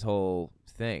across his whole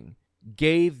thing,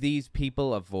 gave these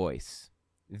people a voice.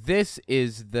 This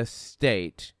is the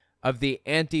state of the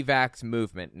anti-vax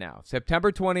movement now.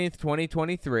 September 20th,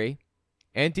 2023,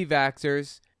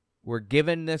 anti-vaxxers were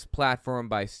given this platform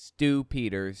by Stu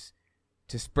Peters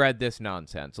to spread this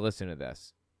nonsense. Listen to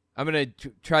this. I'm going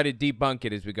to try to debunk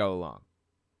it as we go along.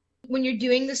 When you're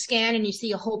doing the scan and you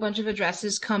see a whole bunch of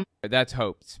addresses come... That's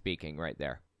Hope speaking right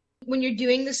there. When you're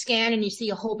doing the scan and you see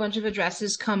a whole bunch of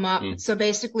addresses come up, so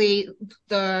basically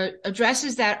the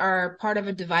addresses that are part of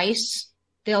a device,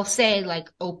 they'll say like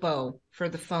Oppo for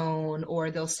the phone, or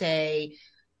they'll say,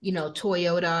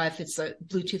 Toyota if it's a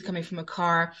Bluetooth coming from a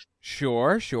car.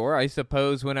 Sure. I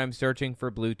suppose when I'm searching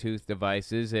for Bluetooth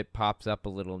devices, it pops up a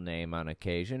little name on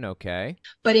occasion. Okay.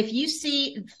 But if you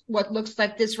see what looks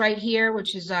like this right here,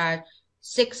 which is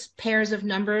 6 pairs of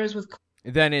numbers with...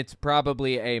 Then it's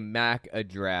probably a MAC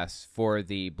address for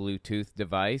the Bluetooth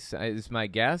device, is my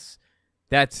guess.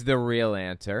 That's the real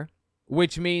answer.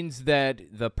 Which means that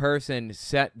the person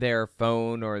set their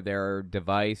phone or their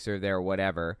device or their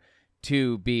whatever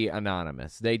to be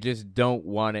anonymous. They just don't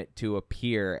want it to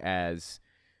appear as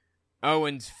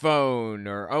Owen's phone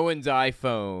or Owen's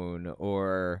iPhone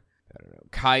or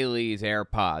Kylie's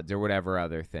AirPods or whatever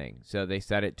other thing. So they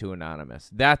set it to anonymous.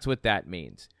 That's what that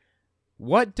means.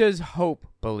 What does Hope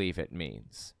believe it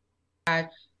means?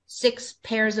 6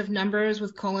 pairs of numbers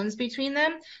with colons between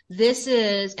them. This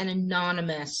is an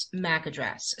anonymous MAC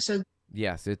address. So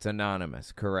yes, it's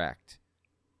anonymous, correct.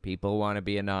 People want to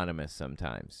be anonymous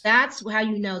sometimes. That's how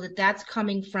you know that that's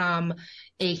coming from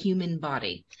a human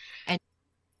body. And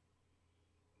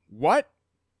what?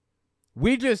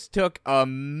 We just took a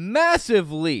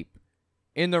massive leap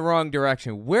in the wrong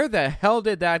direction. Where the hell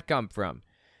did that come from?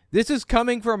 This is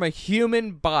coming from a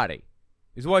human body,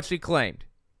 is what she claimed.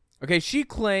 Okay, she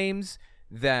claims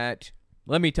that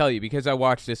Let me tell you, because I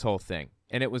watched this whole thing,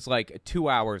 and it was like 2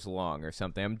 hours long or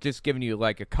something. I'm just giving you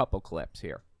like a couple clips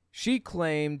here. She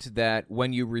claimed that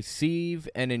when you receive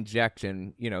an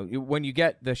injection, you know, when you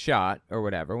get the shot or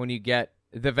whatever, when you get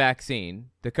the vaccine,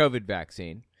 the COVID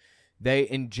vaccine, they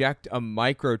inject a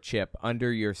microchip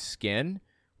under your skin,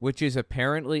 which is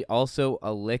apparently also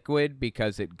a liquid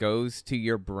because it goes to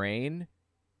your brain.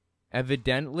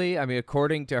 Evidently, I mean,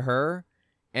 according to her,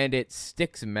 and it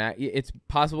sticks. It's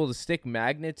possible to stick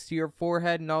magnets to your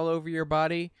forehead and all over your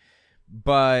body,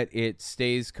 but it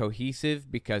stays cohesive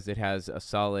because it has a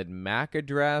solid MAC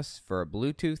address for a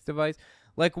Bluetooth device.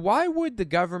 Like, why would the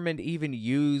government even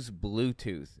use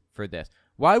Bluetooth for this?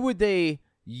 Why would they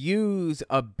use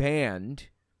a band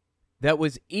that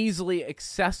was easily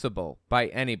accessible by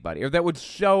anybody, or that would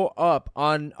show up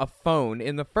on a phone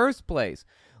in the first place?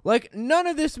 Like, none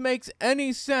of this makes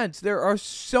any sense. There are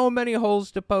so many holes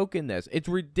to poke in this. It's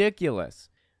ridiculous.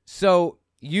 So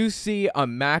you see a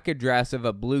MAC address of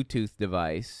a Bluetooth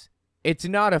device. It's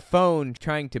not a phone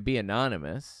trying to be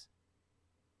anonymous.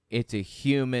 It's a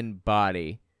human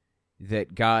body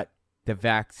that got the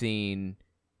vaccine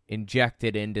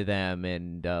injected into them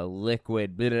and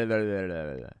liquid. Blah, blah, blah,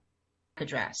 blah, blah.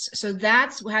 Address. So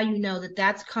that's how you know that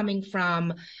that's coming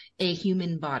from a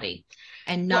human body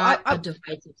and not a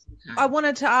device of some kind. I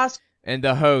wanted to ask. And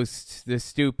the host, the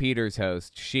Stu Peters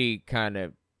host, she kind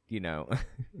of, you know,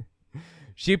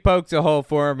 she pokes a hole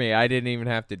for me. I didn't even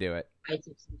have to do it.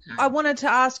 I wanted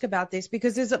to ask about this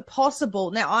because is it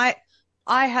possible? Now,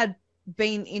 I had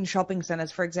been in shopping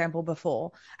centers, for example,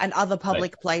 before, and other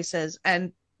public places,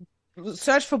 and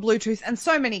searched for Bluetooth, and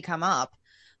so many come up,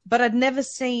 but I'd never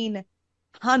seen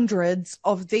hundreds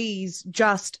of these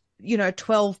just,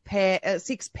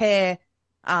 6 pair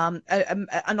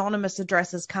anonymous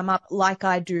addresses come up like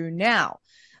I do now.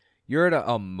 You're at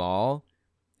a mall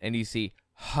and you see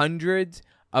hundreds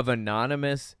of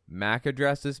anonymous MAC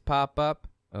addresses pop up.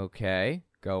 Okay,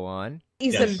 go on.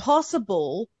 Is it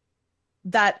possible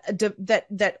that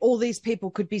all these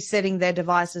people could be setting their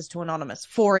devices to anonymous?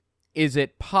 Is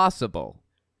it possible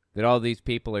that all these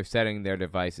people are setting their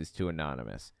devices to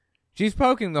anonymous? She's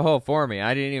poking the hole for me.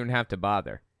 I didn't even have to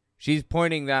bother. She's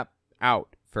pointing that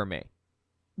out for me.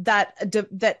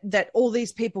 That all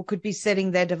these people could be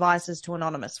setting their devices to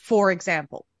anonymous, for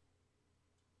example.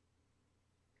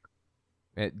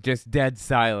 Just dead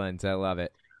silence. I love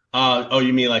it.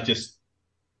 You mean like just...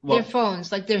 Their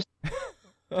phones, like their...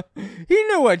 He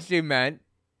knew what she meant.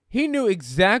 He knew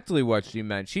exactly what she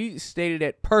meant. She stated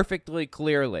it perfectly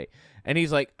clearly. And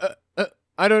he's like,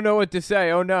 I don't know what to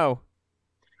say. Oh, no.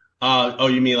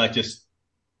 You mean like just...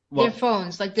 Their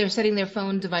phones, like they're setting their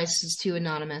phone devices to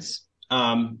anonymous.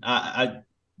 I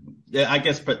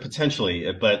guess potentially,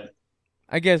 but...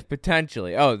 I guess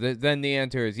potentially. Oh, then the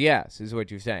answer is yes, is what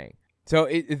you're saying. So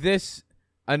this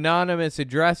anonymous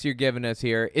address you're giving us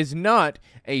here is not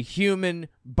a human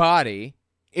body.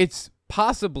 It's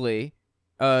possibly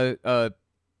a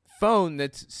phone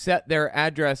that's set their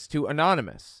address to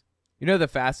anonymous. You know the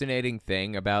fascinating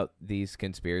thing about these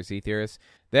conspiracy theorists?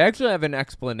 They actually have an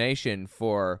explanation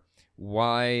for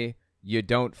why you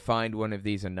don't find one of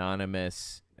these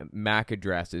anonymous MAC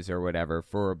addresses or whatever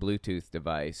for a Bluetooth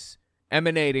device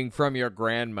emanating from your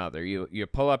grandmother. You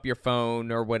pull up your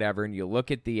phone or whatever and you look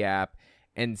at the app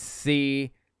and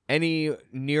see any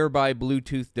nearby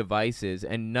Bluetooth devices,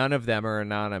 and none of them are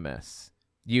anonymous.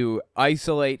 You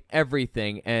isolate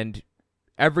everything and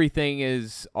everything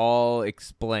is all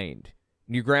explained.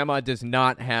 Your grandma does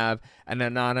not have an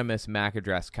anonymous MAC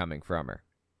address coming from her.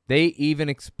 They even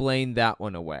explained that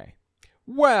one away.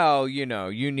 Well, you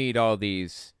need all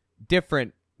these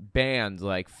different bands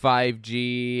like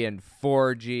 5G and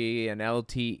 4G and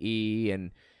LTE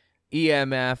and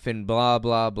EMF and blah,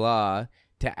 blah, blah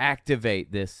to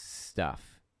activate this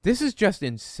stuff. This is just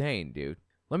insane, dude.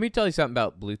 Let me tell you something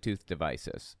about Bluetooth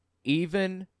devices.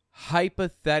 Even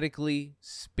hypothetically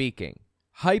speaking,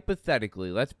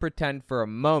 let's pretend for a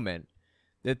moment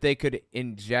that they could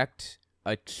inject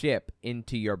a chip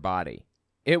into your body.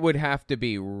 It would have to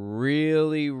be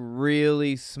really,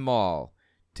 really small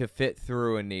to fit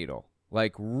through a needle.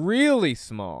 Like, really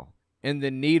small. And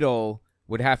the needle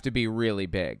would have to be really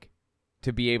big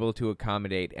to be able to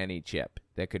accommodate any chip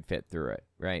that could fit through it,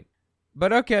 right?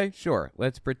 But okay, sure.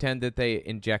 Let's pretend that they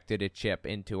injected a chip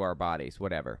into our bodies,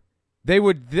 whatever. They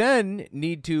would then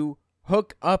need to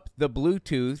hook up the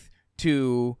Bluetooth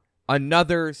to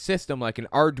another system like an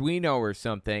Arduino or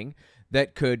something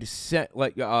that could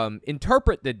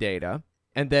interpret the data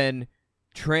and then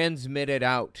transmit it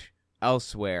out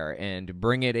elsewhere and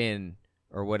bring it in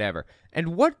or whatever.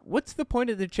 And what's the point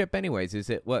of the chip anyways? Is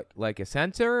it like a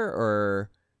sensor, or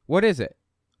What is it?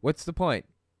 What's the point?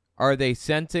 Are they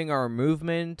sensing our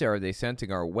movement? Are they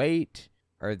sensing our weight?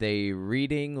 Are they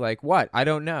reading? Like what? I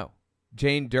don't know.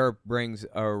 Jane Derp brings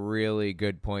a really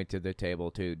good point to the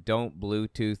table, too. Don't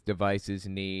Bluetooth devices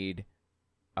need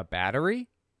a battery?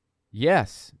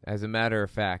 Yes, as a matter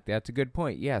of fact, that's a good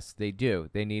point. Yes, they do.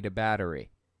 They need a battery.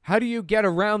 How do you get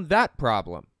around that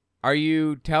problem? Are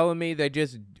you telling me they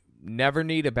just never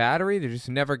need a battery? They're just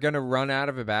never going to run out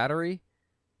of a battery?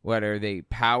 What, are they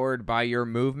powered by your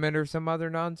movement or some other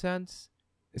nonsense?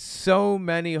 So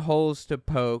many holes to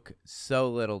poke, so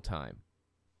little time.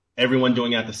 Everyone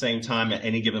doing it at the same time at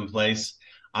any given place.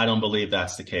 I don't believe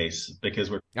that's the case because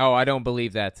we're I don't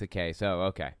believe that's the case. Oh,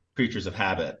 okay. Creatures of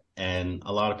habit. And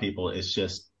a lot of people, it's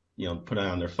just, put it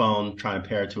on their phone, try and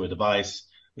pair it to a device,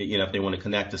 if they want to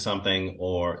connect to something,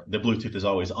 or the Bluetooth is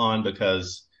always on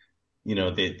because,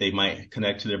 they might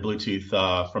connect to their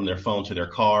Bluetooth from their phone to their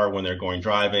car when they're going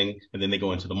driving, and then they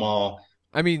go into the mall.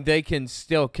 I mean, they can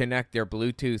still connect their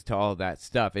Bluetooth to all that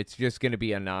stuff. It's just going to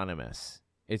be anonymous.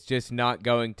 It's just not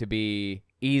going to be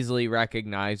easily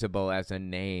recognizable as a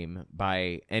name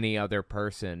by any other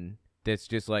person that's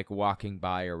just like walking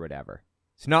by or whatever.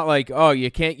 It's not like, you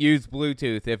can't use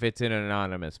Bluetooth if it's in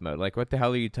anonymous mode. Like, what the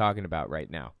hell are you talking about right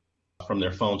now? From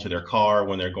their phone to their car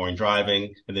when they're going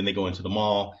driving, and then they go into the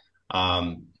mall.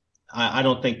 I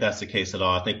don't think that's the case at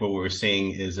all. I think what we're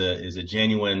seeing is a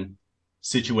genuine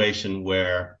situation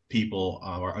where people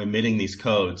are emitting these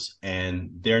codes and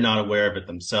they're not aware of it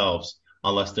themselves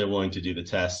unless they're willing to do the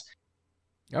test.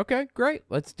 Okay, great.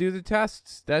 Let's do the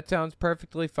tests. That sounds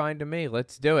perfectly fine to me.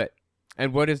 Let's do it.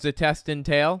 And what does the test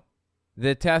entail?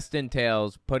 The test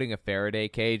entails putting a Faraday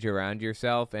cage around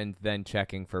yourself and then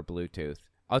checking for Bluetooth.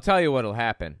 I'll tell you what'll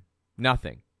happen.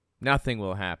 Nothing. Nothing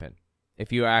will happen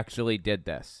if you actually did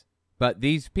this. But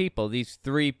these people, these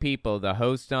three people, the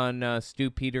host on Stu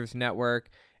Peters' network,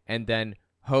 and then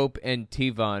Hope and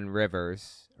Tivon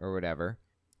Rivers, or whatever,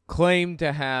 claim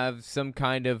to have some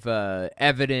kind of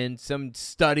evidence, some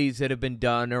studies that have been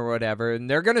done or whatever, and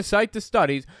they're going to cite the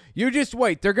studies. You just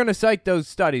wait. They're going to cite those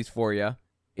studies for you.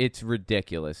 It's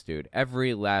ridiculous, dude.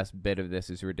 Every last bit of this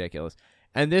is ridiculous.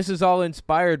 And this is all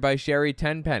inspired by Sherry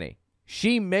Tenpenny.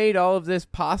 She made all of this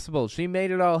possible. She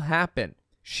made it all happen.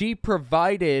 She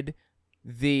provided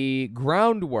the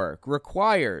groundwork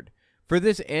required for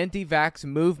this anti-vax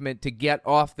movement to get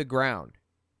off the ground.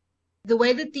 The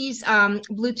way that these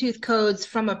Bluetooth codes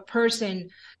from a person...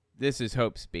 This is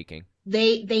Hope speaking.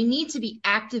 They need to be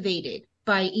activated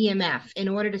by EMF in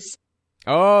order to...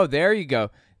 Oh, there you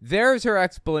go. There's her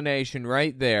explanation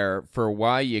right there for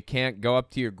why you can't go up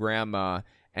to your grandma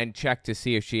and check to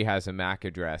see if she has a MAC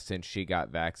address since she got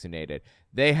vaccinated.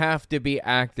 They have to be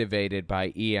activated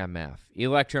by EMF,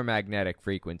 electromagnetic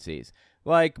frequencies,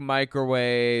 like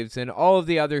microwaves and all of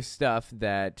the other stuff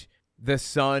that the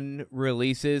sun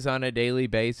releases on a daily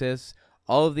basis,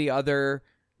 all of the other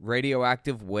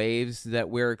radioactive waves that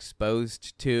we're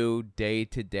exposed to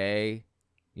day,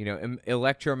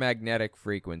 electromagnetic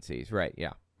frequencies. Right,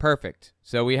 yeah. Perfect.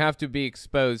 So we have to be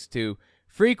exposed to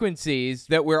frequencies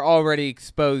that we're already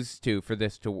exposed to for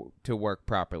this to work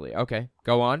properly. Okay,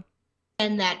 go on.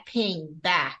 And that ping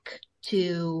back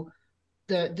to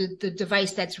the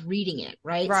device that's reading it,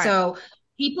 right? So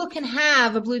people can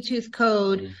have a Bluetooth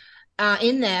code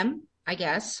in them, I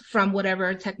guess, from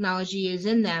whatever technology is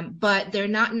in them, but they're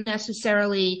not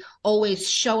necessarily always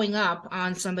showing up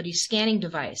on somebody's scanning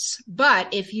device.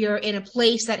 But if you're in a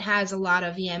place that has a lot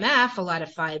of EMF, a lot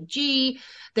of 5G,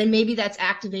 then maybe that's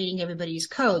activating everybody's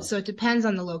code. So it depends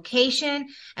on the location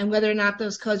and whether or not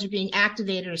those codes are being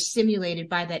activated or simulated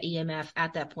by that EMF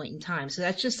at that point in time. So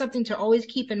that's just something to always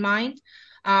keep in mind.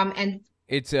 And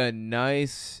it's a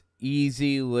nice,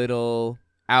 easy little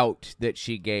out that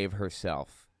she gave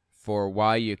herself for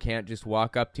why you can't just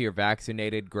walk up to your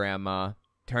vaccinated grandma,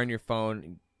 turn your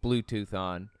phone Bluetooth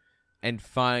on, and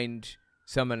find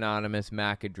some anonymous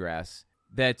MAC address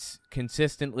that's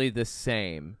consistently the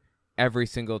same every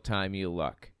single time you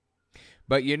look.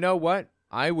 But you know what?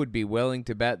 I would be willing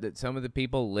to bet that some of the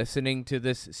people listening to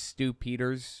this Stu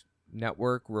Peters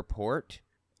network report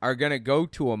are going to go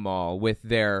to a mall with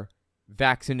their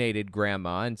vaccinated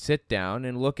grandma and sit down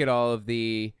and look at all of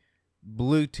the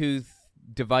Bluetooth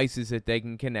devices that they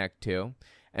can connect to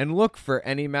and look for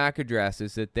any MAC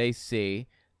addresses that they see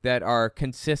that are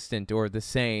consistent or the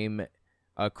same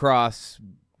across,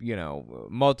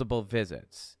 multiple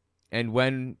visits. And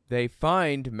when they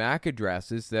find MAC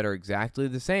addresses that are exactly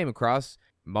the same across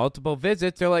multiple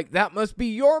visits, they're like, that must be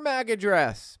your MAC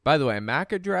address. By the way, a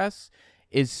MAC address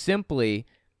is simply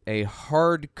a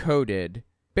hard-coded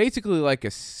basically like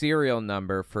a serial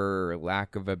number, for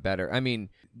lack of a better, I mean,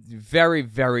 very,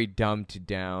 very dumbed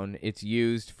down. It's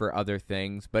used for other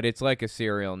things, but it's like a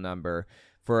serial number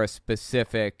for a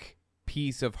specific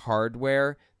piece of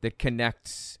hardware that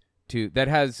connects to, that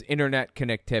has internet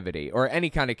connectivity or any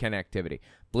kind of connectivity,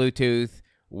 Bluetooth,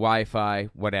 Wi-Fi,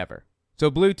 whatever.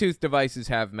 So Bluetooth devices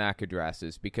have MAC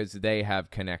addresses because they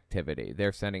have connectivity.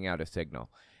 They're sending out a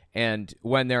signal. And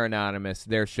when they're anonymous,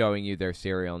 they're showing you their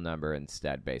serial number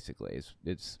instead, basically.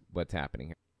 It's what's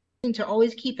happening here. To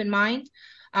always keep in mind.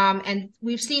 And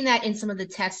we've seen that in some of the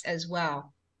tests as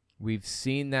well. We've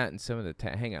seen that in some of the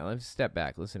tests. Hang on, let's step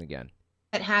back. Listen again.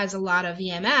 That has a lot of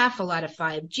EMF, a lot of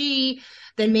 5G,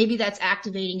 then maybe that's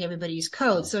activating everybody's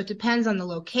code. So it depends on the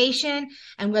location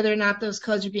and whether or not those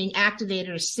codes are being activated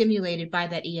or simulated by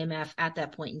that EMF at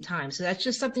that point in time. So that's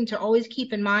just something to always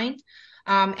keep in mind.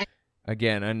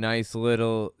 Again, a nice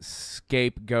little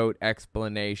scapegoat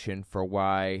explanation for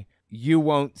why you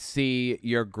won't see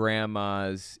your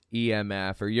grandma's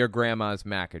EMF or your grandma's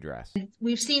MAC address.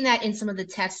 We've seen that in some of the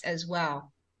tests as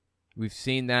well. We've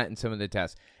seen that in some of the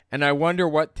tests. And I wonder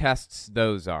what tests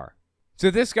those are. So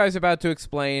this guy's about to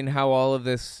explain how all of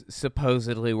this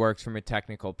supposedly works from a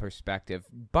technical perspective.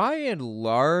 By and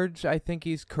large, I think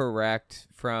he's correct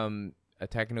from a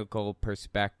technical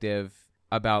perspective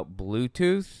about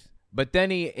Bluetooth. But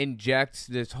then he injects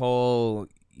this whole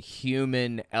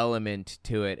human element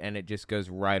to it, and it just goes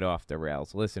right off the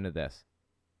rails. Listen to this.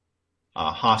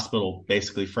 Hospital,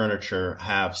 basically furniture,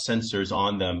 have sensors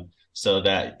on them so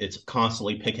that it's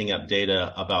constantly picking up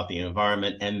data about the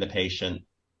environment and the patient.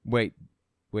 Wait,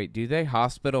 do they?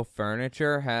 Hospital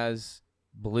furniture has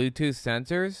Bluetooth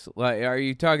sensors? Like, are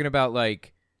you talking about,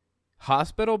 like,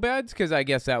 hospital beds? Because I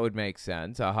guess that would make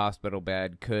sense. A hospital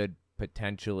bed could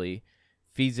potentially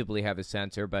feasibly have a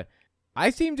sensor, but I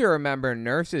seem to remember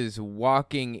nurses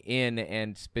walking in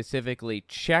and specifically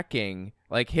checking,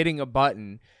 like hitting a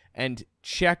button and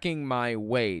checking my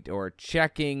weight or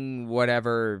checking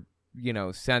whatever,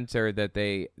 sensor that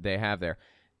they have there.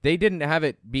 They didn't have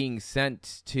it being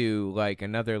sent to like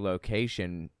another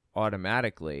location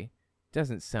automatically.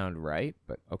 Doesn't sound right,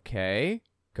 but okay.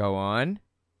 Go on.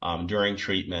 During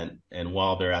treatment and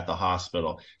while they're at the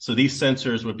hospital. So these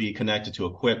sensors would be connected to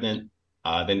equipment,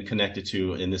 then connected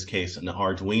to, in this case, an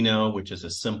Arduino, which is a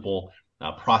simple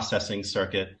processing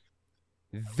circuit.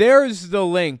 There's the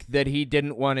link that he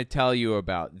didn't want to tell you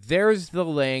about. There's the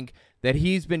link that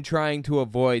he's been trying to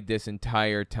avoid this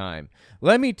entire time.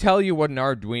 Let me tell you what an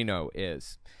Arduino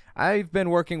is. I've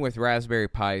been working with Raspberry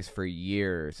Pis for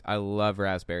years. I love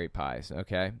Raspberry Pis,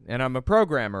 okay? And I'm a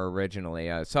programmer originally,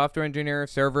 a software engineer,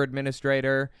 server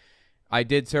administrator. I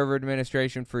did server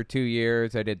administration for 2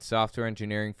 years. I did software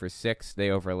engineering for 6. They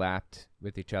overlapped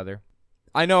with each other.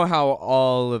 I know how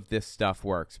all of this stuff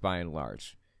works by and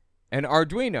large. An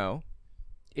Arduino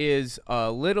is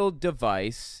a little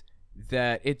device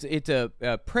that it's a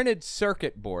printed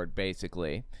circuit board,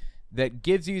 basically, that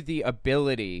gives you the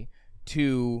ability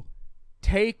to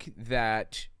take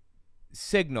that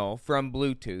signal from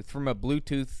Bluetooth, from a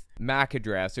Bluetooth MAC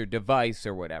address or device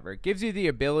or whatever. It gives you the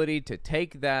ability to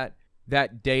take that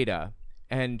data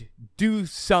and do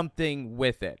something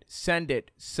with it, send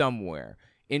it somewhere,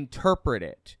 interpret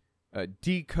it,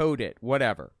 decode it,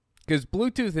 whatever. Because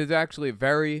Bluetooth is actually a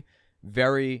very,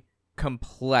 very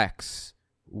complex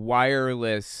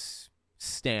wireless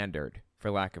standard,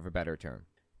 for lack of a better term.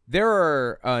 There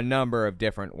are a number of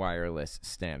different wireless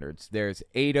standards. There's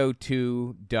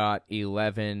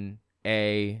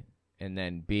 802.11a, and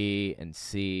then B, and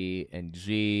C, and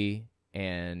G,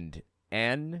 and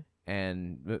N,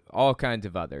 and all kinds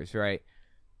of others, right?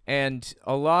 And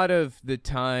a lot of the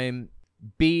time,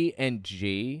 B and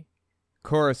G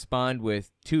correspond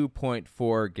with 2.4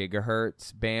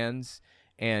 gigahertz bands,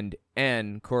 and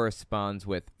N corresponds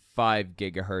with 5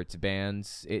 gigahertz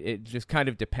bands. It just kind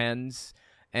of depends,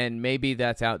 and maybe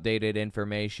that's outdated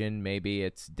information. Maybe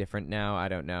it's different now. I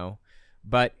don't know.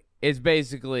 But it's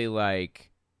basically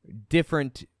like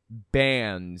different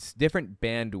bands, different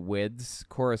bandwidths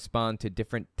correspond to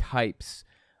different types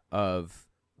of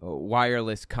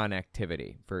wireless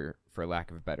connectivity, for lack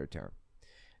of a better term.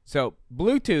 So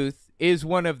Bluetooth is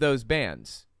one of those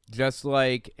bands, just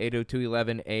like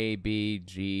 802.11a, B,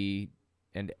 G,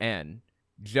 and N,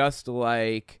 just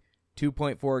like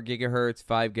 2.4 gigahertz,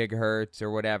 5 gigahertz, or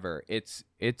whatever. It's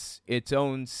its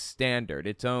own standard,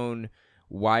 its own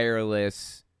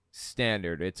wireless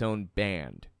standard, its own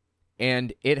band.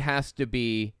 And it has to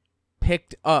be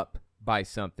picked up by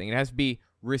something. It has to be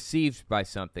received by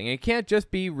something. It can't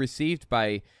just be received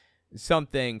by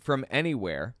something from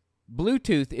anywhere.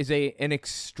 Bluetooth is an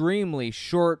extremely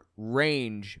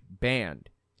short-range band.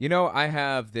 You know, I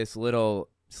have this little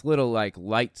like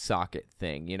light socket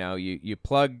thing. You know, you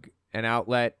plug an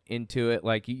outlet into it.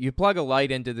 Like you plug a light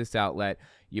into this outlet,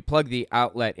 you plug the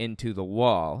outlet into the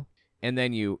wall, and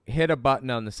then you hit a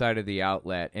button on the side of the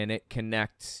outlet, and it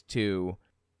connects to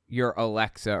your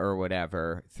Alexa or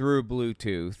whatever through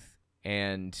Bluetooth,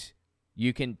 and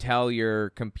you can tell your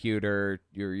computer,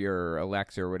 your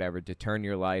Alexa or whatever, to turn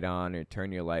your light on or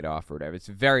turn your light off or whatever. It's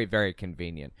very, very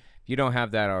convenient. If you don't have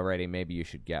that already, maybe you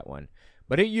should get one.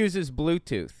 But it uses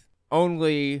Bluetooth.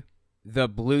 Only the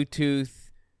Bluetooth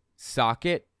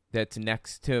socket that's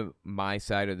next to my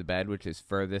side of the bed, which is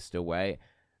furthest away.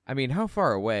 I mean, how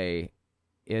far away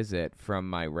is it from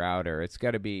my router? It's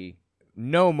got to be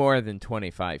no more than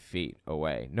 25 feet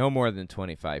away. No more than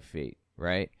 25 feet,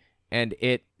 right? And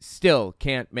it still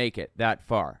can't make it that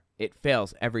far. It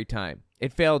fails every time.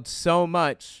 It failed so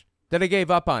much that I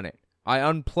gave up on it. I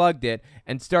unplugged it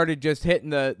and started just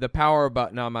hitting the power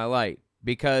button on my light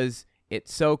because it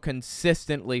so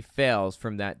consistently fails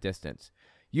from that distance.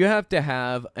 You have to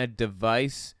have a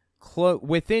device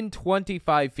within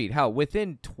 25 feet, hell,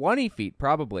 within 20 feet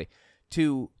probably,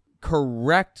 to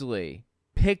correctly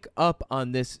pick up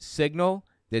on this signal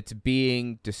that's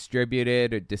being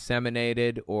distributed or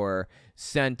disseminated or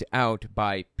sent out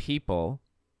by people.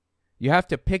 You have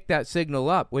to pick that signal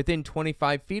up within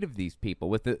 25 feet of these people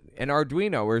with an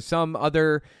Arduino or some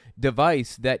other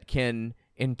device that can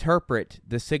interpret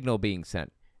the signal being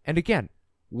sent. And again,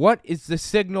 what is the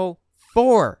signal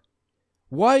for?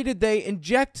 Why did they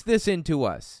inject this into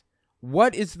us?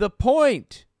 What is the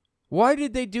point? Why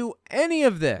did they do any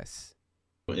of this?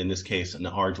 In this case, an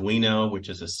Arduino, which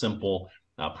is a simple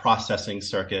processing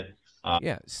circuit.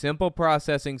 Simple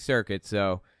processing circuit.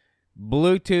 So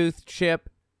Bluetooth chip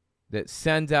that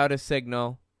sends out a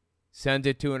signal, sends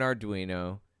it to an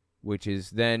Arduino, which is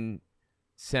then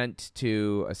sent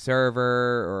to a server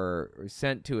or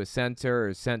sent to a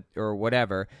sensor or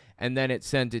whatever, and then it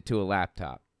sends it to a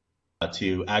laptop.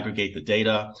 To aggregate the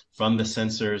data from the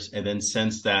sensors and then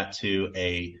sends that to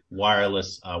a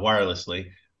wirelessly.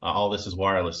 All this is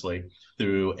wirelessly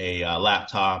through a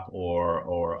laptop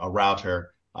or a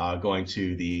router going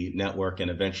to the network and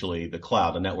eventually the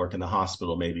cloud. A network in the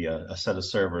hospital, maybe a set of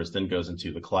servers, then goes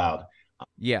into the cloud.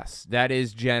 Yes, that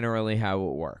is generally how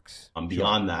it works.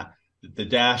 Beyond that, the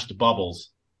dashed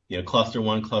bubbles, cluster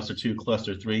 1, cluster 2,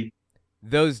 cluster 3.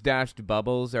 Those dashed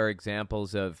bubbles are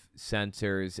examples of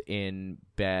sensors in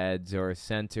beds or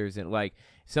sensors in, like,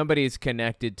 somebody is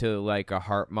connected to like a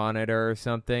heart monitor or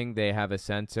something. They have a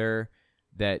sensor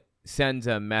that sends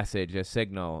a message, a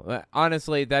signal.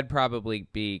 Honestly, that'd probably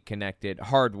be connected,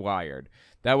 hardwired.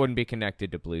 That wouldn't be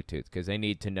connected to Bluetooth because they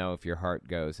need to know if your heart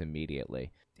goes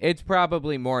immediately. It's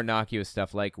probably more innocuous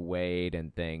stuff like Wade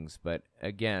and things. But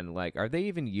again, like, are they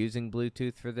even using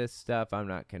Bluetooth for this stuff? I'm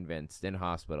not convinced in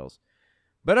hospitals.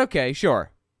 But okay,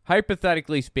 sure.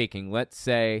 Hypothetically speaking, let's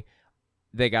say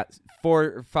they got 4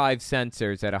 or 5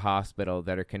 sensors at a hospital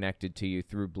that are connected to you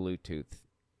through Bluetooth.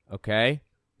 Okay?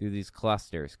 Through these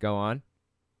clusters. Go on.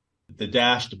 The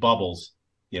dashed bubbles,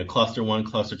 cluster 1,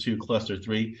 cluster 2, cluster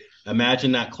 3.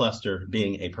 Imagine that cluster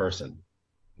being a person.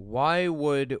 Why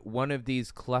would one of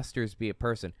these clusters be a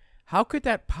person? How could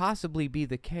that possibly be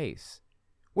the case?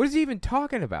 What is he even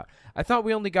talking about? I thought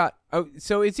we only got... Oh,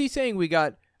 so is he saying we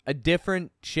got a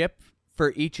different chip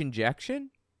for each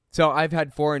injection? So I've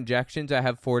had 4 injections. I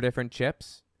have 4 different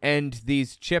chips. And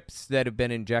these chips that have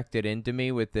been injected into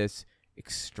me with this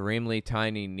extremely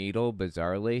tiny needle,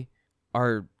 bizarrely,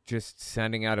 are just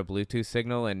sending out a Bluetooth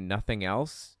signal and nothing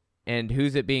else? And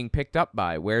who's it being picked up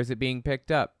by? Where is it being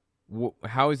picked up?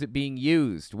 How is it being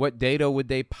used? What data would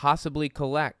they possibly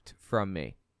collect from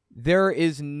me? There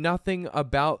is nothing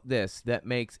about this that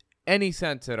makes any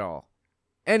sense at all.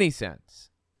 Any sense.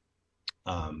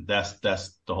 That's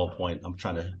the whole point I'm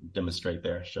trying to demonstrate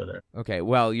there, show there. Okay,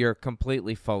 well, you're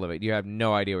completely full of it. You have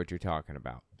no idea what you're talking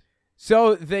about.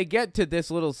 So they get to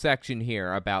this little section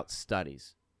here about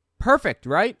studies. Perfect,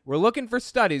 right? We're looking for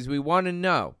studies. We want to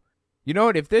know. You know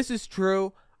what? If this is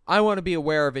true, I want to be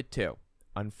aware of it too.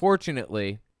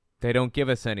 Unfortunately, they don't give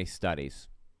us any studies.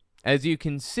 As you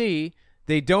can see,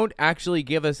 they don't actually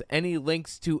give us any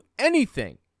links to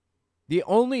anything. The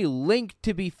only link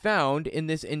to be found in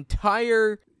this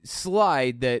entire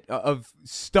slide that of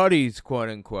studies, quote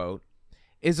unquote,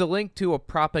 is a link to a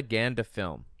propaganda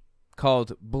film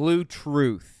called Blue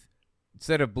Truth.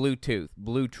 Instead of Bluetooth,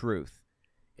 Blue Truth.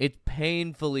 It's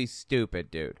painfully stupid,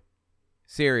 dude.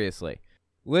 Seriously.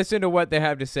 Listen to what they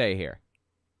have to say here.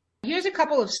 Here's a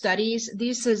couple of studies.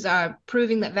 This is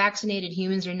proving that vaccinated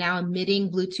humans are now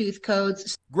emitting Bluetooth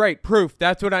codes. Great, proof.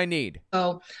 That's what I need.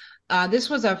 So This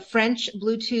was a French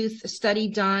Bluetooth study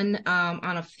done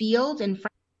on a field in France.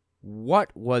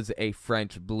 What was a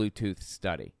French Bluetooth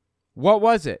study? What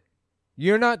was it?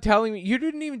 You're not telling me. You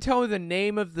didn't even tell me the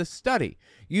name of the study.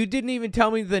 You didn't even tell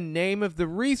me the name of the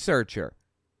researcher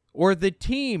or the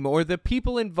team or the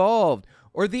people involved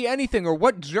or the anything or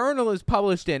what journal is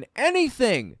published in.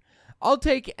 Anything. I'll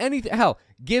take anything. Hell,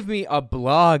 give me a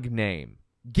blog name.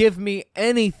 Give me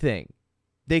anything.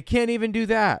 They can't even do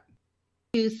that.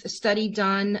 Study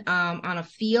done on a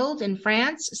field in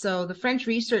France. So the French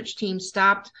research team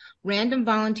stopped random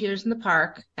volunteers in the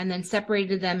park and then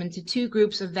separated them into two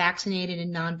groups of vaccinated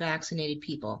and non-vaccinated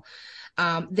people.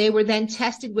 They were then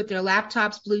tested with their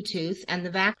laptops, Bluetooth, and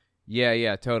the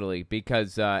Yeah, totally.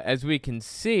 Because as we can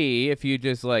see, if you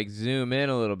just like zoom in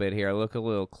a little bit here, look a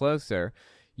little closer,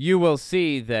 you will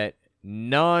see that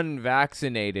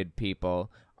non-vaccinated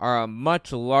people are a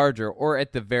much larger, or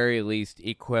at the very least,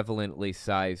 equivalently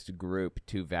sized group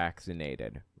to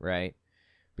vaccinated, right?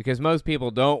 Because most people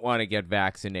don't want to get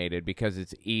vaccinated because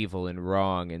it's evil and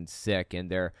wrong and sick, and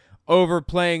they're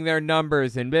overplaying their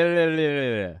numbers and blah, blah, blah,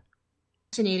 blah.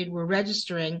 Vaccinated were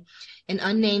registering an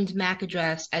unnamed MAC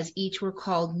address as each were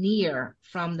called near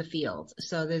from the field.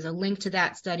 So there's a link to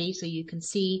that study so you can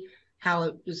see how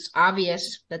it was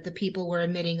obvious that the people were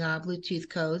emitting Bluetooth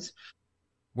codes.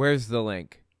 Where's the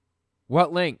link?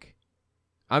 What link?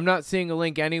 I'm not seeing a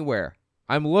link anywhere.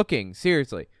 I'm looking,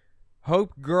 seriously.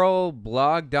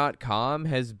 HopeGirlBlog.com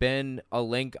has been a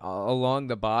link along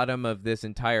the bottom of this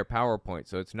entire PowerPoint,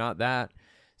 so it's not that.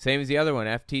 Same as the other one,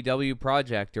 FTW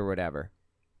Project or whatever.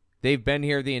 They've been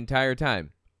here the entire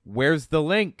time. Where's the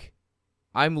link?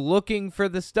 I'm looking for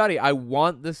the study. I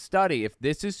want the study. If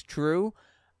this is true,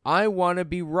 I want to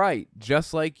be right,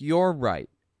 just like you're right.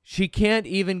 She can't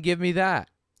even give me that.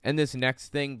 And this next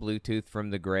thing, Bluetooth from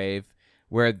the grave,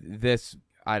 where this,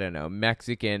 I don't know,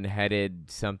 Mexican-headed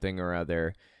something or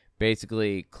other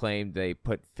basically claimed they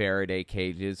put Faraday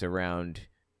cages around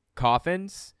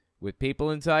coffins with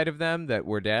people inside of them that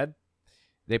were dead.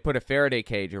 They put a Faraday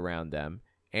cage around them,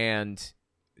 and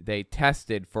they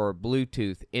tested for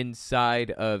Bluetooth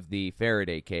inside of the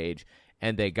Faraday cage,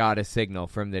 and they got a signal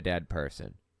from the dead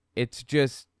person. It's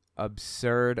just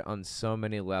absurd on so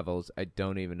many levels. I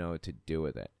don't even know what to do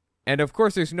with it. And of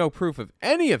course, there's no proof of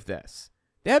any of this.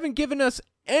 They haven't given us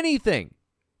anything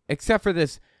except for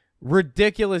this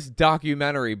ridiculous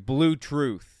documentary, Blue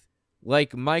Truth,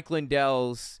 like Mike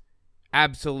Lindell's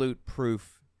Absolute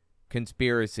Proof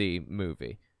conspiracy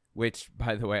movie, which,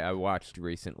 by the way, I watched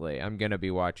recently. I'm going to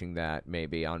be watching that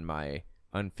maybe on my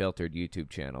Unfiltered YouTube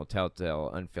channel,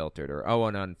 Telltale Unfiltered, or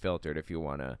Owen Unfiltered if you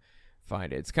want to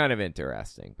find it. It's kind of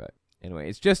interesting, but anyway,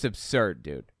 it's just absurd,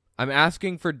 dude. I'm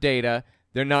asking for data.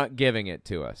 They're not giving it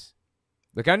to us.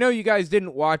 Look, I know you guys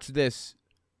didn't watch this.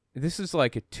 This is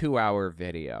like a 2-hour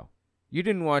video. You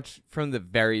didn't watch from the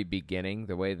very beginning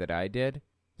the way that I did.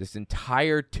 This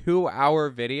entire 2-hour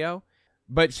video.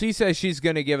 But she says she's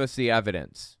going to give us the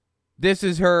evidence. This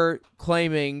is her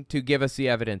claiming to give us the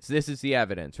evidence. This is the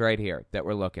evidence right here that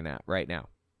we're looking at right now.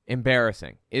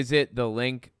 Embarrassing. Is it the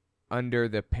link under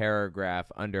the paragraph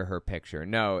under her picture?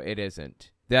 No, it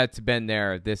isn't. That's been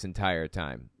there this entire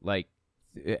time. Like,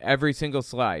 every single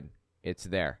slide, it's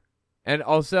there. And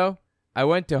also, I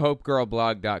went to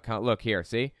HopeGirlBlog.com. Look here,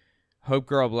 see?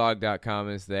 HopeGirlBlog.com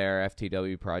is there.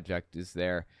 FTW Project is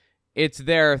there. It's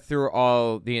there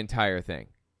through the entire thing.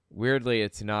 Weirdly,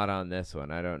 it's not on this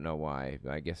one. I don't know why.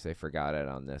 I guess they forgot it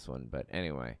on this one. But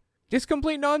anyway, just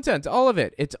complete nonsense. All of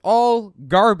it. It's all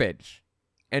garbage.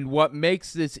 And what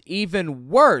makes this even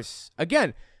worse,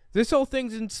 again, this whole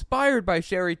thing's inspired by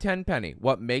Sherry Tenpenny.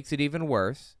 What makes it even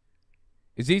worse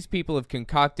is these people have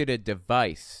concocted a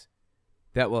device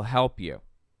that will help you.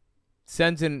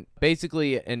 Sends in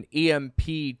basically an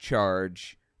EMP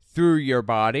charge through your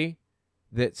body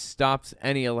that stops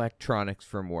any electronics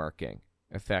from working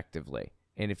effectively.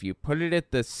 And if you put it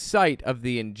at the site of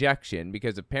the injection,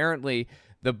 because apparently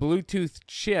the Bluetooth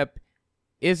chip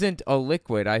isn't a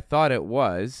liquid. I thought it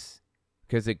was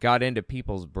because it got into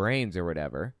people's brains or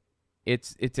whatever.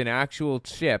 It's an actual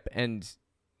chip, and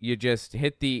you just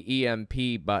hit the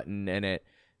EMP button and it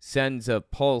sends a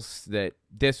pulse that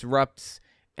disrupts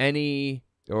any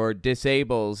or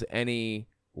disables any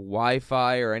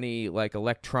Wi-Fi or any like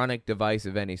electronic device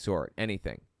of any sort,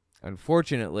 anything.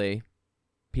 Unfortunately,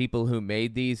 people who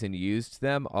made these and used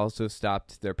them also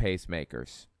stopped their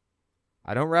pacemakers.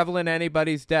 I don't revel in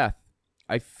anybody's death.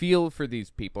 I feel for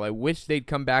these people. I wish they'd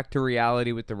come back to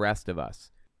reality with the rest of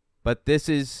us. But this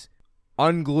is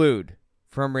unglued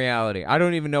from reality. I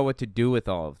don't even know what to do with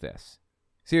all of this.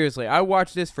 Seriously, I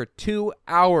watched this for 2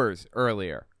 hours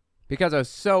earlier because I was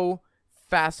so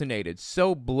fascinated,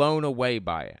 so blown away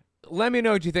by it. Let me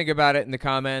know what you think about it in the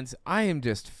comments. I am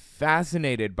just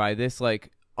fascinated by this,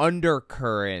 like,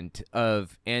 undercurrent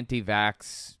of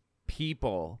anti-vax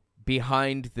people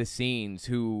behind the scenes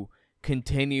who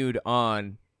continued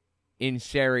on in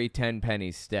Sherry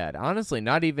Tenpenny's stead. Honestly,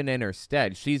 not even in her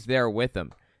stead. She's there with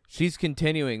them. She's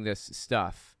continuing this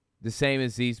stuff the same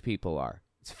as these people are.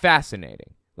 It's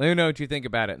fascinating. Let me know what you think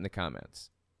about it in the comments.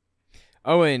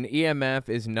 Oh, and EMF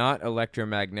is not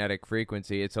electromagnetic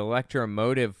frequency. It's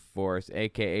electromotive force,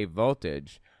 a.k.a.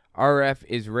 voltage. RF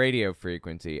is radio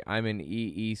frequency. I'm an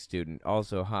EE student,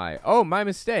 also high. Oh, my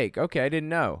mistake. Okay, I didn't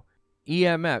know.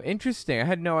 EMF. Interesting. I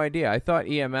had no idea. I thought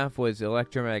EMF was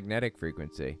electromagnetic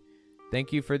frequency.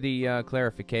 Thank you for the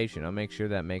clarification. I'll make sure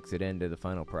that makes it into the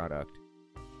final product.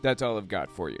 That's all I've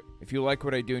got for you. If you like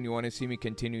what I do and you want to see me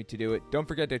continue to do it, don't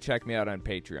forget to check me out on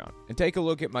Patreon. And take a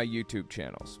look at my YouTube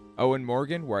channels. Owen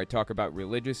Morgan, where I talk about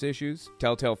religious issues.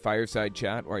 Telltale Fireside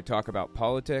Chat, where I talk about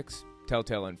politics.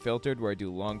 Telltale Unfiltered, where I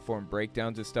do long-form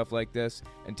breakdowns of stuff like this.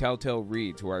 And Telltale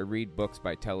Reads, where I read books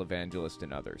by televangelists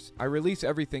and others. I release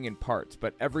everything in parts,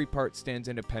 but every part stands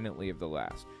independently of the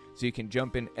last. So you can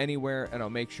jump in anywhere, and I'll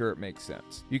make sure it makes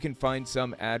sense. You can find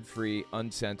some ad-free,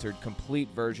 uncensored, complete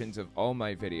versions of all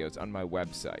my videos on my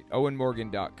website,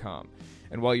 owenmorgan.com.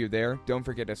 And while you're there, don't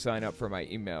forget to sign up for my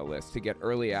email list to get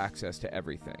early access to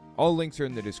everything. All links are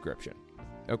in the description.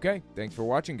 Okay, thanks for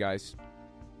watching, guys.